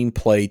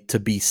screenplay to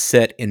be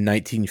set in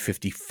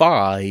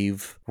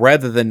 1955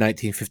 rather than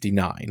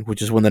 1959,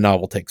 which is when the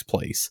novel takes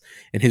place.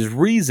 And his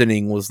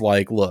reasoning was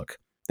like, look,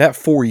 that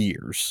 4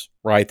 years,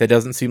 right? That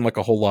doesn't seem like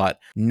a whole lot.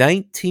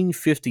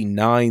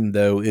 1959,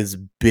 though, is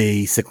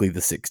basically the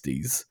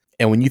 60s.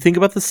 And when you think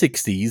about the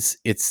 60s,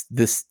 it's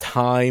this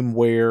time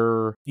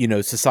where, you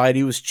know,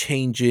 society was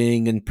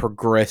changing and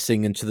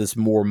progressing into this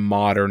more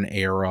modern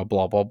era,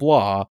 blah, blah,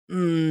 blah.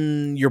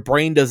 Your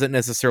brain doesn't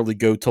necessarily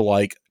go to,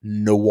 like,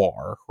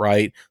 noir,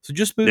 right? So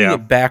just moving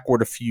it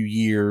backward a few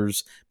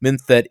years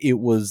meant that it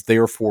was,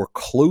 therefore,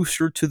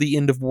 closer to the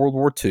end of World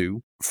War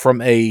II.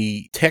 From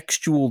a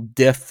textual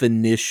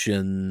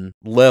definition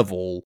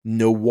level,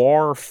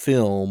 noir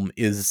film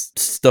is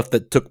stuff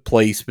that took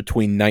place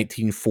between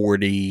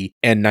 1940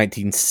 and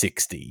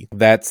 1960.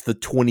 That's the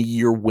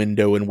 20-year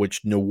window in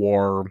which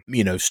noir,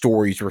 you know,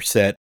 stories were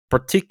set.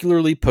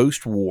 Particularly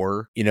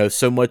post-war, you know,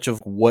 so much of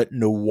what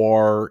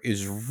noir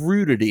is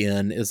rooted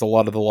in is a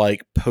lot of the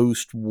like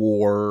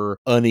post-war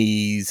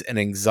unease and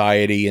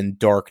anxiety and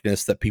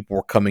darkness that people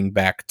were coming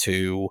back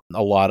to.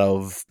 A lot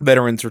of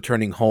veterans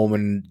returning home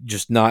and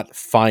just not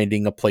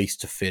finding a place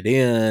to fit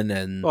in,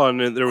 and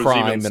there was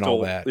crime even and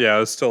all that. Yeah, it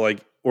was still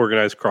like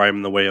organized crime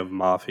in the way of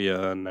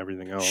mafia and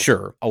everything else.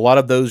 Sure. A lot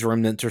of those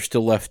remnants are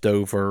still left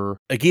over.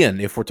 Again,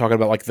 if we're talking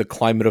about like the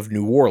climate of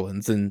New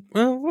Orleans, and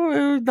well,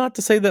 not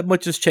to say that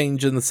much has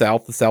changed in the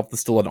South. The South is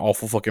still an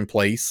awful fucking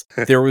place.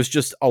 There was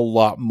just a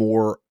lot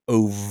more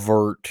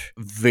overt,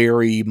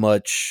 very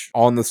much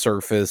on the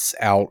surface,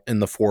 out in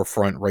the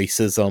forefront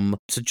racism.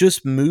 So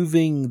just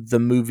moving the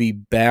movie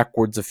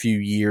backwards a few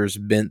years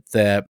meant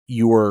that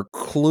you were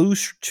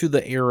closer to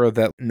the era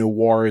that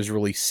noir is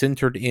really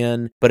centered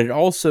in, but it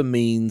also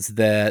means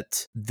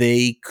that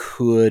they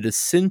could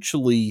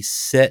essentially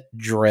set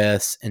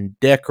dress and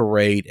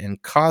decorate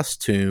and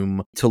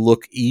costume to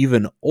look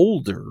even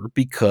older,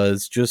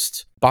 because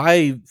just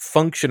by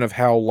function of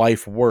how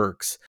life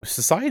works,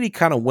 society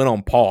kind of went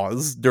on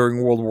pause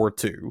during World War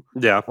II.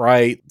 Yeah.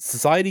 Right?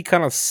 Society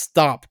kind of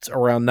stopped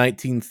around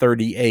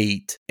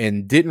 1938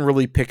 and didn't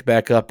really pick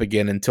back up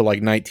again until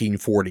like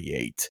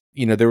 1948.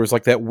 You know, there was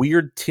like that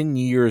weird 10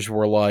 years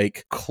where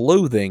like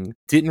clothing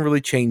didn't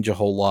really change a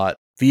whole lot.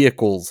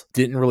 Vehicles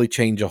didn't really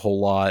change a whole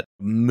lot.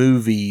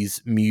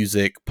 Movies,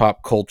 music,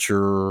 pop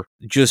culture,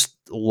 just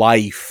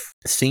life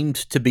seemed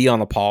to be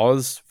on a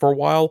pause for a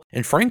while.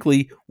 And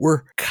frankly,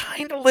 we're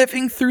kind of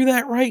living through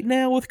that right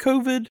now with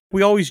COVID.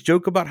 We always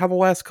joke about how the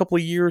last couple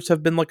of years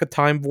have been like a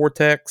time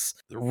vortex.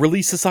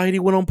 Really, society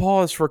went on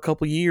pause for a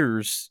couple of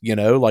years, you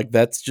know, like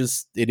that's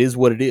just, it is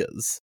what it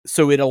is.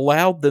 So it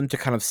allowed them to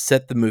kind of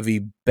set the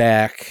movie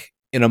back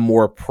in a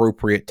more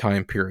appropriate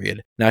time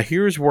period. Now,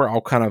 here's where I'll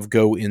kind of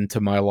go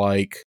into my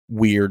like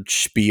weird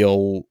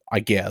spiel, I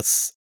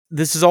guess.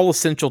 This is all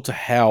essential to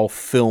how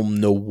film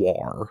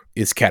noir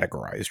is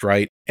categorized,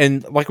 right?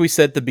 And like we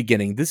said at the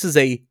beginning, this is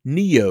a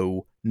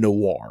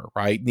neo-noir,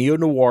 right?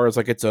 Neo-noir is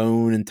like its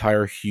own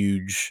entire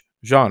huge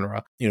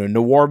genre. You know,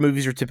 noir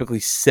movies are typically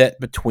set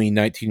between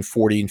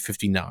 1940 and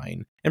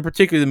 59, and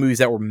particularly the movies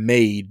that were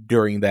made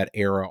during that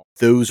era.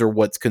 Those are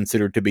what's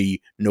considered to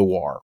be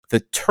noir. The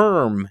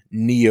term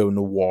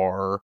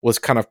neo-noir was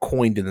kind of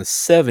coined in the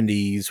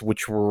 70s,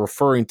 which were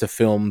referring to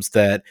films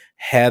that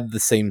had the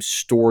same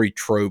story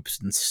tropes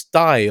and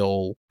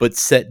style, but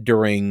set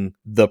during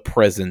the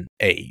present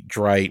age,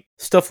 right?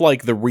 Stuff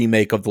like the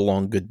remake of The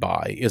Long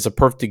Goodbye is a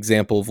perfect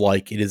example of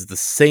like, it is the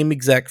same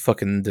exact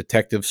fucking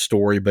detective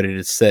story, but it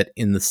is set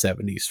in the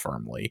 70s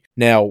firmly.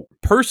 Now,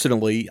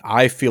 personally,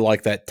 I feel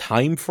like that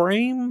time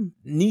frame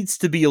needs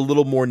to be a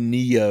little more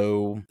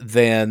neo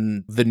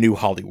than the new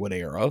Hollywood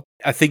era.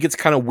 I think it's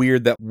kind of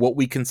weird that what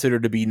we consider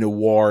to be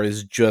noir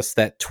is just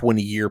that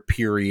 20-year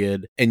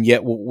period, and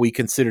yet what we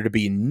consider to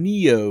be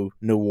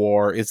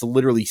neo-noir is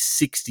literally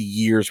 60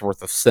 years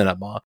worth of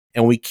cinema.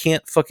 And we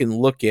can't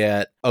fucking look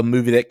at a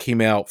movie that came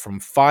out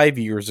from 5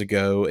 years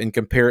ago and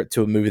compare it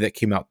to a movie that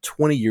came out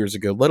 20 years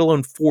ago, let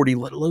alone 40,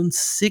 let alone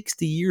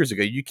 60 years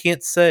ago. You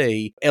can't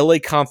say LA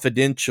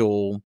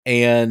Confidential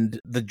and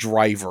The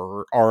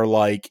Driver are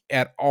like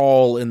at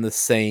all in the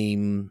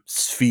same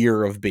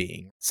sphere of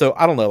being. So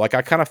I don't know, like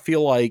I kind of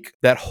feel like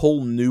that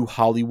whole new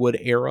Hollywood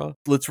era,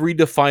 let's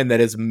redefine that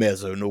as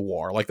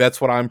mezzo-noir. Like that's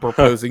what I'm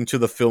proposing to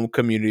the film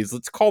communities.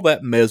 Let's call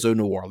that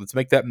mezzo-noir. Let's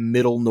make that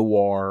middle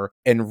noir.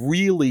 And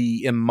really,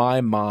 in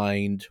my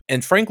mind,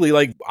 and frankly,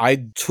 like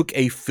I took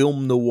a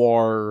film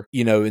noir,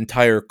 you know,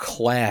 entire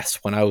class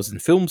when I was in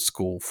film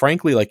school.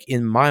 Frankly, like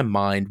in my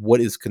mind,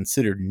 what is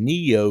considered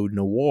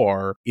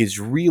neo-noir is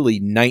really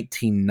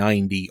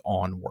 1990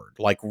 onward.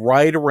 Like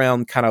right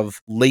around kind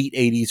of late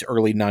 80s,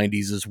 early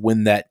 90s is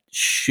when that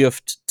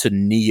shift to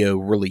neo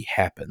really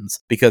happens,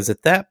 because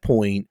at that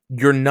point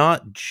you're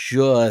not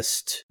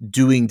just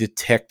doing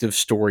detective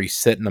stories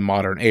set in the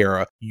modern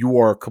era. You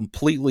are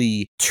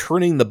completely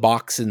turning the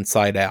box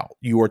inside out.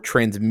 You are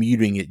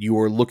transmuting it. You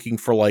are looking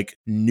for like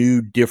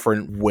new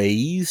different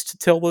ways to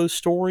tell those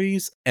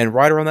stories. And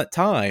right around that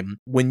time,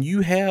 when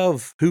you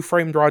have Who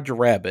Framed Roger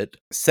Rabbit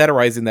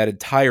satirizing that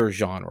entire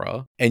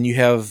genre, and you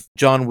have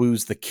John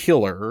Woo's The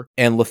Killer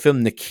and La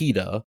Femme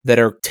Nikita that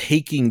are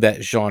taking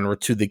that genre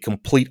to the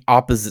complete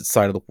opposite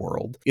side of the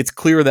world, it's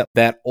clear that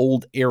that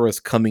old era is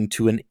coming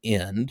to an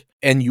end.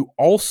 And you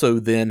also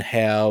then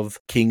have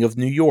King of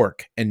New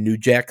York and New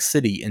Jack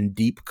City and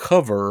Deep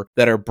Cover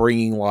that are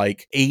bringing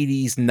like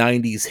 80s,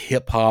 90s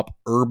hip hop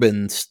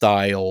urban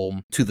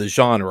style to the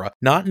genre.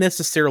 Not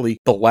necessarily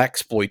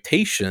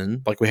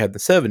blaxploitation like we had in the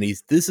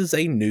 70s. This is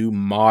a new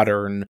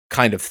modern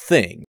kind of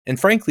thing. And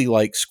frankly,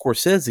 like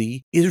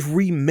Scorsese is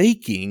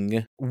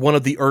remaking one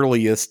of the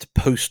earliest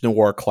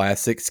post-noir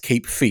classics,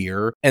 Cape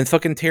Fear, and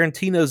fucking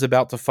Tarantino's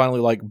about to finally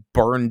like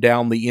burn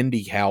down the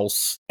indie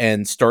house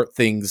and start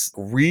things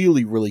really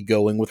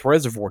going with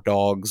Reservoir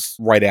Dogs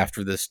right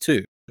after this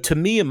too. To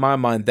me, in my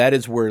mind, that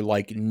is where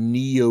like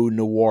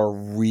neo-noir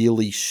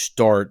really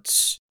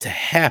starts to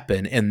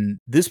happen. And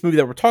this movie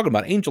that we're talking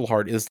about, Angel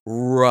Heart, is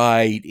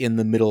right in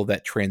the middle of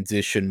that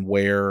transition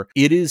where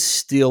it is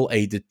still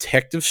a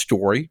detective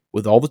story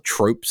with all the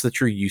tropes that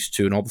you're used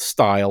to and all the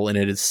style, and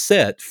it is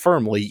set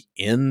firmly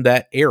in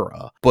that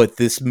era. But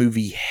this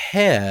movie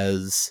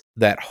has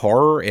that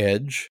horror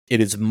edge.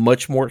 It is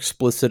much more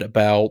explicit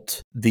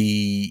about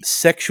the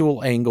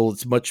sexual angle.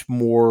 It's much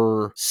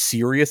more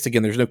serious.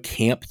 Again, there's no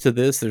camp to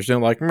this. There's no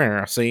like,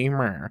 meh, see,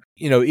 meh.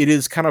 it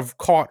is kind of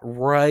caught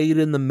right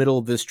in the middle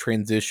of this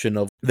transition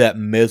of that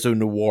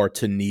meso-noir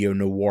to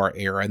neo-noir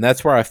era. And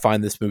that's where I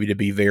find this movie to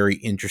be very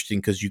interesting,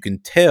 because you can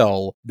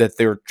tell that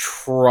they're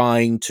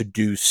trying to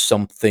do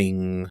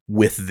something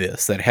with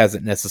this that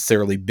hasn't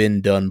necessarily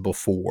been done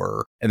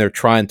before. And they're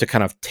trying to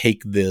kind of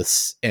take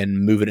this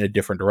and move it in a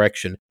different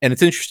direction. And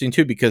it's interesting,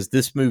 too, because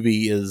this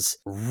movie is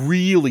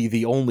really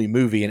the only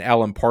movie in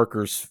Alan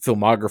Parker's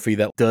filmography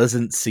that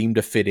doesn't seem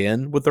to fit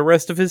in with the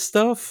rest of his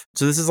stuff.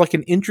 So this is like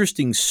an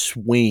interesting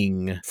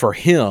swing for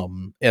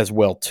him as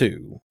well,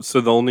 too.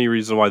 So the only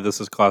reason why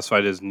this is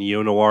classified as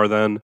neo-noir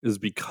then is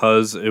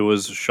because it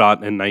was shot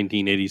in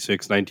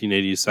 1986,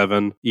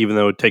 1987, even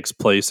though it takes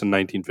place in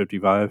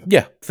 1955.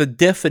 Yeah. The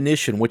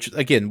definition, which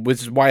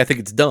is why I think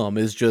it's dumb,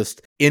 is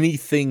just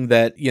anything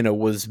that,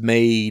 was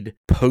made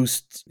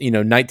post,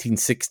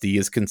 1960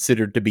 is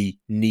considered to be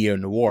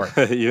neo-noir.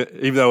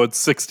 Even though it's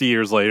 60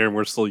 years later and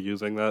we're still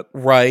using that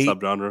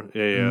subgenre.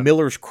 Yeah.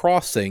 Miller's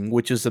Crossing,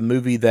 which is a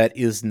movie that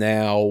is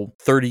now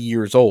 30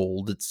 years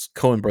old. It's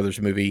Coen Brothers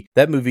movie.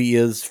 That movie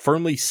is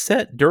firmly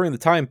set during the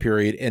time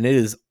period, and it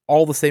is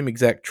all the same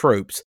exact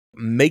tropes.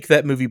 Make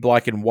that movie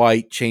black and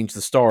white, change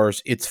the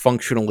stars, it's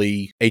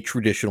functionally a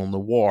traditional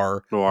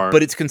noir.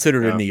 But it's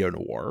considered a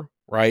neo-noir,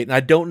 right? And I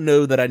don't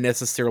know that I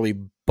necessarily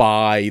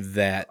buy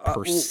that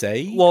per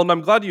se. Well, and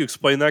I'm glad you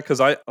explained that, because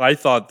I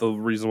thought the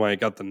reason why I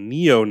got the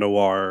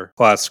neo-noir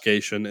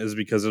classification is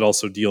because it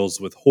also deals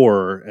with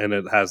horror and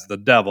it has the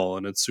devil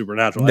and it's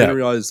supernatural. No. I didn't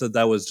realize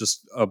that was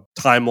just a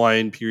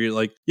timeline period.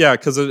 Like, yeah,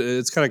 because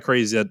it's kind of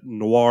crazy that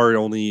noir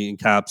only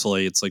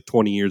encapsulates like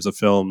 20 years of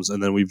films,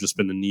 and then we've just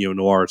been in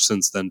neo-noir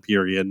since then,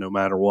 period, no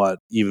matter what,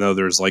 even though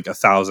there's like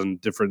 1,000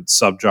 different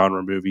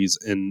subgenre movies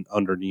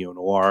under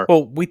neo-noir.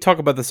 Well, we talk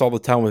about this all the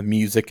time with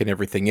music and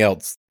everything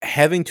else.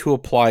 Having to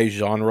apply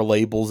genre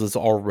labels is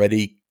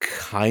already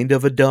kind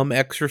of a dumb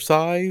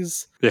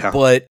exercise. Yeah.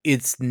 But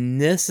it's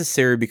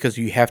necessary because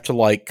you have to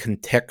like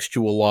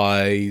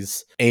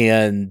contextualize,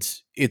 and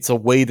it's a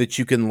way that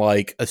you can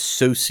like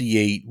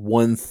associate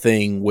one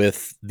thing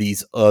with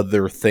these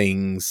other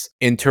things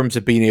in terms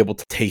of being able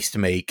to taste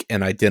make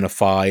and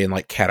identify and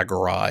like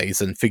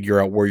categorize and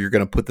figure out where you're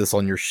going to put this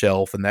on your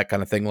shelf and that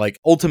kind of thing. Like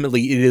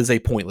ultimately it is a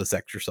pointless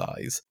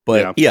exercise.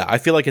 But yeah, I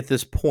feel like at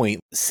this point,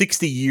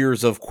 60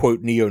 years of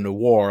quote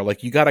neo-noir,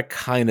 like you got to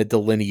kind of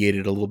delineate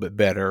it a little bit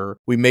better.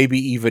 We maybe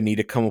even need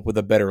to come up with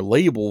a better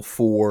label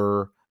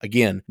for,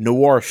 again,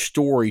 noir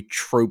story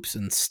tropes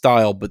and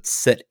style, but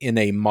set in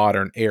a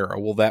modern era.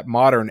 Well, that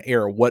modern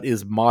era, what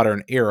is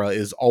modern era,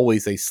 is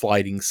always a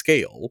sliding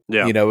scale.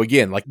 Yeah.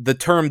 Again, like the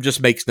term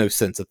just makes no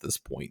sense at this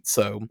point.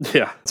 So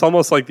yeah, it's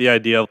almost like the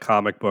idea of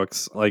comic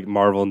books, like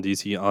Marvel and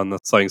DC on the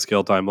sliding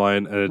scale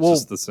timeline, and it's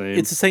just the same.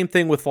 It's the same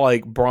thing with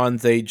like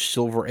Bronze Age,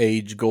 Silver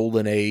Age,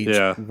 Golden Age.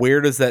 Yeah. Where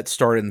does that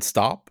start and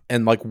stop?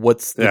 And like,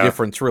 what's the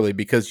difference really?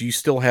 Because you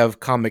still have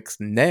comics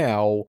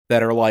now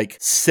that are like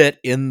set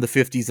in the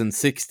 50s and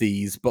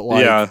 60s, but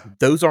like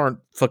those aren't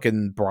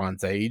fucking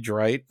Bronze Age,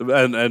 right?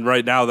 And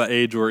right now, the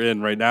age we're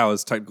in right now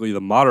is technically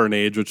the modern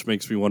age, which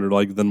makes me wonder,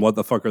 like, then what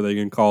the fuck are they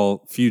going to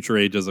call future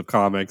ages of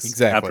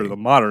comics after the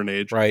modern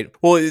age? Right.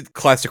 Well,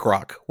 classic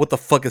rock. What the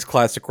fuck is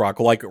classic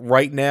rock? Like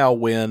right now,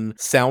 when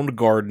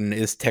Soundgarden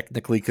is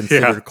technically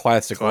considered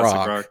classic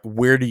rock,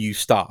 where do you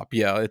stop?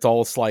 Yeah, it's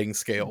all a sliding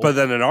scale. But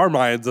then in our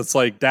minds, it's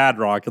like dad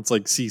rock. It's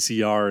like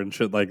CCR and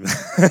shit like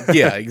that.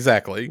 Yeah,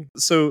 exactly.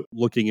 So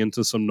looking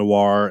into some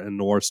noir and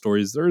noir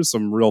stories, there is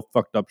some real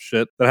fucked up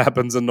shit that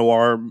happens in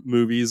noir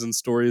movies and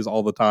stories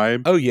all the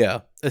time. Oh,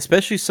 yeah.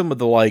 Especially some of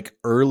the like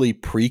early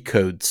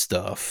pre-code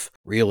stuff.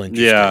 Real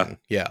interesting.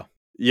 Yeah.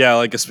 Yeah,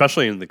 like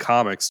especially in the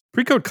comics.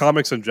 Pre-code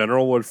comics in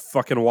general were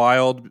fucking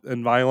wild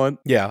and violent.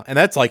 Yeah, and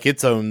that's like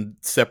its own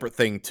separate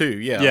thing too.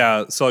 Yeah.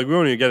 Yeah, so like we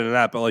won't even get into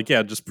that, but like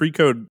just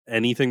pre-code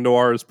anything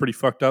noir is pretty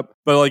fucked up.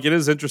 But like it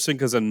is interesting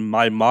because in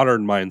my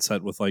modern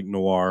mindset with like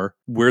noir,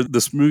 where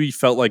this movie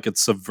felt like it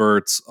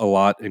subverts a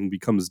lot and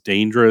becomes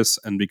dangerous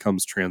and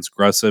becomes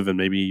transgressive and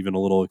maybe even a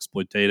little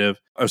exploitative.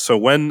 So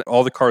when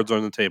all the cards are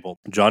on the table,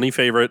 Johnny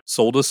Favorite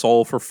sold his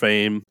soul for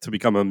fame to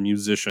become a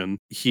musician.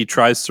 He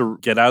tries to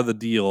get out of the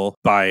deal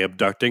by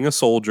abducting a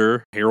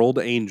soldier, Harold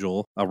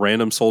Angel, a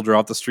random soldier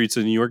off the streets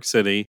of New York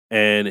City,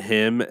 and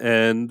him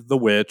and the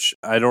witch,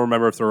 I don't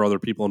remember if there were other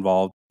people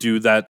involved, do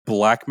that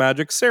black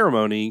magic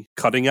ceremony,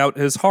 cutting out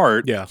his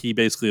heart. Yeah. He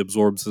basically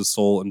absorbs his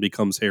soul and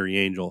becomes Harry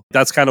Angel.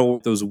 That's kind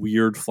of those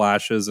weird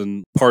flashes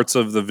and parts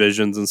of the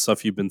visions and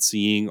stuff you've been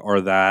seeing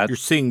are that. You're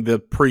seeing the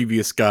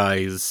previous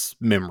guy's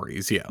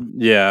memories, yeah.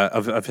 Yeah,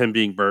 of him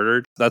being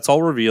murdered. That's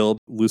all revealed.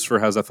 Lucifer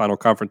has a final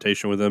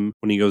confrontation with him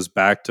when he goes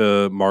back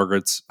to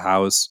Margaret's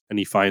house and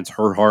he finds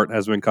her heart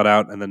has been cut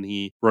out, and then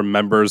he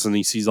remembers and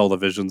he sees all the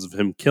visions of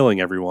him killing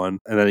everyone.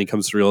 And then he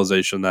comes to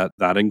realization that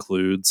that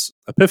includes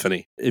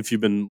Epiphany. If you've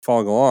been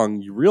following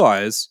along, you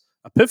realize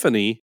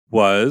Epiphany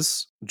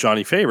was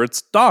Johnny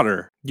Favorite's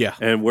daughter. Yeah.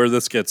 And where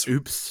this gets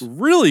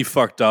really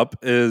fucked up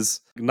is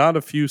not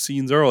a few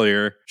scenes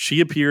earlier, she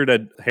appeared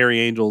at Harry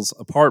Angel's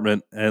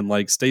apartment and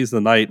like stays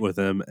the night with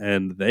him,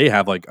 and they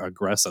have like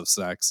aggressive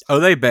sex. Oh,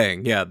 they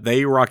bang. Yeah,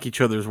 they rock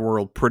each other's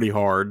world pretty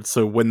hard.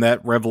 So when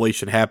that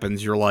revelation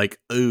happens, you're like,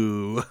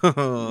 ooh.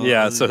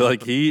 Yeah, so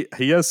like he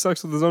has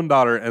sex with his own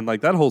daughter, and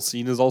like that whole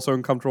scene is also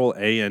uncomfortable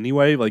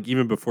anyway, like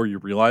even before you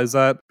realize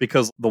that,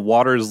 because the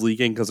water is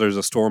leaking because there's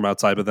a storm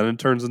outside, but then it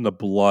turns into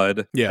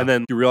blood. Yeah. And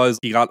then you realize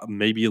he got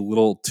maybe a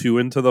little too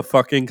into the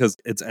fucking because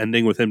it's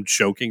ending with him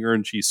choking her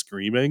and she's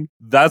screaming.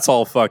 That's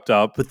all fucked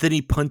up. But then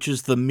he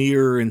punches the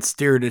mirror and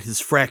stared at his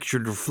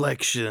fractured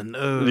reflection.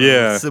 Oh,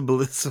 yeah.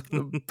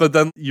 Symbolism. But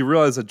then you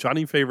realize that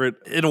Johnny Favorite,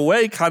 in a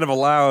way, kind of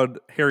allowed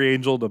Harry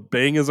Angel to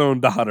bang his own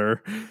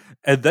daughter.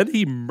 And then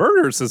he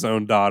murders his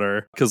own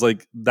daughter because,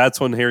 like, that's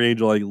when Harry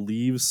Angel, like,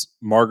 leaves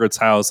Margaret's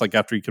house, like,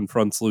 after he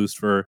confronts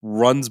Lucifer,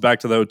 runs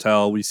back to the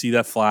hotel. We see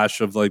that flash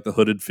of, like, the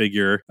hooded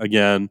figure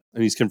again,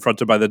 and he's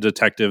confronted by the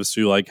detectives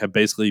who, like, have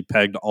basically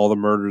pegged all the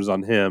murders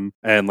on him,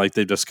 and, like,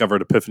 they've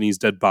discovered Epiphany's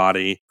dead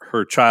body.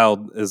 Her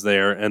child is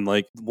there, and,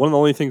 like, one of the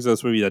only things in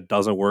this movie that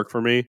doesn't work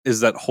for me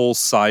is that whole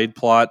side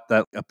plot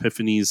that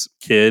Epiphany's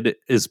kid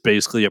is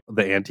basically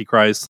the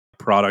Antichrist,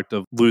 product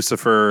of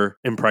Lucifer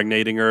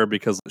impregnating her,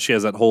 because she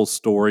has that whole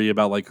story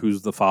about like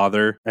who's the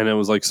father, and it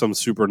was like some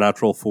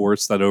supernatural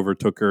force that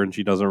overtook her and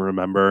she doesn't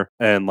remember,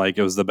 and like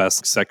it was the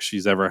best sex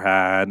she's ever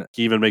had.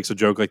 He even makes a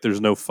joke like there's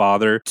no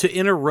father. To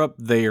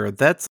interrupt there,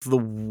 that's the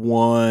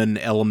one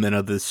element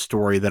of this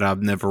story that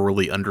I've never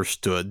really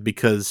understood,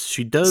 because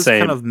she does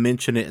kind of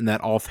mention it in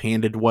that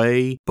offhanded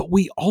way, but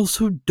we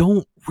also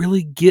don't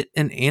really get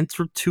an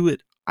answer to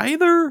it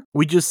either.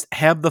 We just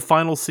have the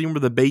final scene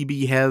where the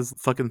baby has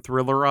fucking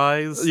thriller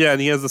eyes. Yeah,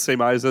 and he has the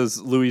same eyes as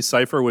Louis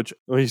Cypher, which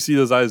when you see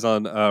those eyes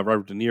on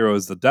Robert De Niro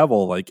as the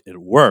devil, like it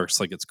works,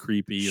 like it's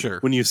creepy. Sure.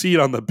 When you see it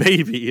on the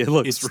baby, it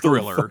looks it's really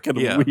Thriller. fucking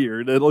Yeah.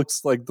 weird. It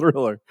looks like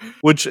Thriller,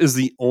 which is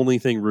the only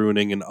thing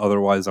ruining an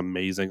otherwise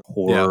amazing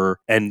horror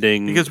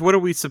ending. Because what are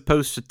we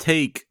supposed to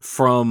take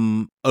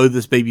from, oh,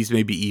 this baby's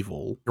maybe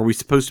evil? Are we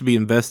supposed to be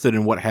invested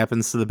in what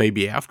happens to the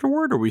baby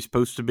afterward? Are we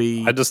supposed to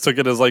be... I just took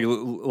it as like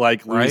Louis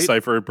Right?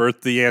 Cypher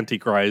birthed the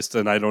Antichrist,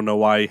 and I don't know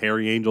why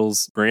Harry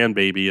Angel's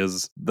grandbaby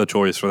is the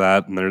choice for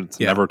that, and it's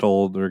never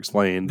told or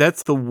explained.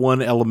 That's the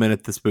one element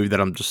of this movie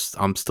that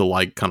I'm still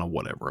like kind of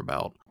whatever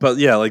about. But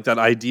yeah, like that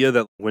idea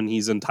that when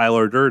he's in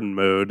Tyler Durden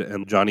mode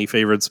and Johnny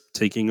Favorite's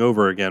taking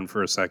over again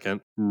for a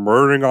second,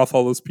 murdering off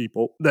all those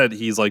people that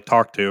he's like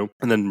talked to,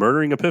 and then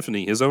murdering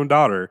Epiphany, his own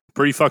daughter,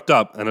 pretty fucked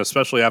up. And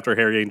especially after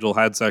Harry Angel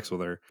had sex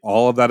with her.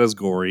 All of that is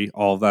gory.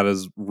 All of that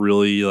is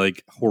really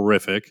like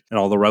horrific. And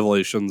all the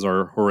revelations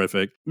are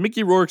horrific.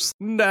 Mickey Rourke's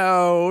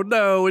no,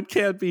 it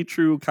can't be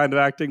true kind of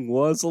acting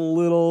was a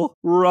little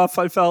rough,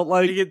 I felt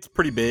like. It's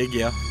pretty big,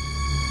 yeah.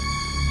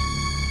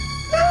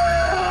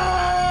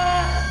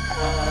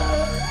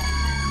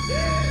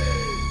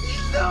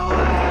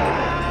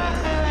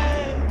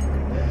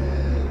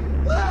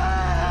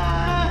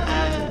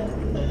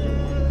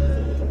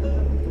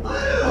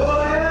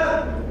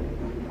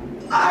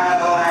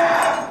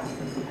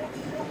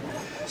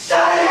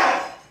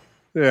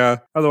 Yeah,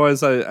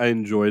 otherwise I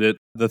enjoyed it.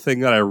 The thing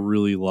that I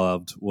really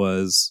loved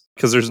was,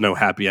 because there's no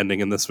happy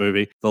ending in this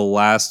movie, the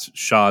last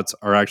shots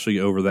are actually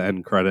over the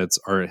end credits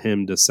are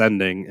him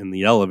descending in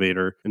the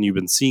elevator, and you've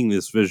been seeing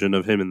this vision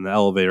of him in the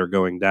elevator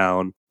going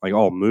down, like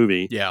all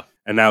movie. Yeah.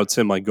 And now it's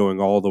him like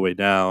going all the way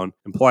down,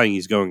 implying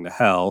he's going to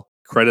hell.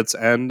 Credits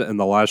end, and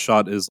the last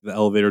shot is the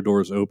elevator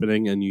doors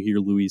opening, and you hear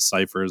Louis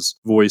Cypher's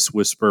voice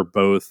whisper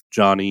both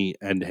Johnny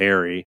and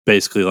Harry,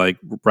 basically like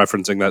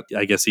referencing that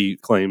I guess he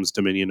claims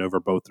dominion over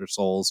both their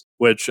souls,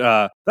 which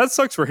that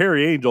sucks for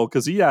Harry Angel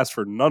because he asked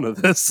for none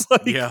of this.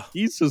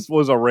 He just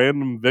was a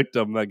random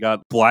victim that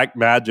got black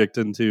magicked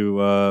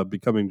into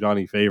becoming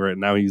Johnny Favorite,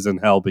 and now he's in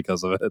hell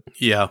because of it.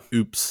 Yeah,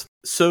 oops.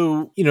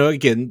 So,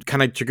 again,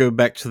 kind of to go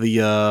back to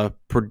the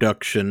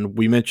production,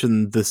 we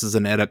mentioned this is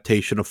an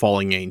adaptation of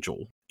Falling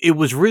Angel. It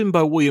was written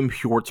by William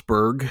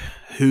Hjortsberg,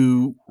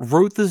 who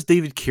wrote this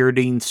David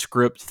Carradine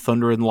script,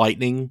 Thunder and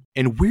Lightning,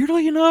 and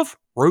weirdly enough,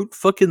 wrote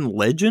fucking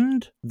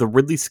Legend, the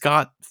Ridley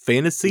Scott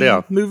fantasy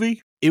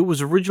movie. It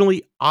was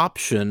originally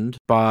optioned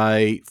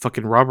by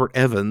fucking Robert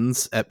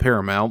Evans at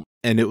Paramount,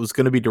 and it was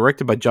going to be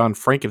directed by John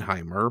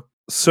Frankenheimer.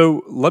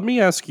 So let me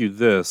ask you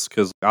this,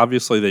 because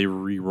obviously they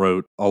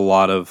rewrote a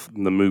lot of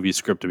the movie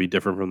script to be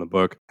different from the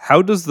book.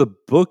 How does the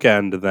book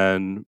end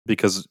then?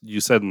 Because you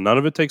said none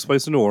of it takes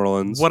place in New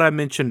Orleans. What I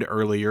mentioned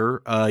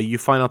earlier, you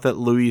find out that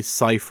Louis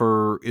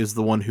Cypher is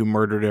the one who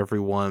murdered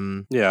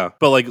everyone. Yeah,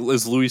 but like,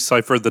 is Louis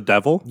Cypher the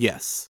devil?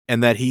 Yes,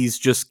 and that he's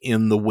just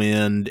in the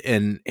wind,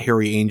 and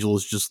Harry Angel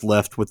is just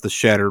left with the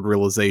shattered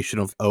realization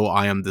of, oh,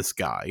 I am this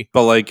guy.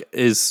 But like,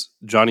 is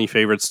Johnny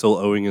Favorite still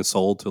owing his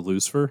soul to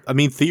Lucifer? I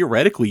mean,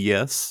 theoretically,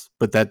 yes.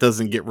 but that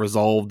doesn't get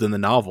resolved in the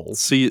novel.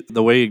 See,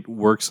 the way it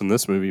works in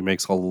this movie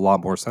makes a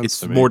lot more sense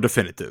to me. It's more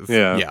definitive.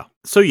 Yeah.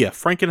 So yeah,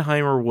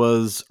 Frankenheimer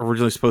was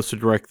originally supposed to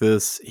direct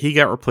this. He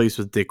got replaced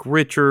with Dick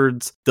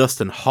Richards.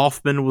 Dustin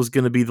Hoffman was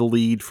going to be the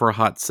lead for a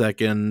hot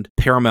second.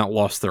 Paramount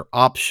lost their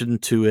option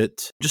to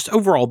it. Just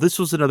overall, this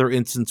was another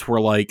instance where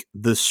like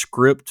the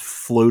script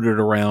floated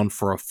around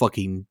for a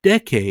fucking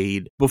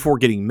decade before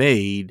getting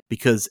made,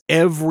 because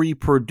every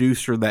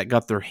producer that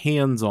got their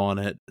hands on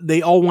it,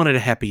 they all wanted a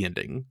happy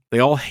ending. They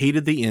all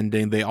hated the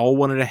ending. They all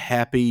wanted a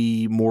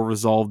happy, more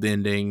resolved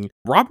ending.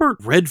 Robert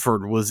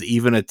Redford was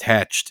even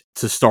attached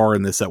to star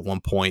in this at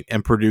one point,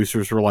 and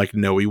producers were like,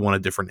 no, we want a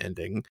different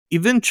ending.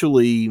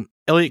 Eventually,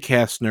 Elliot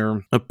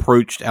Kastner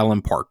approached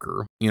Alan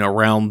Parker,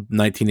 around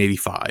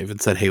 1985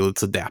 and said, hey,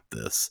 let's adapt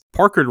this.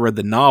 Parker had read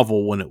the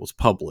novel when it was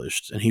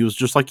published, and he was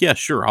just like, yeah,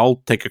 sure, I'll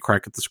take a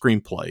crack at the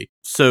screenplay.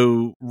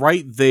 So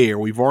right there,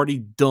 we've already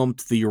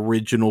dumped the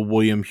original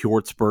William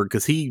Hjortsberg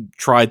because he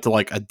tried to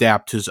like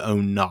adapt his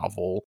own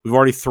novel. We've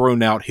already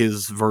thrown out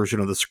his version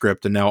of the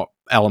script, and now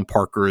Alan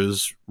Parker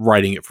is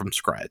writing it from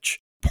scratch.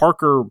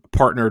 Parker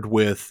partnered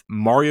with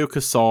Mario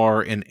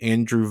Kassar and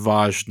Andrew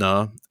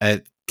Vajna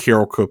at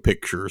Carolco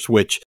Pictures,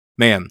 which,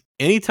 man,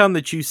 anytime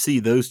that you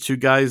see those two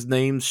guys'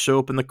 names show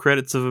up in the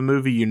credits of a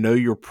movie,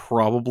 you're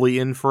probably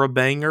in for a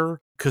banger.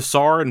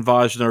 Kassar and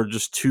Vajna are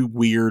just two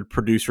weird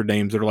producer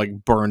names that are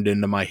like burned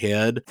into my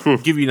head. To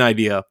give you an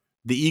idea,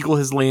 The Eagle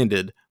Has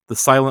Landed, The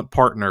Silent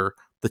Partner,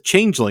 The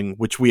Changeling,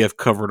 which we have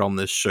covered on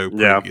this show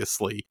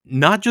previously. Yeah.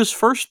 Not just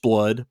First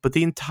Blood, but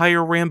the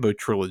entire Rambo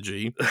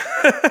trilogy.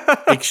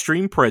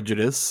 Extreme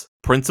Prejudice,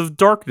 Prince of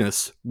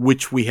Darkness,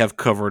 which we have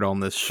covered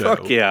on this show.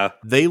 Fuck yeah.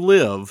 They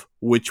Live,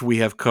 which we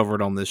have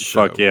covered on this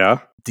show. Fuck yeah.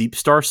 Deep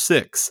Star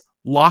 6,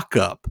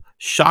 Lockup,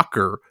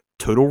 Shocker,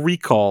 Total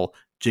Recall,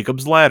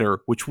 Jacob's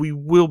Ladder, which we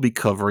will be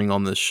covering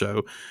on this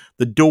show.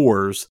 The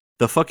Doors,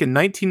 the fucking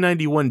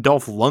 1991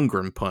 Dolph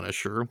Lundgren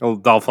Punisher. Oh,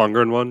 Dolph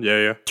Lundgren one?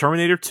 Yeah.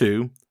 Terminator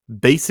 2,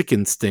 Basic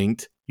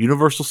Instinct,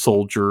 Universal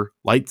Soldier,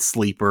 Light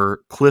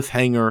Sleeper,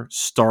 Cliffhanger,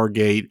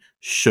 Stargate,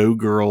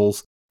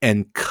 Showgirls,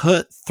 and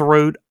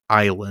Cutthroat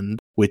Island,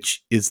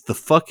 which is the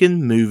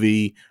fucking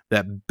movie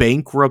that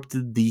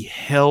bankrupted the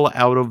hell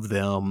out of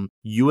them.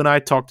 You and I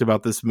talked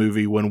about this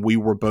movie when we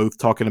were both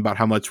talking about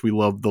how much we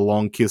love The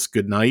Long Kiss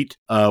Goodnight,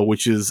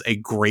 which is a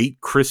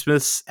great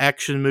Christmas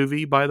action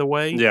movie, by the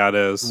way. Yeah, it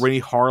is. Rennie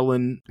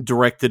Harlan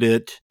directed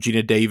it.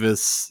 Gina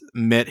Davis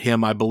met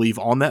him, I believe,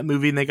 on that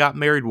movie, and they got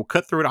married. Well,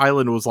 Cutthroat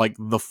Island was like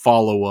the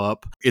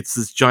follow-up. It's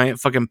this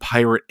giant fucking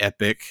pirate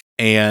epic,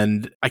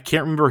 and I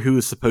can't remember who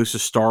was supposed to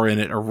star in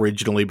it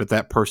originally, but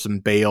that person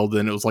bailed,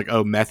 and it was like,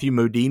 oh, Matthew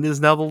Modine is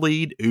now the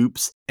lead?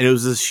 Oops. And it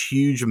was this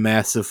huge,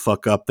 massive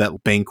fuck up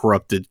that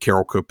bankrupted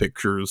Carolco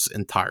Pictures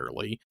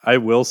entirely. I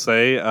will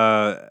say,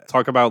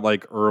 talk about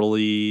like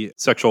early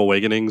sexual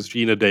awakenings.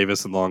 Gina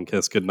Davis and Long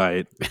Kiss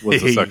Goodnight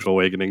was a sexual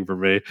awakening for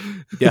me.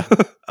 Yeah.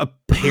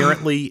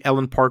 Apparently,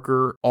 Alan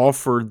Parker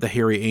offered the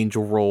Harry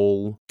Angel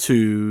role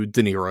to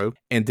De Niro,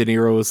 and De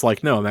Niro was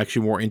like, no, I'm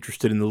actually more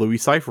interested in the Louis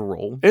Cypher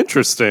role.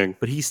 Interesting.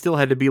 But he still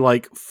had to be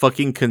like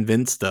fucking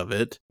convinced of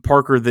it.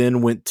 Parker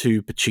then went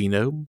to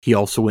Pacino. He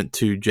also went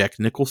to Jack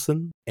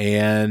Nicholson,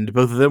 and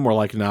both of them were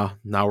like, nah,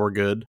 we're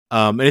good.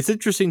 And it's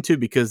interesting too,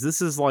 because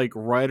this is like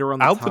right around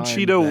the Al time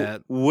Pacino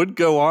that would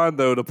go on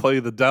though to play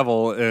the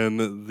devil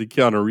in the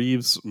Keanu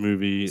Reeves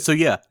movie. So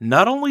yeah,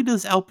 not only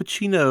does Al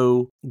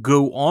Pacino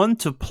go on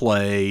to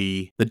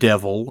play the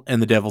devil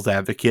and the Devil's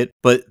Advocate,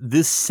 but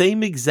this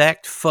same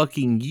exact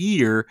fucking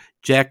year,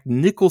 Jack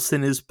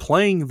Nicholson is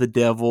playing the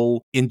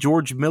devil in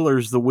George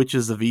Miller's The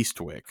Witches of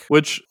Eastwick.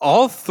 Which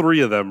all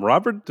three of them,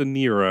 Robert De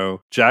Niro,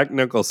 Jack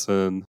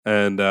Nicholson,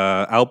 and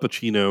Al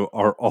Pacino,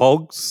 are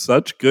all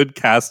such good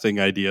casting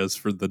ideas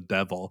for the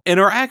devil. And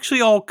are actually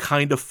all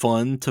kind of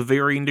fun to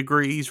varying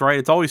degrees, right?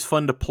 It's always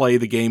fun to play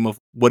the game of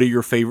what are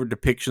your favorite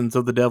depictions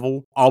of the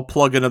devil? I'll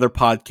plug another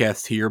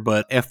podcast here,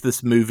 but F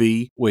This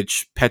Movie,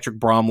 which Patrick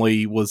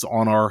Bromley was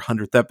on our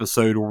 100th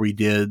episode where we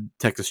did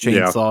Texas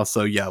Chainsaw. Yeah.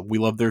 So yeah, we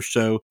love their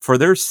show. For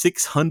their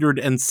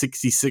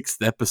 666th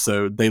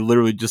episode, they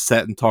literally just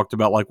sat and talked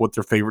about like what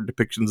their favorite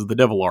depictions of the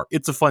devil are.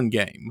 It's a fun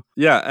game.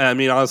 Yeah, I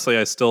mean, honestly,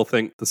 I still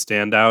think the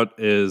standout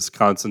is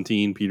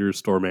Constantine Peter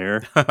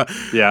Stormare.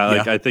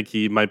 Yeah, I think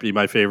he might be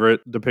my favorite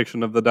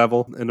depiction of the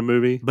devil in a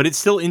movie. But it's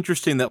still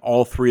interesting that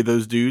all three of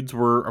those dudes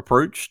were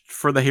approached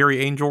for the Harry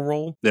Angel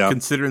role,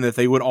 considering that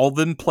they would all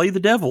then play the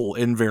devil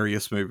in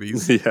various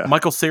movies. Yeah.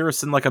 Michael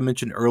Saracen, like I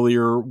mentioned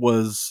earlier,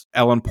 was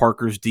Alan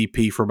Parker's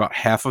DP for about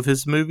half of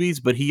his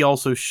movies, but he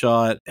also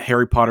shot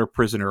Harry Potter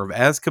Prisoner of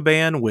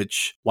Azkaban,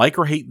 which, like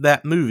or hate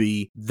that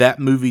movie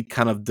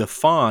kind of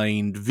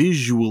defined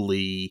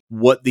visually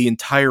what the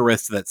entire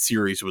rest of that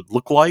series would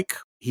look like.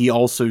 He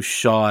also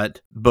shot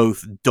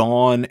both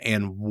Dawn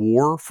and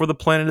War for the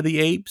Planet of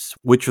the Apes,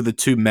 which are the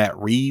two Matt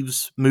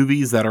Reeves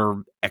movies that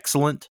are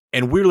excellent.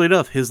 And weirdly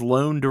enough, his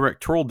lone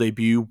directorial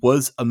debut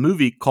was a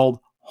movie called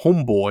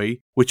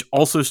Homeboy, which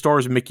also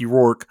stars Mickey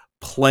Rourke,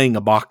 playing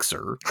a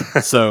boxer.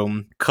 So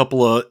a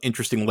couple of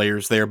interesting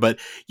layers there. But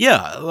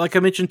yeah, like I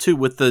mentioned too,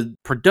 with the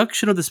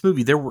production of this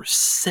movie, there were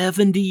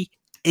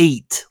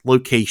 78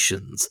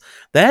 locations.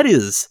 That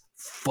is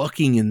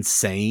fucking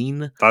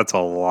insane. That's a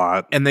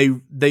lot. And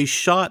they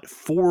shot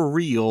for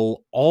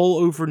real all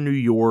over New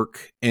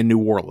York and New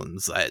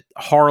Orleans, at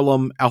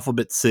Harlem,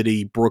 Alphabet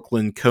City,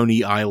 Brooklyn,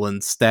 Coney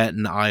Island,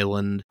 Staten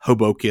Island,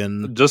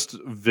 Hoboken. Just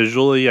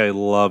visually, I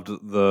loved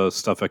the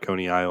stuff at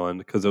Coney Island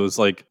because it was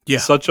like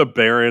such a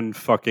barren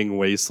fucking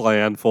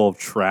wasteland full of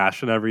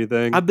trash and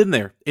everything. I've been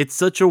there. It's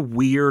such a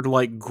weird,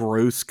 like,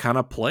 gross kind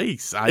of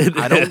place. I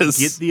don't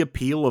get the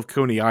appeal of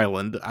Coney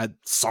Island.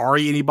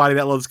 Sorry, anybody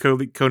that loves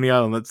Coney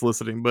Island that's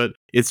listening, but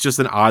it's just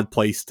an odd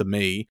place to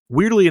me.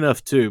 Weirdly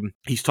enough, too,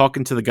 he's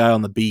talking to the guy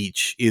on the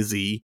beach,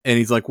 Izzy, and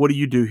he's like, what do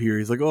you do here?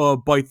 He's like, oh,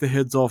 bite the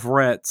heads off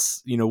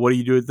rats. You know, what do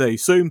you do today?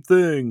 Same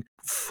thing.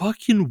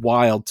 Fucking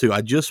wild, too.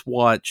 I just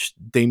watched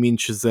Damien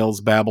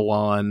Chazelle's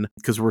Babylon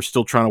because we're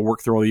still trying to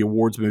work through all the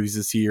awards movies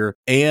this year,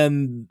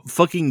 and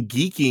fucking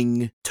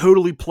geeking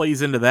totally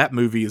plays into that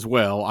movie as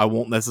well. I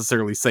won't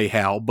necessarily say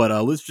how, but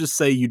let's just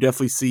say you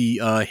definitely see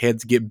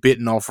heads get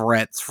bitten off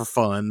rats for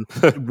fun.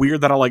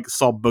 Weird that I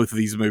saw both of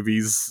these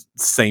movies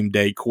same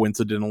day,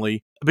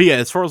 coincidentally. But yeah,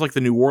 as far as like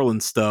the New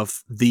Orleans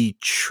stuff, the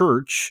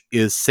church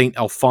is St.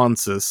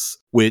 Alphonsus,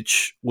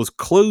 which was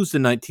closed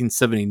in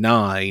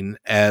 1979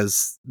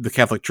 as the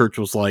Catholic Church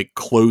was like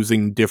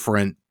closing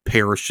different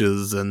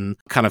parishes and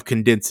kind of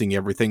condensing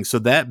everything. So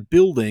that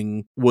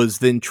building was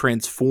then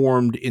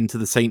transformed into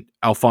the St.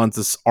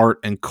 Alphonsus Art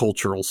and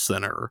Cultural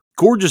Center.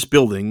 Gorgeous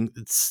building.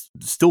 It's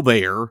still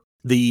there.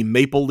 The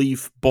Maple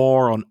Leaf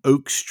Bar on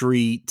Oak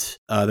Street.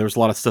 There was a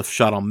lot of stuff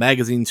shot on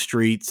Magazine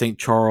Street, St.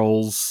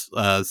 Charles,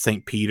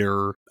 St.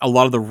 Peter. A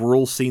lot of the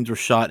rural scenes were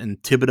shot in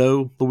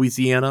Thibodaux,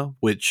 Louisiana,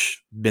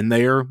 which been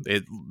there.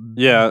 It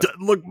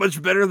doesn't look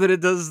much better than it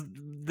does.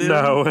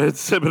 No,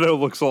 Thibodaux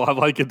looks a lot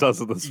like it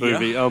does in this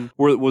movie. Yeah.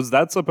 Was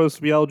that supposed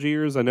to be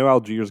Algiers? I know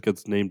Algiers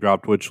gets name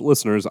dropped, which,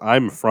 listeners,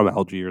 I'm from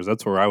Algiers.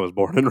 That's where I was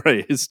born and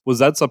raised. Was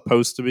that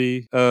supposed to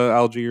be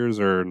Algiers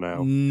or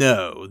no?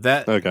 No.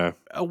 Okay.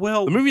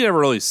 Well, the movie never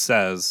really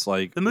says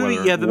like the movie.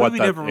 The movie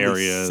never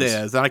really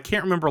says, and I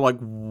can't remember like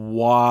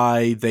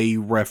why they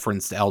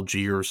referenced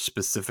Algiers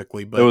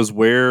specifically. But it was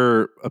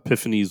where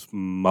Epiphany's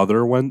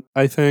mother went.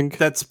 I think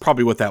that's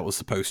probably what that was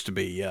supposed to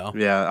be. Yeah.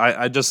 Yeah.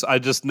 I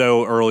just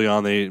know early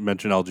on they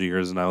mentioned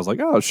Algiers, and I was like,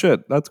 oh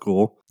shit, that's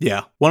cool.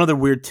 Yeah. One other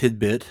weird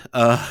tidbit: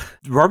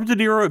 Robert De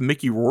Niro and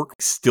Mickey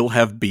Rourke still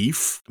have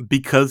beef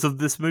because of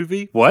this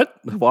movie. What?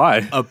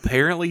 Why?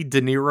 Apparently, De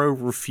Niro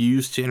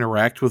refused to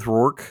interact with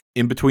Rourke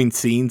in between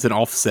scenes and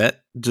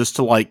offset, just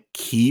to like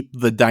keep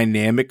the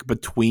dynamic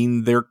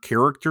between their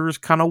characters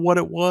kind of what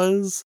it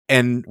was.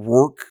 And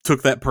Rourke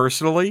took that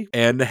personally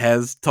and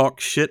has talked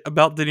shit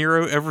about De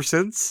Niro ever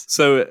since.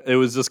 So it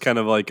was just kind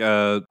of like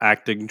a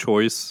acting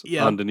choice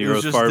on De Niro's part. It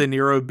was just De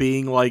Niro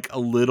being like a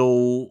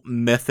little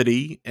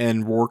methody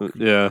and Rourke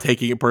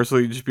taking it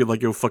personally and just be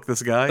like, yo, fuck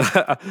this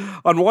guy.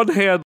 On one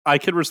hand, I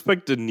can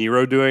respect De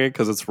Niro doing it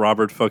because it's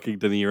Robert fucking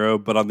De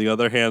Niro. But on the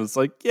other hand, it's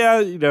like, yeah,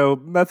 you know,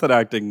 method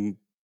acting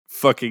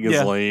fucking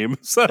is lame.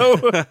 So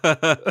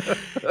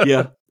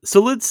yeah. So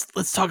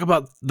let's talk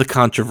about the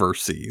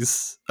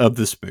controversies of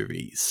this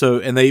movie. So,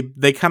 and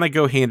they kind of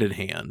go hand in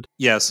hand.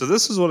 Yeah, so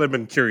this is what I've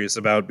been curious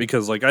about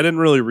because like I didn't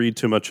really read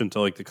too much into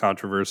like the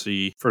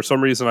controversy. For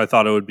some reason I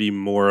thought it would be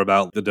more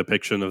about the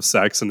depiction of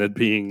sex and it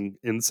being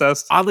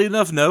incest. Oddly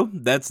enough, no,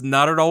 that's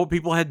not at all what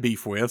people had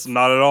beef with.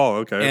 Not at all,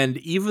 okay. And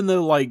even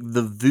though like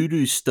the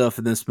voodoo stuff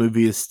in this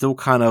movie is still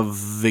kind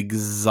of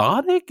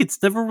exotic,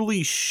 it's never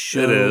really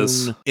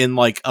shown in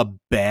like a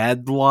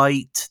bad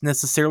light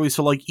necessarily.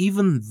 So like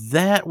even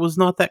that was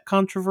not that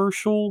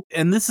controversial.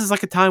 And this is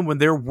like a time when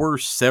there were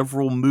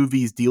several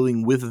movies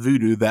dealing with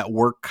voodoo that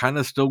were kind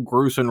of still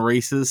gross and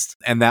racist,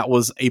 and that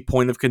was a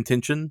point of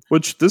contention.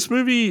 Which this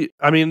movie,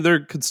 I mean,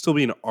 there could still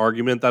be an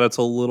argument that it's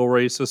a little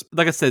racist.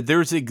 Like I said,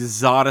 there's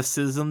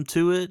exoticism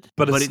to it,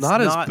 but it's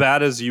not as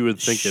bad as you would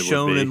think it would be.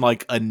 Shown in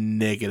like a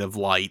negative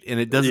light, and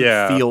it doesn't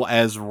feel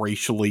as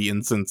racially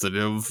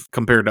insensitive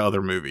compared to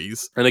other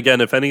movies. And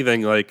again, if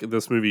anything, like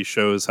this movie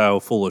shows how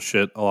full of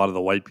shit a lot of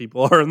the white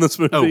people are in this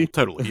movie. Oh,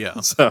 totally, yeah.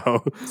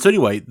 So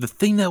anyway, the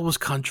thing that was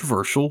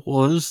controversial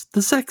was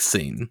the sex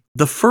scene.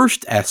 The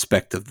first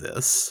aspect of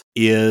this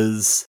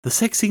is the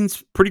sex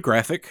scene's pretty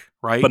graphic,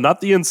 right? But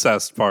not the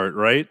incest part,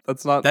 right?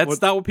 That's not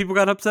what people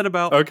got upset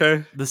about.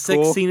 Okay. The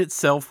sex scene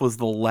itself was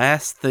the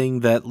last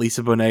thing that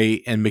Lisa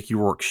Bonet and Mickey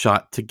Rourke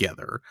shot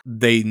together.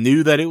 They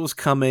knew that it was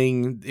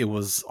coming. It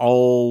was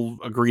all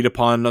agreed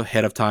upon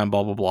ahead of time,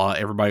 blah, blah, blah.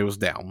 Everybody was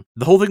down.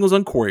 The whole thing was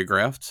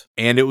unchoreographed,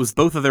 and it was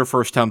both of their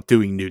first time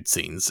doing nude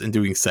scenes and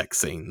doing sex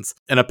scenes.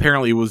 And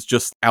apparently it was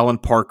just Alan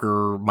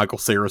Parker, Michael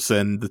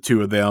Saracen, the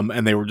two of them,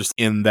 and they were just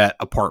in that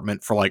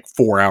apartment for like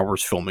 4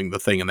 hours filming the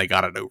thing, and they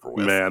got it over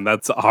with. Man,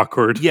 that's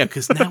awkward. Yeah,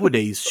 because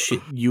nowadays,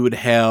 you would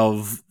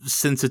have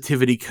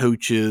sensitivity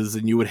coaches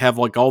and you would have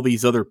like all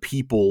these other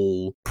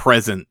people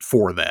present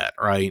for that,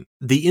 right?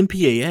 the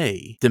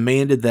MPAA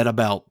demanded that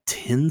about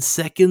 10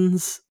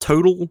 seconds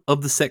total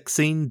of the sex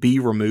scene be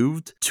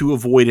removed to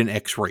avoid an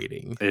X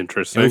rating.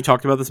 Interesting. And we've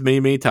talked about this many,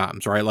 many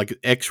times, right? Like,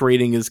 X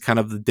rating is kind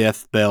of the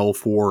death bell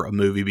for a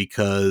movie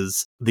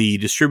because the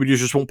distributors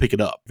just won't pick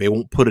it up. They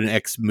won't put an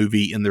X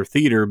movie in their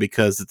theater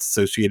because it's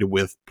associated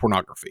with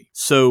pornography.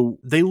 So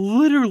they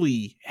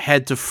literally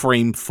had to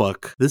frame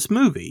fuck this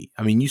movie.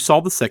 I mean, you saw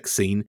the sex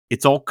scene.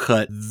 It's all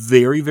cut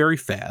very, very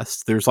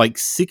fast. There's like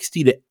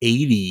 60 to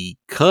 80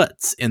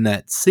 cuts in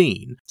that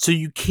scene. So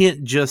you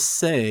can't just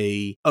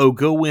say, oh,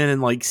 go in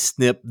and like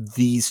snip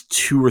these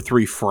 2 or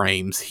 3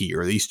 frames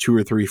here, these 2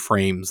 or 3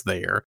 frames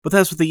there. But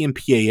that's what the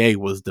MPAA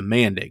was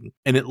demanding.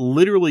 And it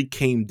literally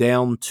came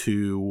down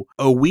to,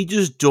 oh, we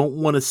just don't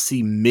want to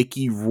see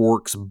Mickey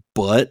Rourke's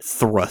butt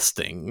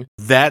thrusting.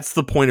 That's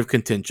the point of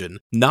contention.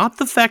 Not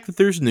the fact that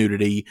there's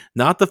nudity,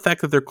 not the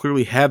fact that they're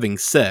clearly having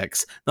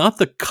sex, not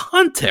the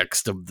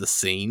context of the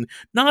scene,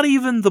 not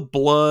even the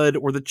blood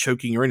or the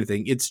choking or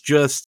anything. It's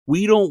just,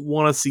 we don't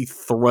want to see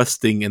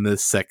thrusting in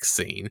this sex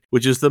scene,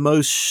 which is the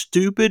most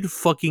stupid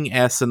fucking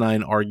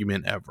asinine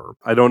argument ever.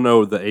 I don't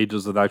know the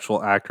ages of the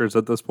actual actors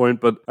at this point,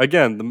 but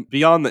again,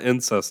 beyond the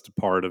incest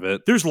part of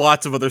it, there's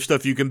lots of other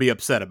stuff you can be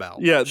upset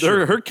about. Yeah,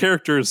 sure. Her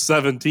character is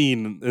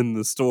 17 in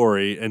the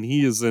story, and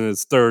he is in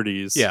his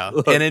 30s. Yeah,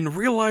 and in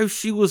real life,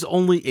 she was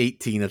only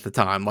 18 at the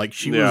time. Like,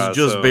 she was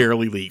just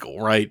barely legal,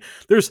 right?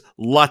 There's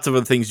lots of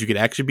other things you could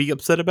actually be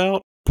upset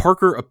about.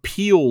 Parker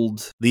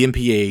appealed the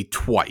MPAA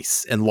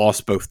twice and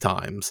lost both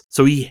times.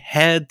 So he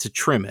had to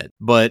trim it,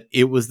 but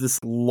it was this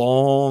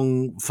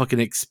long,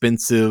 fucking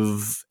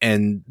expensive,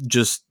 and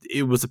just,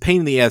 it was a pain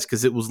in the ass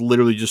because it was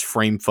literally just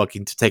frame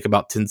fucking to take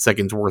about 10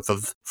 seconds worth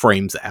of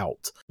frames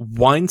out.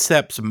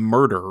 Winesap's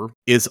murder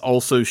is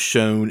also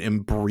shown in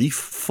brief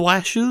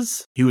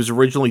flashes. He was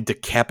originally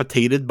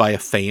decapitated by a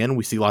fan.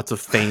 We see lots of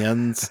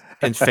fans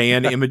and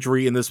fan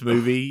imagery in this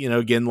movie. You know,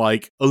 again,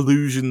 like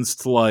allusions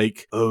to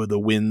like, oh, the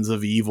winds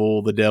of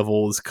evil, the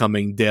devil is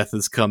coming, death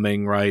is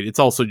coming, right? It's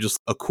also just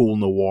a cool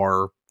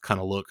noir kind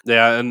of look.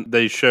 Yeah, and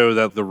they show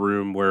that the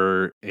room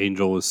where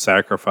Angel was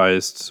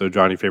sacrificed, so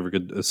Johnny Favorite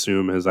could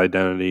assume his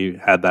identity,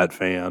 had that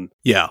fan.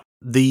 Yeah.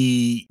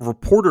 The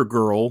reporter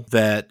girl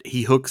that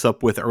he hooks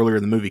up with earlier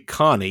in the movie,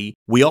 Connie,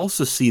 we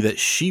also see that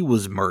she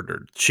was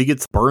murdered. She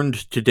gets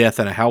burned to death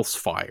in a house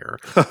fire.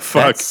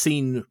 That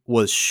scene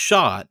was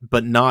shot,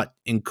 but not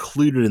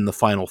included in the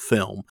final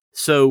film.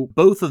 So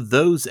both of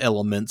those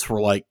elements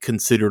were like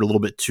considered a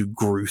little bit too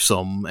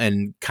gruesome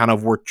and kind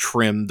of were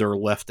trimmed or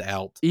left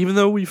out. Even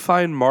though we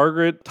find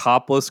Margaret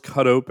topless,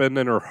 cut open,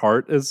 and her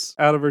heart is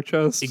out of her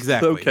chest.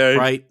 Exactly. Okay.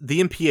 Right?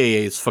 The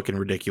MPAA is fucking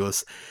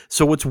ridiculous.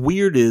 So what's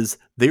weird is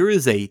there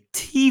is a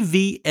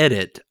TV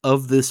edit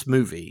of this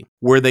movie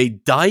where they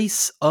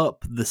dice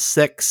up the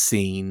sex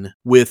scene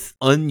with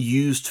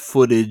unused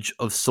footage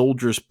of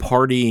soldiers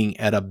partying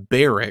at a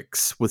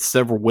barracks with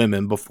several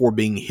women before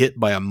being hit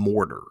by a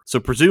mortar. So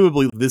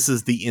presumably this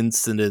is the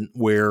incident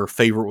where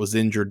Favorite was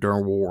injured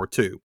during World War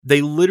II.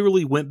 They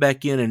literally went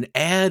back in and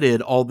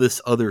added all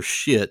this other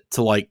shit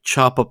to like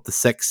chop up the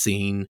sex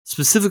scene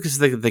specifically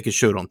so they could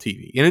show it on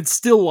TV. And it's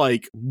still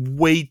like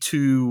way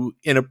too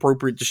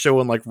inappropriate to show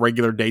on like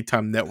regular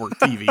daytime network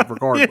TV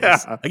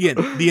regardless. Yeah. Again,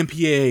 the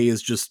MPAA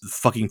is just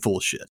fucking full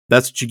of shit.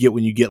 That's what you get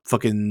when you get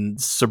fucking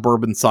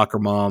suburban soccer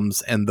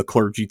moms and the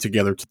clergy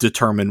together to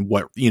determine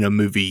what,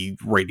 movie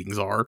ratings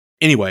are.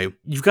 Anyway,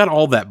 you've got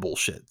all that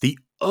bullshit. The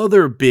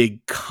other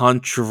big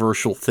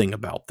controversial thing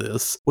about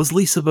this was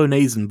Lisa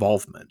Bonet's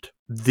involvement.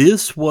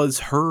 This was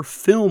her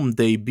film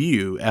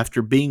debut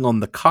after being on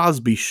The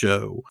Cosby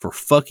Show for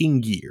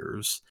fucking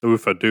years.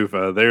 Oofa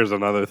doofa. There's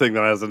another thing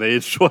that hasn't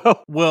aged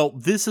well. Well,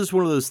 this is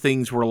one of those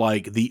things where,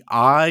 like, the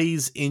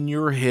eyes in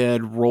your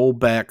head roll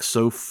back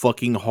so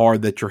fucking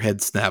hard that your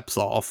head snaps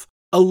off.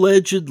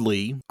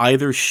 Allegedly,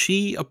 either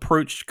she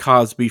approached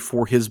Cosby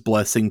for his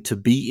blessing to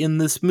be in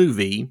this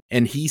movie,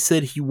 and he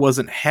said he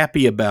wasn't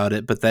happy about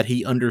it, but that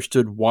he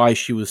understood why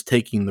she was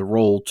taking the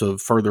role to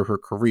further her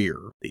career.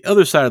 The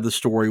other side of the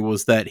story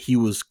was that he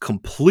was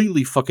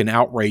completely fucking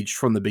outraged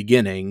from the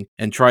beginning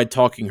and tried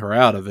talking her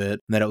out of it,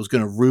 and that it was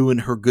going to ruin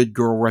her good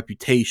girl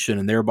reputation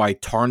and thereby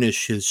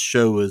tarnish his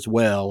show as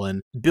well.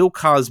 And Bill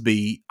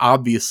Cosby,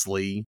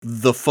 obviously,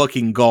 the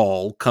fucking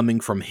gall coming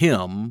from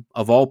him,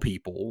 of all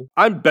people.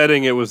 I'm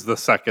betting it was the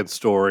second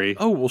story.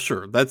 Oh, well,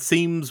 sure. That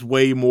seems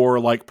way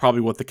more like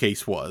probably what the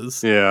case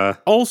was. Yeah.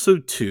 Also,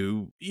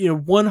 too,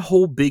 one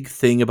whole big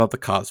thing about The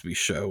Cosby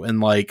Show,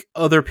 and like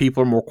other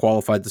people are more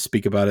qualified to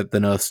speak about it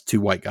than us two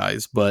white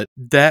guys, but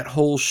that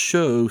whole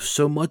show,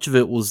 so much of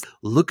it was,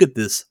 look at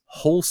this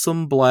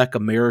wholesome black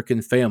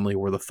American family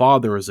where the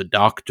father is a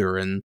doctor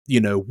and,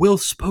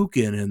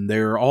 well-spoken and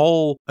they're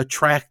all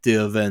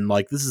attractive and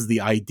like this is the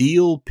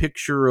ideal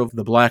picture of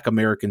the black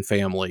American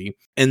family.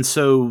 And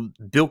so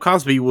Bill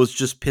Cosby was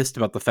just pissed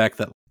about the fact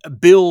that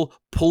Bill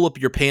pull up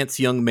your pants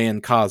young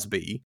man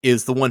Cosby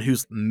is the one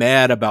who's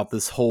mad about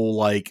this whole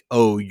like,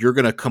 oh, you're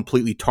going to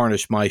completely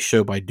tarnish my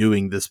show by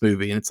doing this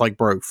movie. And it's like,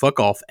 bro, fuck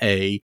off,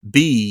 A.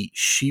 B,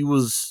 she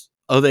was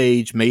of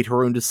age, made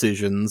her own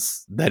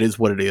decisions. That is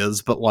what it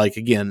is. But like,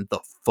 again,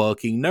 the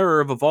fucking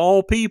nerve of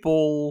all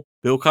people,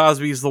 Bill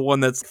Cosby's the one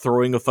that's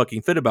throwing a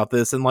fucking fit about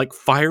this and like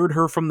fired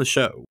her from the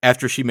show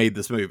after she made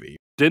this movie.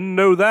 Didn't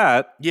know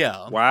that.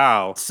 Yeah.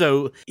 Wow.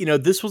 So,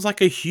 this was like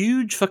a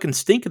huge fucking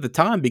stink at the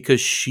time because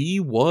she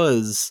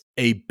was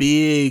a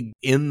big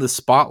in the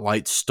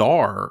spotlight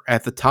star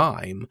at the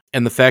time.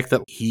 And the fact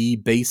that he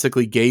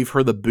basically gave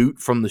her the boot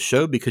from the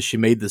show because she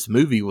made this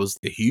movie was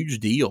a huge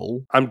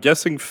deal. I'm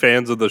guessing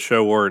fans of the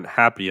show weren't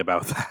happy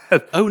about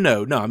that. Oh,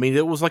 no. I mean,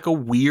 it was like a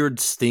weird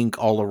stink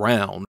all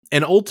around.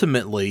 And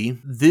ultimately,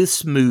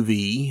 this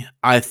movie,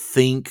 I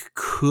think,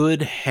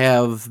 could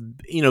have,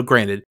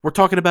 granted, we're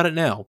talking about it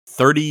now,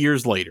 30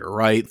 years later,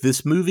 right?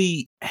 This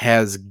movie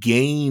has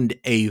gained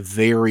a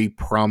very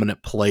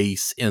prominent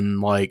place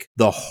in like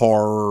the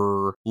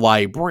horror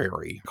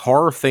library.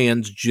 Horror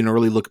fans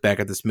generally look back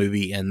at this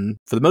movie and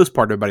for the most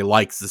part, everybody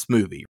likes this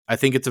movie. I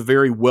think it's a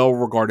very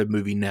well-regarded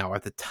movie now.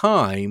 At the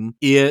time,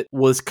 it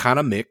was kind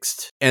of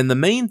mixed. And the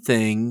main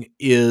thing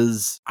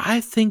is,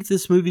 I think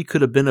this movie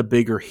could have been a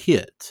bigger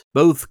hit,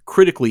 both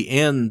critically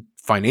and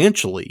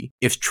financially,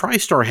 if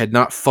TriStar had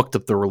not fucked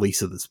up the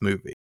release of this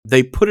movie.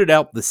 They put it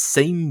out the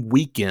same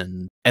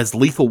weekend as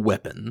Lethal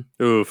Weapon.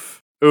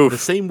 Oof. The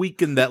same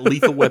weekend that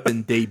Lethal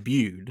Weapon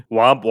debuted.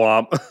 Womp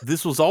womp.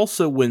 This was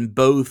also when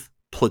both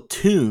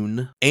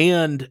Platoon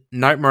and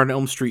Nightmare on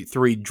Elm Street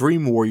 3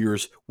 Dream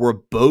Warriors were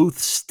both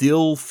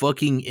still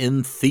fucking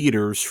in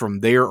theaters from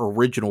their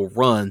original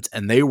runs,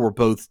 and they were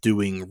both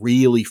doing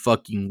really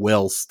fucking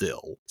well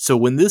still. So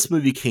when this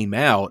movie came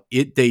out,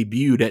 it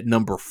debuted at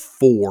number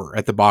 4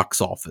 at the box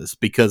office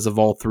because of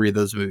all three of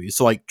those movies.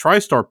 So like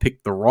TriStar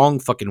picked the wrong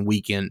fucking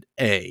weekend,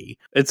 A.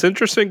 It's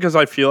interesting because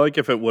I feel like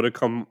if it would have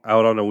come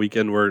out on a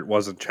weekend where it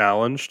wasn't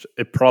challenged,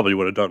 it probably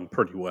would have done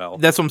pretty well.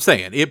 That's what I'm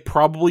saying. It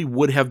probably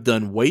would have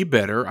done way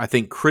better. I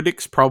think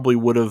critics probably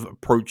would have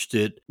approached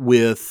it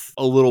with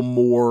a little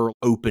more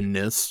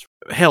openness.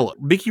 Hell,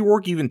 Mickey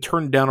Rourke even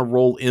turned down a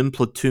role in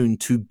Platoon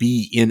to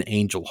be in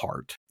Angel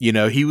Heart.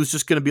 He was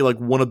just going to be like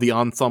one of the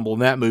ensemble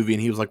in that movie,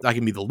 and he was like, I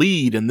can be the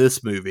lead in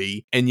this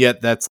movie, and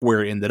yet that's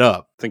where it ended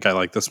up. I think I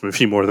like this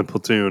movie more than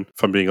Platoon,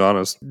 if I'm being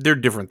honest. They're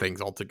different things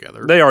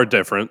altogether. They are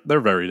different.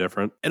 They're very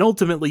different. And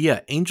ultimately,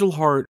 yeah, Angel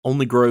Heart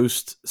only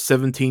grossed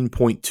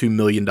 $17.2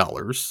 million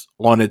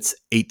on its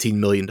 $18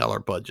 million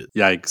budget.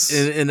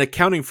 Yikes. And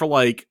accounting for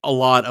like a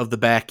lot of the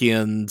back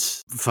end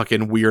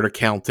fucking weird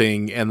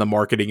accounting and the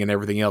marketing and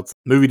everything else,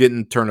 movie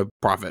didn't turn a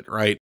profit,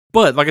 right?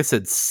 But like I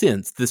said,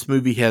 since this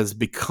movie has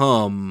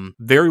become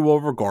very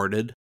well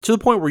regarded, to the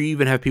point where you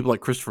even have people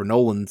like Christopher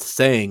Nolan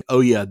saying,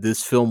 oh yeah,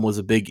 this film was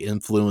a big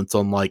influence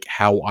on like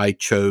how I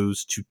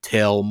chose to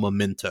tell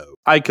Memento.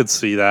 I could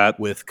see that.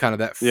 With kind of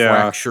that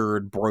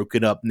fractured,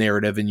 broken up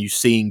narrative, and you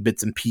seeing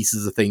bits and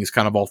pieces of things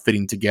kind of all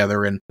fitting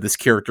together, and this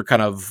character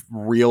kind of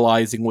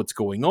realizing what's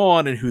going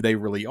on and who they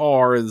really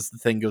are as the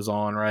thing goes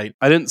on, right?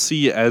 I didn't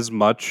see as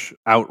much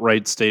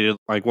outright stated,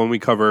 like when we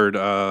covered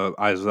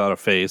Eyes Without a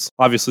Face.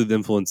 Obviously the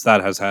influence that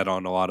has had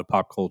on a lot of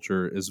pop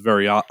culture is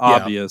very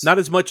obvious. Not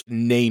as much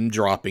name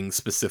dropping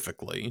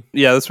specifically.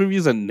 Yeah, this movie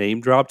isn't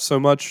name dropped so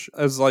much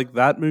as like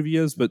that movie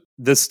is, but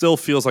this still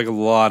feels like a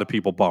lot of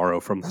people borrow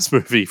from this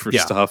movie for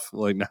stuff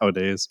like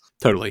nowadays.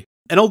 Totally.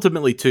 And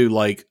ultimately, too,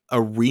 like,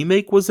 a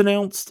remake was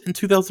announced in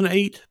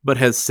 2008, but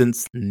has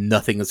since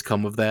nothing has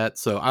come of that.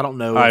 So I don't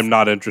know. I'm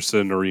not interested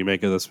in a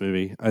remake of this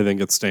movie. I think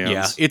it stands.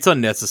 Yeah, it's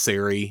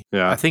unnecessary.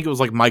 Yeah. I think it was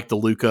like Mike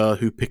DeLuca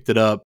who picked it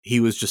up. He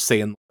was just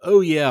saying,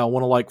 oh yeah, I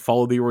want to like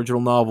follow the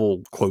original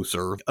novel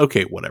closer.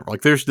 Okay, whatever.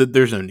 Like there's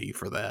no need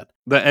for that.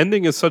 The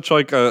ending is such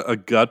like a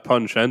gut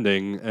punch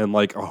ending and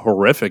like a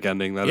horrific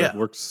ending that it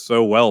works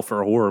so well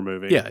for a horror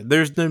movie. Yeah,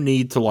 there's no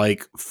need to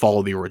like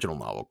follow the original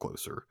novel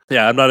closer.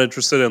 Yeah, I'm not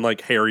interested in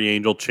like Harry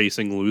Angel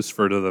chasing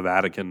Lucifer to the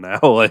Vatican now.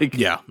 Like,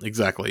 yeah,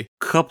 exactly.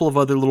 Couple of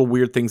other little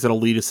weird things that'll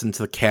lead us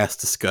into the cast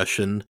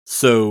discussion.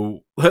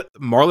 So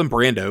Marlon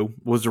Brando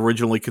was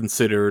originally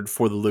considered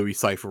for the Louis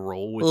Cypher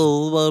role. Which, I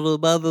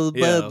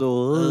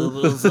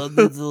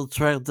need to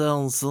track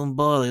down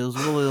somebody. It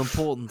was really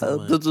important to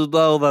me. Did you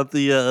know that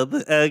the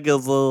egg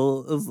is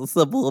the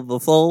symbol of the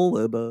soul?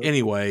 And,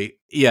 Anyway,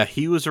 yeah,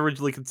 he was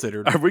originally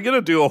considered. Are we going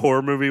to do a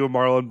horror movie with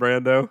Marlon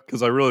Brando?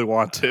 Because I really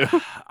want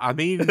to. I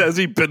mean... Has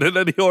he been in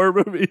any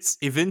horror movies?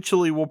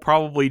 Eventually, we'll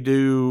probably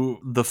do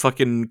the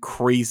fucking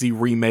crazy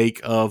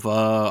remake of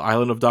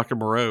Island of Dr.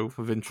 Moreau,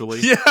 eventually.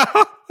 Yeah,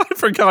 I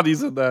forgot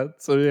he's in that.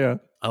 So, yeah.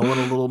 I want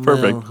a little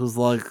man who's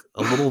like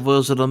a little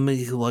version of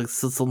me who like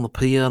sits on the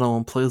piano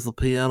and plays the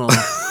piano.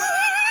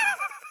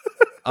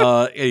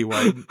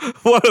 Anyway.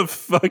 What a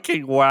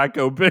fucking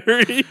wacko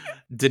Barry.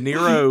 De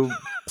Niro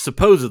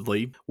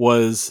supposedly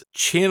was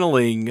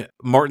channeling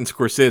Martin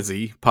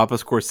Scorsese, Papa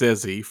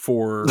Scorsese,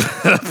 for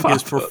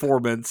his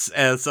performance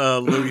as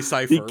Louis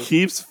Cypher. He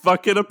keeps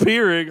fucking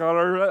appearing on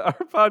our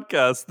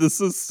podcast. This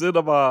is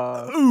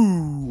cinema.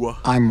 Ooh.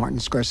 I'm Martin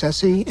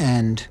Scorsese,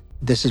 and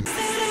this is...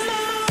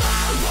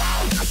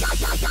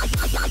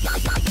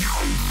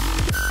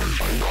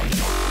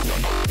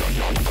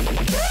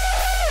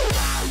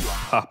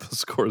 Papa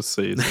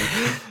Scorsese.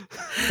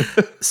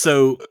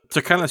 So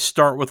to kind of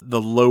start with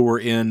the lower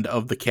end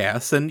of the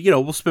cast, and,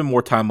 we'll spend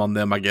more time on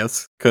them, I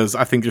guess, because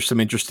I think there's some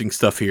interesting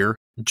stuff here.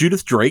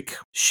 Judith Drake,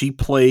 she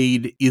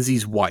played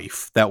Izzy's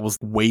wife that was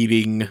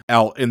waiting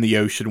out in the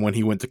ocean when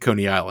he went to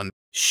Coney Island.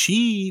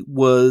 She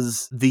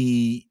was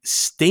the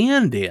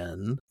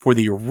stand-in for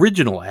the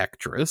original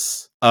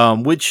actress,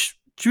 which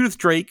Judith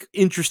Drake,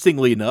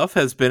 interestingly enough,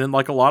 has been in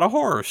a lot of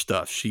horror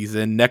stuff. She's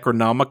in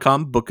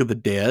Necronomicon, Book of the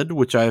Dead,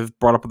 which I've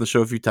brought up on the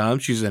show a few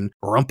times. She's in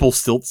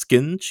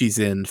Rumpelstiltskin. She's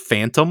in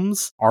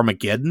Phantoms,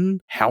 Armageddon,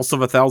 House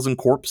of a Thousand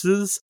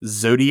Corpses,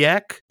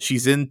 Zodiac.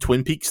 She's in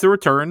Twin Peaks: The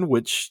Return,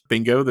 which,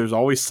 bingo, there's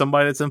always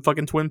somebody that's in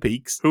fucking Twin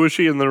Peaks. Who is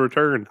she in The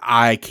Return?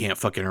 I can't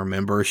fucking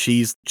remember.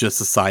 She's just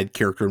a side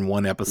character in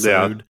one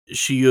episode. Yeah.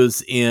 She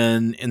was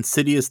in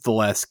Insidious: The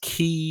Last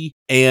Key,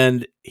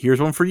 and here's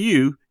one for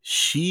you.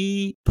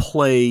 She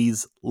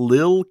plays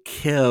Lil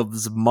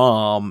Kev's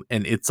mom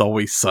in It's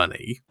Always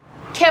Sunny.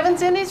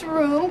 Kevin's in his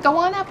room. Go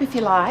on up if you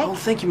like. Oh,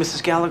 thank you,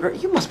 Mrs. Gallagher.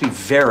 You must be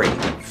very,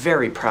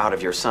 very proud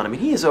of your son. I mean,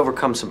 he has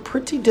overcome some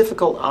pretty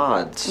difficult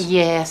odds.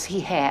 Yes,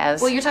 he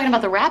has. Well, you're talking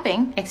about the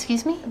rapping.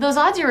 Excuse me? Those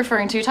odds you're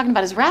referring to, you're talking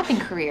about his rapping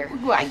career.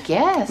 Well, I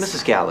guess.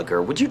 Mrs.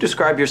 Gallagher, would you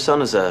describe your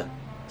son as a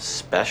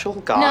special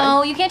guy?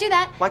 No, you can't do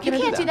that. Why can't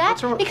you can't do that?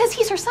 Do that because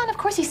he's her son. Of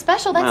course he's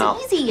special.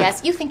 That's easy.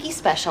 Yes, you think he's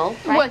special,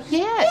 right? Well,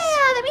 yes.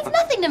 Yeah, that means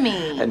nothing to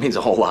me. That means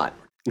a whole lot.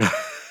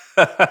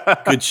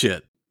 Good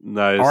shit.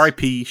 Nice.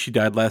 R.I.P. She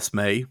died last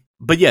May.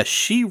 But yeah,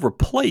 she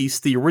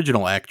replaced the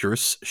original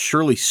actress,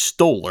 Shirley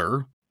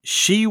Stoller.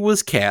 She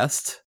was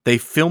cast. They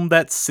filmed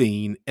that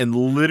scene, and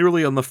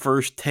literally on the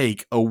first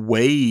take, a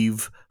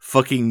wave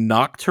fucking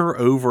knocked her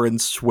over and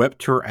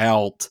swept her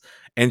out,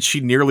 and she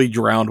nearly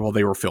drowned while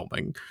they were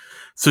filming.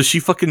 So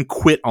she fucking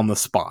quit on the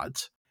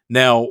spot.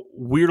 Now,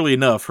 weirdly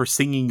enough, her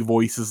singing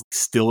voice is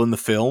still in the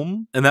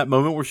film in that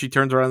moment where she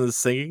turns around and is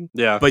singing.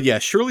 Yeah. But yeah,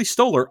 Shirley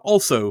Stoller,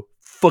 also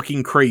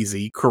fucking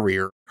crazy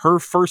career. Her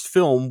first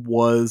film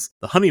was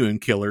The Honeymoon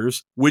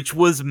Killers, which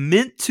was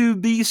meant to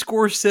be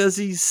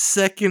Scorsese's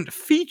second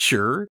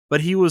feature,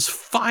 but he was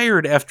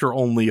fired after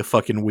only a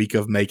fucking week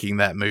of making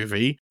that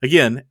movie.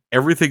 Again,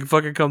 everything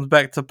fucking comes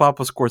back to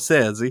Papa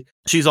Scorsese.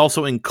 She's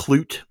also in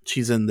Klute.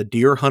 She's in The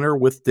Deer Hunter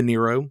with De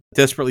Niro.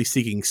 Desperately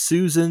Seeking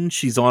Susan.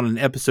 She's on an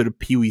episode of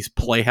Pee-wee's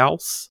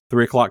Playhouse,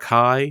 3 O'Clock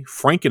High,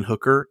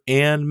 Frankenhooker,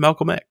 and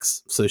Malcolm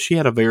X. So she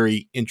had a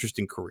very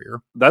interesting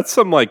career. That's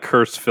some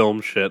cursed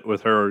film shit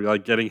with her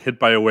getting hit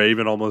by a wave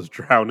and almost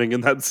drowning in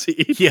that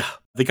scene. Yeah.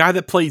 The guy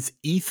that plays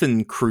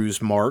Ethan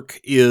Cruzmark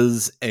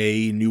is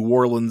a New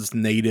Orleans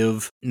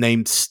native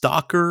named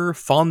Stocker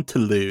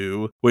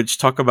Fontelou, which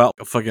talk about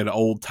a fucking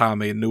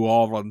old-timey New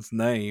Orleans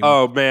name.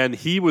 Oh, man.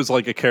 He was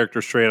like a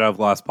character straight out of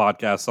last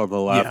podcast on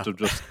the left of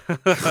just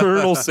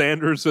Colonel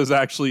Sanders is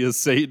actually a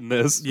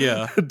Satanist.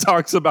 Yeah.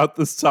 Talks about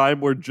this time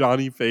where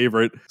Johnny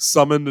Favorite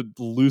summoned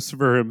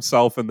Lucifer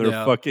himself in their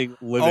fucking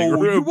living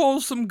room. Oh, you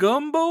want some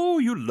gumbo?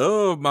 You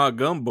love my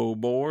gumbo,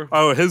 boy.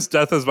 Oh, his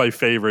death is my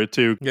favorite,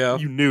 too. Yeah.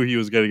 You knew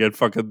he was going to get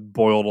fucking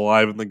boiled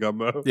alive in the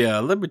gumbo. Yeah,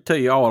 let me tell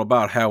you all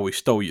about how we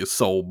stole your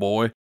soul,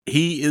 boy.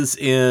 He is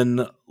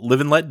in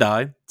Live and Let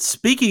Die.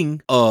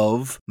 Speaking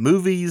of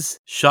movies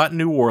shot in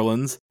New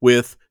Orleans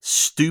with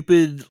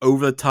stupid,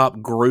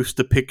 over-the-top, gross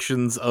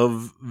depictions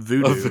of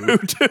voodoo.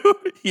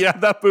 Yeah,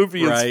 that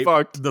movie is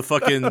fucked. The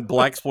fucking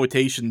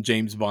blaxploitation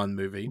James Bond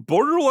movie.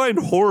 Borderline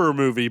horror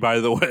movie, by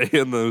the way,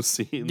 in those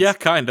scenes. Yeah,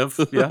 kind of.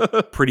 Yeah.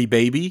 Pretty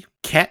Baby,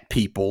 Cat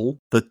People,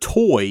 The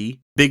Toy,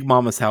 Big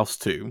Mama's House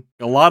 2.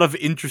 A lot of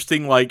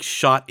interesting,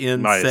 shot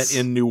in, set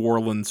in New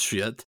Orleans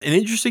shit. And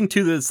interesting,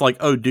 too, that it's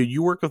oh, dude,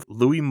 you work with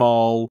Louis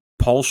Malle,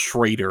 Paul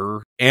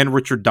Schrader, and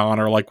Richard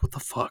Donner. What the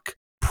fuck?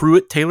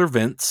 Pruitt Taylor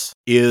Vince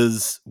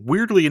is,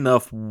 weirdly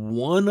enough,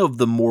 one of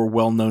the more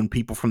well-known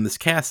people from this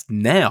cast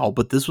now,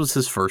 but this was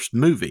his first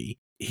movie.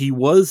 He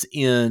was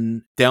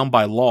in Down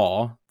by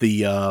Law,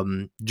 the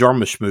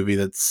Jarmusch movie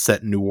that's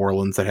set in New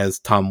Orleans that has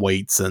Tom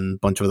Waits and a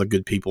bunch of other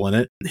good people in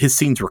it. His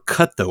scenes were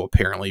cut, though,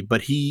 apparently,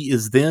 but he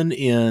is then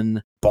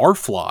in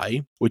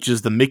Barfly, which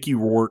is the Mickey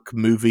Rourke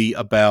movie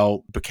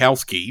about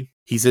Bukowski.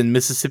 He's in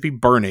Mississippi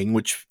Burning,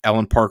 which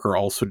Alan Parker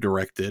also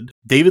directed.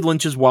 David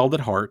Lynch's Wild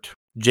at Heart,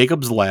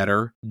 Jacob's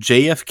Ladder,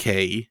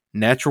 JFK,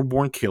 Natural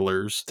Born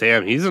Killers.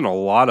 Damn, he's in a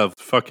lot of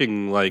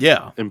fucking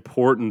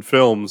important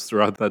films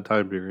throughout that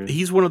time period.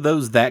 He's one of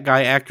those that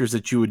guy actors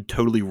that you would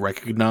totally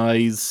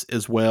recognize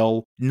as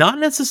well. Not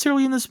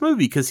necessarily in this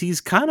movie because he's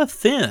kind of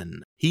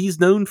thin. He's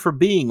known for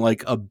being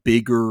a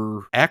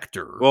bigger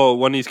actor. Well,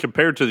 when he's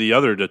compared to the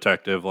other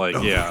detective,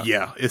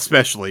 yeah,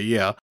 especially,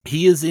 yeah.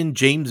 He is in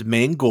James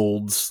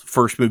Mangold's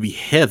first movie,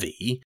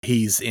 Heavy.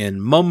 He's in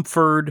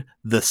Mumford,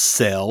 The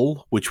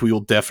Cell, which we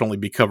will definitely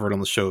be covered on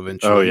the show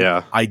eventually. Oh,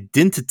 yeah.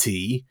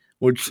 Identity,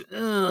 which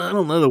I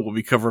don't know that we'll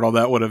be covered on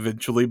that one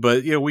eventually,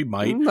 but we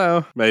might.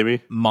 No,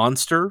 maybe.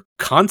 Monster,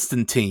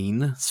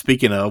 Constantine.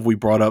 Speaking of, we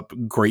brought up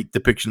great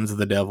depictions of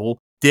the devil.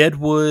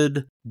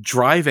 Deadwood,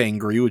 Drive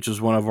Angry, which is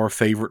one of our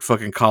favorite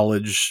fucking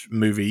college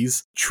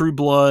movies, True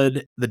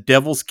Blood, The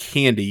Devil's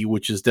Candy,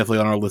 which is definitely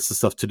on our list of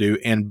stuff to do,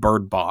 and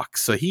Bird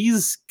Box. So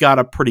he's got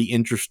a pretty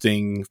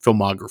interesting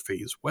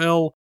filmography as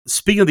well.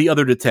 Speaking of the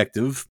other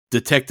detective,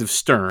 Detective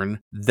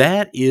Stern,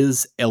 that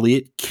is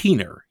Elliot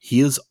Keener.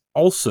 He is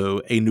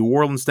also a New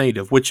Orleans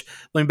native, which,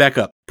 let me back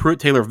up,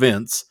 Pruitt Taylor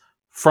Vince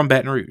from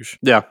Baton Rouge.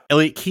 Yeah.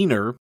 Elliot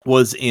Keener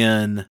was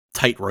in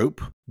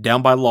Tightrope,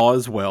 Down by Law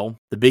as well,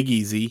 The Big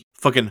Easy,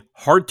 fucking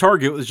Hard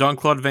Target with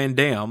Jean-Claude Van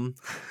Damme.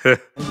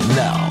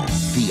 Now,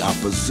 the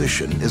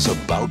opposition is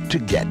about to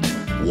get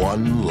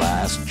one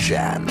last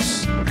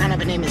chance. What kind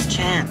of a name is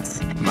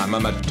Chance? My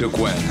mama took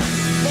one.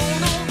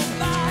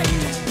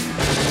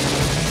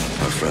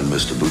 My friend,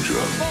 Mr.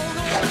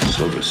 Boudreaux,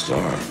 Silver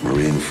Star,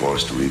 Marine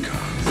Force Recon.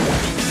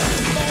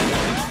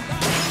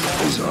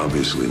 He's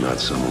obviously not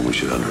someone we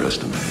should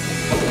underestimate.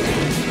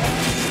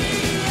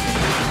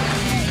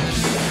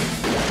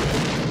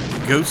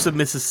 Ghosts of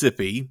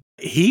Mississippi.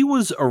 He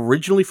was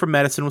originally from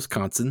Madison,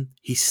 Wisconsin.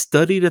 He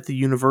studied at the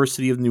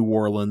University of New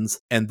Orleans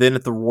and then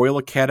at the Royal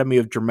Academy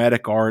of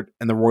Dramatic Art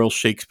and the Royal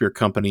Shakespeare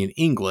Company in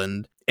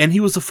England. And he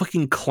was a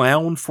fucking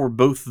clown for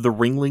both the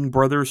Ringling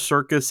Brothers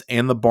Circus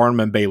and the Barnum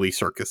and Bailey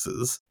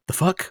circuses. The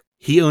fuck?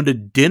 He owned a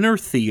dinner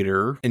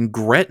theater in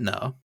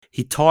Gretna.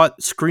 He taught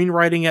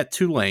screenwriting at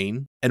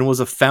Tulane and was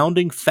a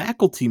founding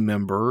faculty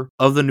member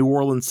of the New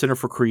Orleans Center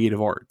for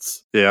Creative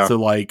Arts. Yeah. So,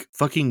 like,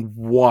 fucking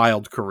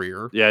wild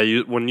career. Yeah,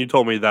 when you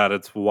told me that,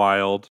 it's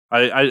wild.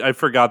 I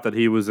forgot that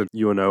he was a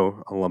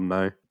UNO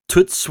alumni.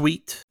 Toot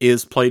Sweet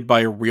is played by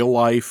a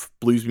real-life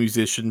blues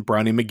musician,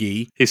 Brownie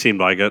McGee. He seemed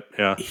like it,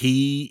 yeah.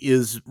 He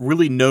is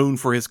really known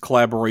for his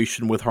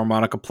collaboration with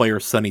harmonica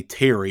player Sonny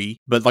Terry.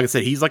 But like I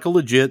said, he's like a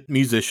legit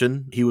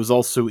musician. He was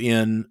also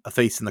in A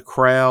Face in the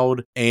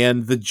Crowd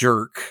and The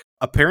Jerk.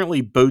 Apparently,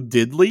 Bo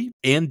Diddley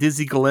and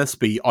Dizzy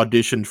Gillespie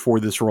auditioned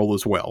for this role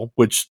as well,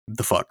 which,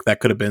 the fuck,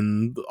 that could have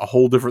been a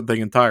whole different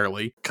thing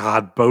entirely.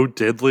 God, Bo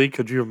Diddley,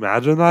 could you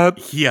imagine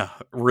that? Yeah,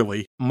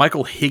 really.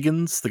 Michael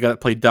Higgins, the guy that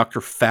played Dr.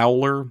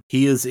 Fowler,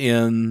 he is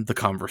in The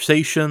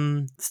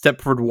Conversation,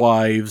 Stepford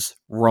Wives,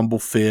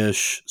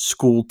 Rumblefish,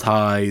 School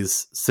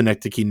Ties,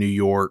 Synecdoche, New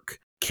York.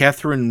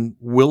 Catherine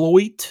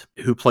Willowitt,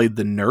 who played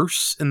the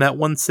nurse in that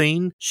one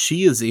scene,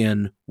 she is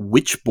in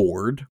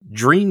Witchboard,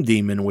 Dream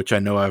Demon, which I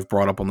know I've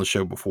brought up on the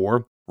show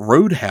before,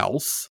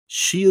 Roadhouse.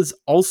 She is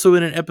also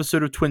in an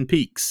episode of Twin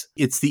Peaks.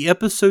 It's the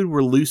episode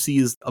where Lucy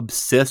is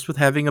obsessed with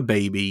having a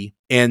baby,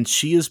 and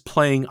she is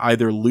playing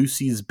either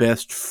Lucy's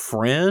best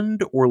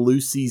friend or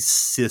Lucy's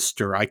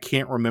sister. I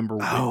can't remember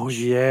which. Oh,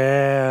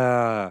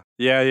 yeah.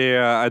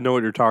 Yeah. I know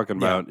what you're talking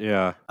about.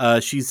 Yeah.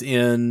 She's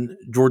in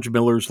George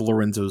Miller's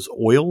Lorenzo's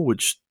Oil,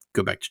 which,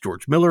 go back to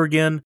George Miller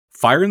again.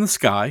 Fire in the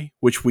Sky,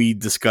 which we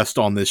discussed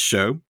on this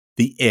show.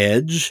 The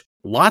Edge.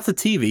 Lots of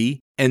TV.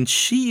 And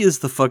she is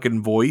the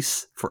fucking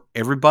voice for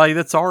everybody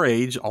that's our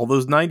age, all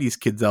those 90s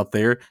kids out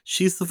there.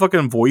 She's the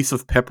fucking voice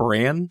of Pepper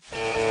Ann. Who's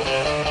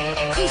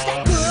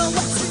that girl?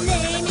 What's her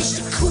name? Is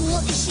she cool?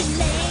 Is she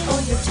lame?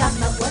 Oh, you're talking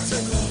about what's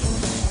her name?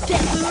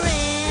 Pepper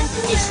Ann.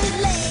 Is she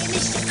lame?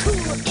 Is she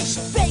cool? Is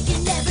she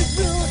breaking every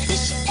rule?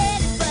 Is she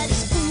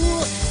anybody's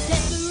fool?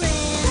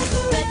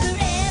 Pepper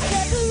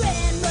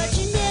Ann,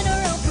 marching in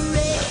her own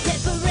parade.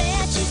 Pepper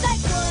Ann, she's like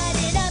one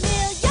in a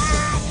million.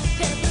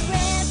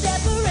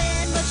 Pepper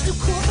Ann, much too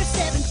cool for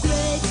 7th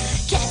grade.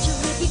 Catch her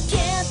if you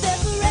can,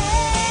 Pepper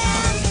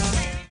Ann.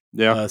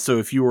 Yeah. So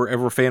if you were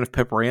ever a fan of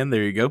Pepper Ann,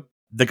 there you go.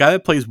 The guy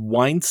that plays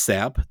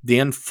Winesap,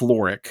 Dan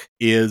Florek,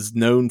 is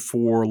known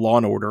for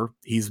Law & Order.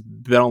 He's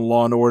been on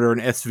Law & Order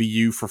and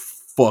SVU for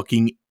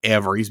fucking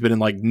ever. He's been in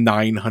like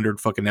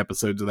 900 fucking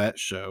episodes of that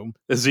show.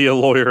 Is he a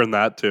lawyer in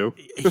that too?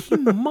 He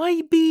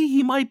might be.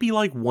 He might be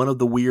like one of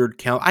the weird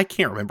I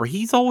can't remember.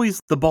 He's always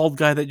the bald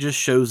guy that just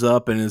shows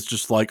up and is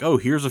just like, oh,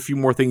 here's a few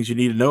more things you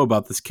need to know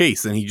about this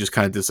case. And he just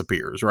kind of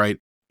disappears, right?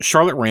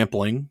 Charlotte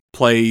Rampling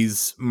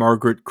plays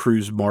Margaret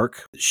Cruz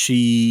Mark.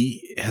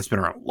 She has been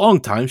around a long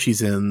time.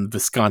 She's in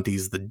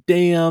Visconti's The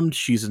Damned.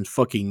 She's in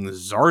fucking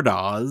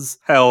Zardoz.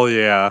 Hell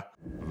yeah.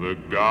 The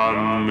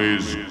gun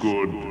is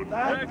good.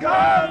 The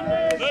gun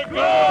is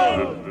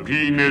good. The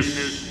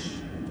penis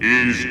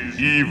is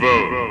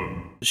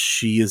evil.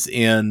 She is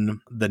in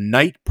The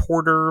Night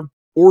Porter,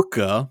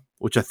 Orca,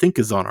 which I think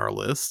is on our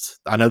list.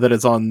 I know that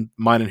it's on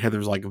mine and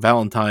Heather's like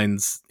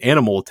Valentine's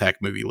Animal Attack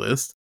movie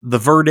list. The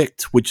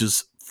Verdict, which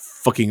is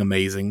fucking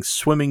amazing.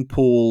 Swimming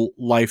Pool,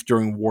 Life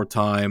During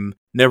Wartime,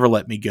 Never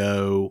Let Me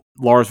Go,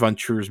 Lars von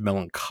Trier's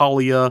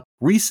Melancholia.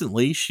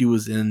 Recently, she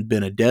was in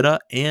Benedetta,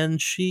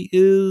 and she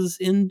is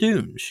in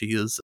Dune. She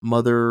is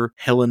Mother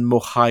Helen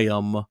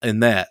Mohayam in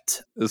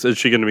that. Is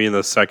she going to be in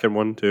the second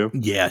one, too?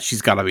 Yeah,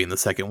 she's got to be in the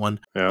second one.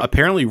 Yeah.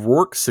 Apparently,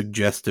 Rourke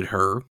suggested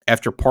her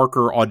after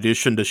Parker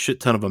auditioned a shit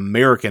ton of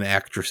American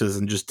actresses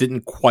and just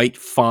didn't quite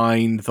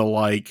find the,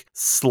 like,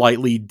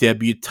 slightly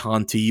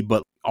debutante,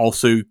 but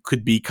also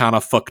could be kind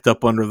of fucked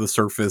up under the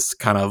surface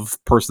kind of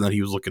person that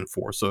he was looking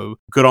for. So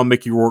good on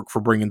Mickey Rourke for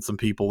bringing some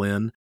people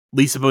in.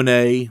 Lisa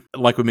Bonet,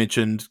 like we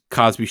mentioned,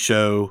 Cosby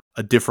Show,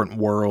 A Different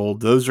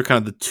World. Those are kind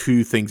of the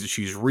two things that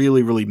she's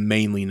really, really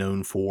mainly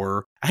known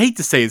for. I hate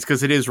to say it's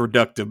because it is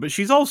reductive, but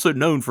she's also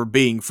known for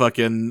being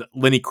fucking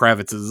Lenny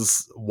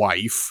Kravitz's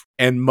wife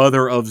and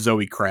mother of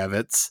Zoe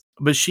Kravitz.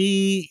 But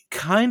she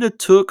kind of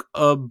took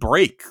a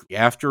break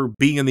after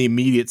being in the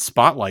immediate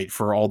spotlight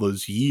for all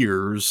those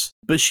years.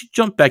 But she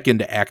jumped back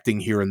into acting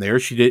here and there.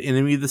 She did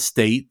Enemy of the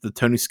State, the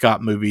Tony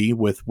Scott movie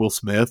with Will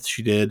Smith.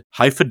 She did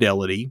High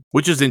Fidelity,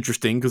 which is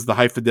interesting because the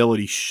High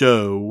Fidelity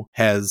show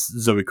has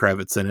Zoe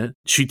Kravitz in it.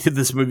 She did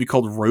this movie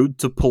called Road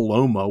to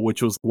Paloma,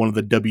 which was one of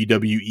the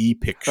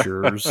WWE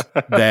pictures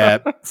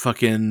that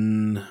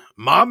fucking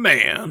my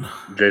man.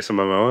 Jason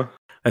Momoa?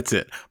 That's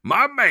it.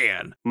 My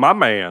man. My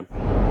man.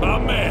 My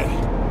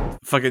man.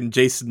 Fucking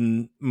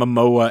Jason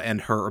Momoa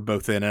and her are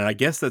both in, and I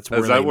guess that's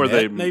where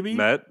they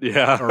met?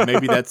 Yeah. Or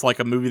maybe that's like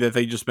a movie that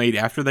they just made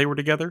after they were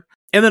together.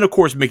 And then, of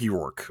course, Mickey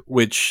Rourke,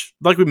 which,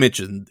 like we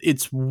mentioned,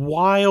 it's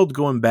wild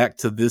going back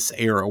to this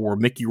era where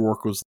Mickey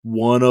Rourke was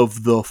one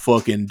of the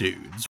fucking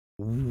dudes.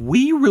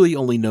 We really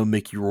only know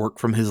Mickey Rourke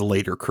from his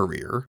later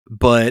career,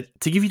 but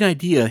to give you an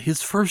idea,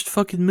 his first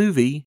fucking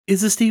movie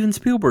is a Steven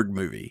Spielberg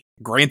movie.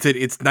 Granted,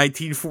 it's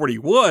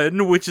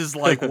 1941, which is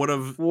like one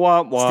of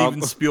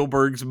Steven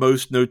Spielberg's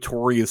most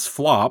notorious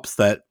flops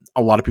that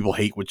a lot of people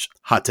hate, which,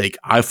 hot take,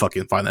 I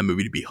fucking find that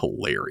movie to be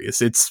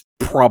hilarious. It's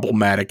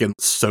problematic and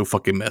so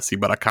fucking messy,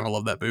 but I kind of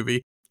love that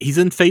movie. He's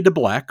in Fade to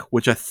Black,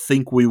 which I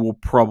think we will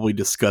probably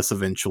discuss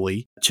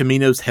eventually.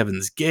 Cimino's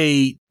Heaven's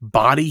Gate,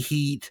 Body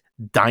Heat,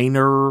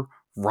 Diner,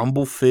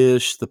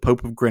 Rumblefish, The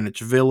Pope of Greenwich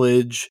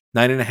Village,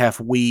 9.5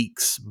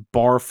 Weeks,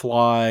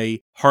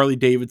 Barfly, Harley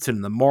Davidson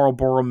and the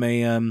Marlboro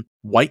Man,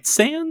 White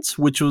Sands,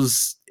 which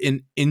was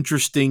an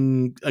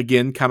interesting,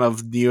 again, kind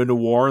of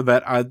neo-noir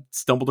that I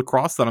stumbled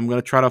across that I'm going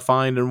to try to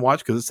find and watch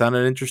because it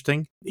sounded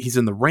interesting. He's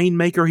in The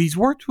Rainmaker. He's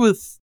worked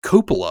with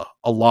Coppola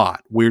a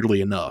lot,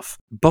 weirdly enough.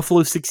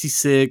 Buffalo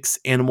 66,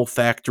 Animal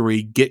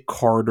Factory, Get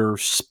Carter,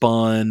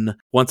 Spun,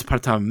 Once Upon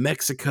a Time in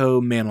Mexico,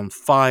 Man on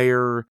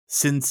Fire,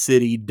 Sin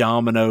City,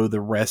 Domino,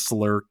 The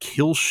Wrestler,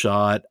 Kill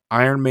Shot,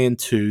 Iron Man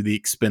 2, The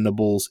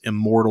Expendables,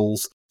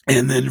 Immortals.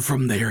 And then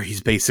from there,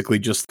 he's basically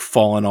just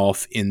fallen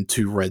off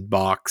into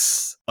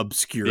Redbox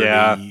obscurity.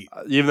 Yeah,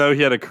 even though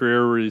he had a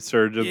career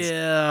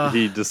resurgence,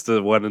 he just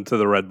went into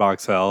the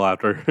Redbox hell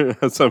after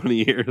so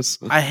many years.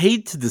 I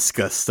hate to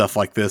discuss stuff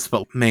like this,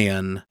 but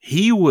man,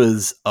 he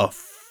was a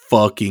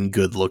fucking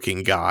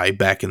good-looking guy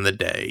back in the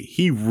day.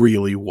 He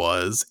really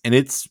was. And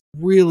it's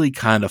really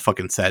kind of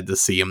fucking sad to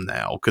see him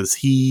now because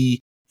he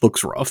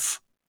looks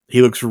rough.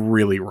 He looks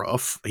really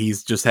rough.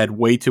 He's just had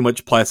way too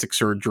much plastic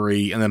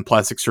surgery and then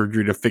plastic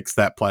surgery to fix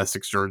that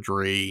plastic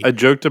surgery. I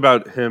joked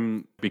about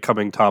him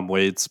becoming Tom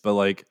Waits, but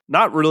like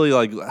not really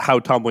like how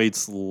Tom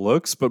Waits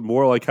looks, but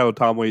more like how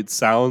Tom Waits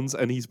sounds.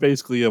 And he's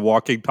basically a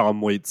walking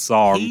Tom Waits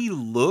song. He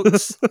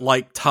looks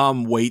like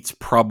Tom Waits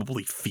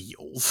probably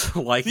feels.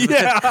 Like,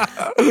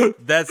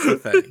 that's the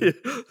thing.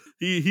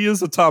 He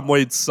is a Tom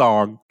Waits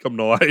song come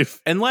to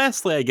life. And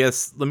lastly, I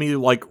guess, let me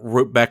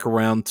rope back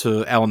around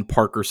to Alan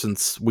Parker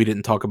since we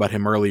didn't talk about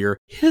him earlier.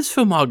 His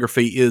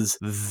filmography is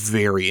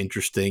very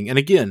interesting. And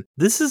again,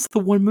 this is the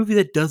one movie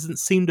that doesn't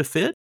seem to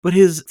fit, but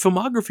his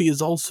filmography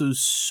is also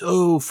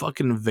so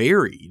fucking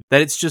varied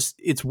that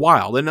it's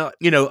wild. And,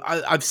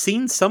 I've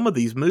seen some of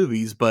these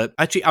movies, but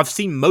actually I've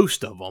seen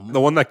most of them.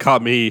 The one that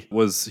caught me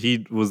was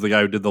he was the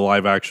guy who did the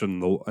live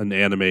action and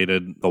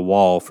animated The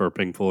Wall for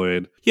Pink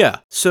Floyd. Yeah.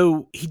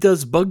 So he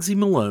does Bugsy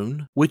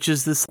Malone, which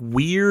is this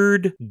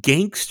weird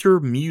gangster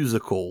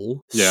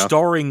musical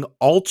starring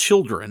all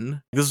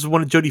children. This is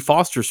one of Jodie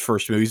Foster's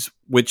first movies,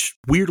 which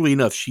weirdly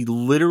enough, she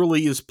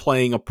literally is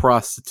playing a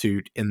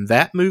prostitute in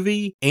that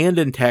movie and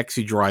in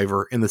Taxi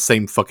Driver in the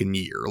same fucking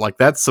year. Like,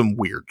 that's some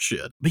weird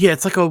shit. But yeah,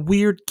 it's like a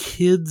weird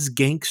kids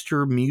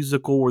gangster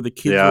musical where the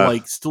kids are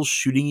still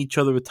shooting each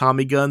other with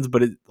Tommy guns,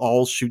 but it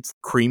all shoots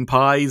cream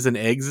pies and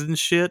eggs and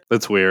shit.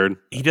 That's weird.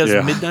 He does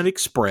Midnight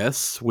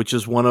Express, which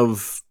is one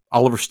of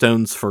Oliver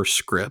Stone's first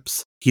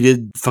scripts. He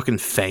did fucking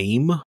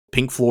Fame,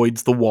 Pink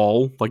Floyd's The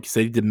Wall, like you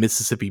said, he did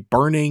Mississippi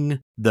Burning,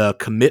 The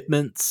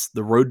Commitments,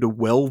 The Road to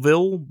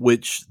Wellville,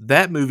 which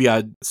that movie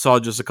I saw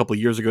just a couple of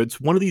years ago. It's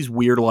one of these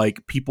weird,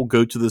 people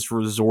go to this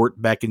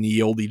resort back in the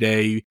oldie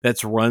day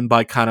that's run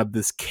by kind of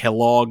this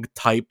Kellogg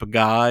type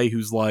guy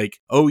who's like,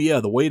 oh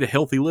yeah, the way to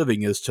healthy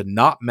living is to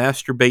not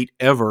masturbate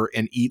ever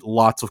and eat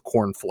lots of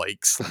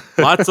cornflakes.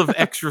 Lots of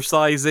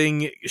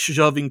exercising,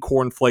 shoving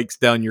cornflakes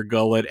down your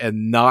gullet,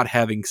 and not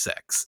having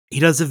sex. He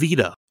does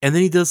Evita. And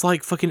then he does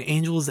fucking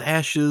Angela's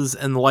Ashes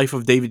and The Life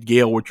of David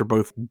Gale, which are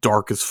both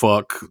dark as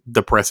fuck,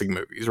 depressing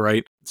movies,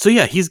 right? So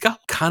yeah, he's got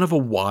kind of a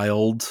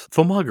wild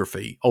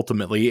filmography,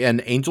 ultimately.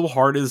 And Angel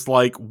Heart is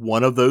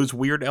one of those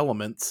weird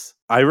elements.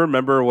 I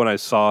remember when I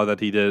saw that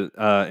he did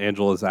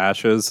Angela's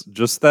Ashes,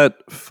 just that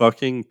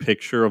fucking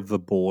picture of the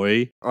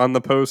boy on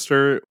the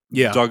poster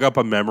dug up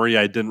a memory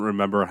I didn't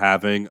remember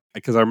having,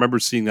 because I remember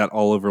seeing that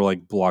all over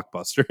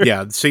Blockbuster.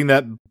 Yeah, seeing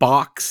that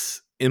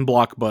box in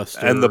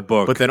Blockbuster. And the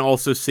book. But then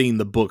also seeing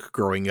the book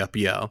growing up,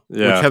 yeah. Which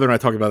Heather and I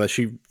talked about that.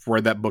 She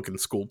read that book in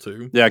school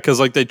too. Yeah, because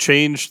like they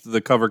changed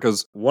the cover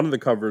because one of the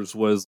covers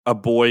was a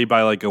boy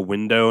by like a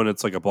window and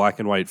it's like a black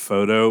and white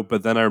photo.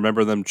 But then I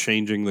remember them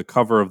changing the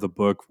cover of the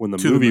book when the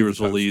movie was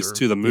released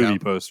to the movie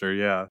poster.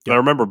 Yeah. But I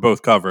remember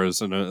both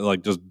covers and it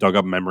like just dug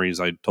up memories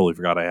I totally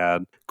forgot I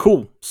had.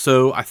 Cool.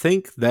 So I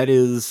think that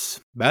is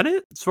about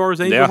it as far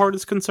as Angel Heart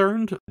is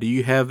concerned. Do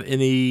you have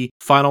any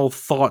final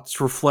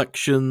thoughts,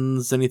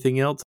 reflections, anything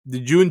else?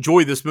 Did you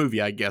enjoy this movie,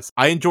 I guess?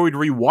 I enjoyed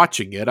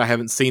rewatching it. I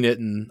haven't seen it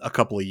in a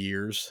couple of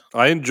years.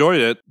 I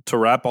enjoyed it. To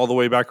wrap all the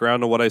way back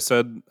around to what I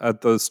said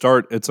at the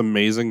start, it's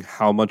amazing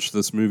how much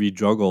this movie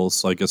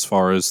juggles, like as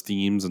far as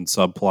themes and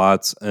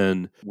subplots.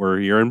 And we're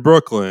here in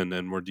Brooklyn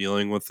and we're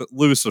dealing with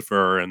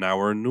Lucifer and now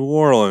we're in New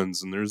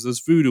Orleans and there's this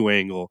voodoo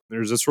angle,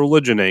 there's this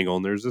religion angle,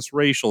 and there's this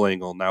racial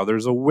angle. Now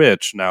there's a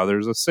witch, now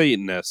there's a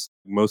Satanist.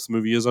 Most of the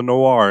movie is a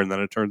noir and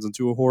then it turns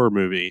into a horror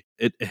movie.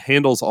 It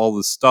handles all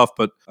this stuff,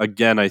 but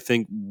again, I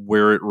think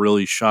where it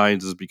really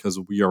shines is because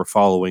we are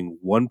following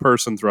one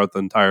person throughout the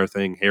entire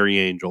thing, Harry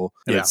Angel,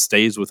 and it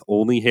stays with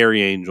only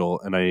Harry Angel,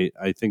 and I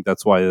think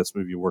that's why this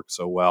movie works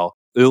so well.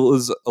 It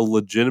was a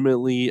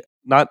legitimately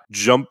not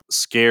jump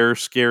scare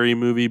scary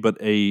movie, but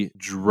a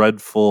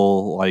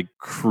dreadful, like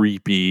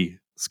creepy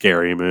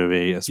scary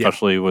movie,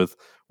 especially with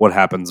what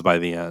happens by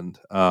the end.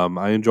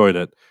 I enjoyed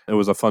it. It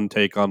was a fun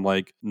take on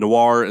like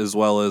noir as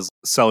well as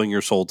selling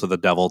your soul to the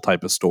devil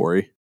type of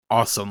story.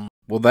 Awesome.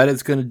 Well, that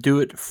is going to do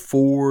it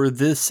for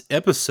this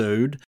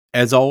episode.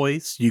 As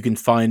always, you can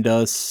find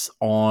us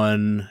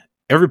on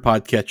every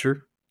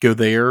podcatcher. Go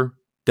there,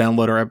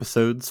 download our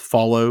episodes,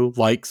 follow,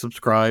 like,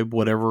 subscribe,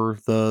 whatever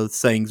the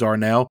sayings are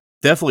now.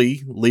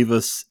 Definitely leave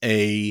us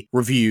a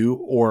review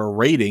or a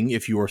rating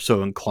if you are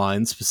so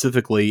inclined,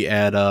 specifically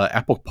at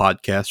Apple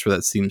Podcasts, where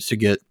that seems to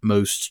get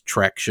most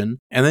traction.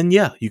 And then,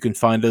 you can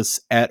find us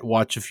at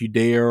Watch If You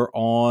Dare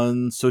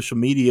on social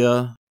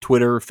media,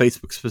 Twitter,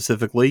 Facebook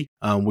specifically.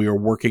 We are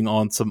working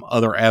on some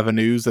other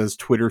avenues as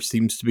Twitter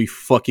seems to be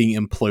fucking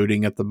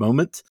imploding at the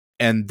moment.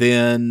 And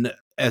then,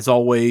 as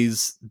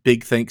always,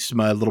 big thanks to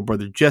my little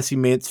brother Jesse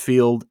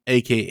Mansfield,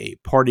 aka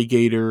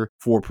Partygator,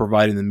 for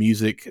providing the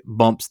music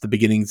bumps, the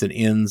beginnings and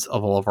ends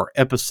of all of our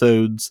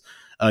episodes.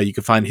 You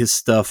can find his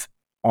stuff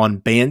on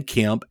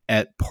Bandcamp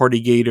at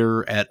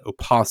Partygator, at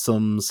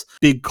Opossums,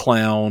 Big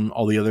Clown,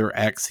 all the other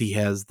acts he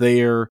has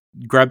there.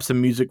 Grab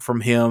some music from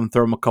him,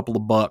 throw him a couple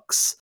of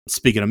bucks.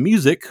 Speaking of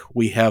music,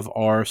 we have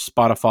our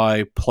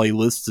Spotify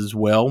playlist as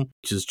well,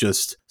 which is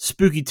just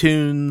spooky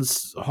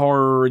tunes,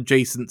 horror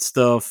adjacent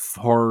stuff,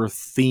 horror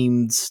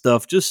themed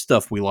stuff, just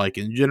stuff we like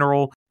in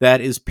general. That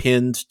is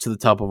pinned to the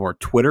top of our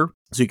Twitter,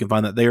 so you can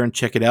find that there and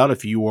check it out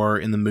if you are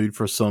in the mood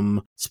for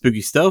some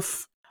spooky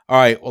stuff. All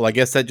right, well, I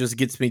guess that just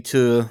gets me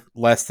to the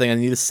last thing I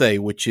need to say,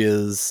 which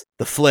is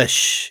the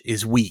flesh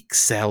is weak,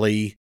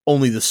 Sally.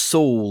 Only the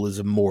soul is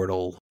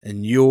immortal,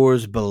 and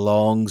yours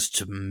belongs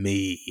to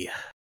me.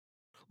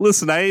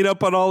 Listen, I ain't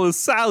up on all this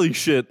Sally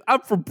shit.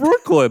 I'm from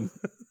Brooklyn.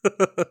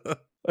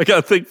 I got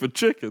a thing for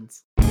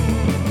chickens.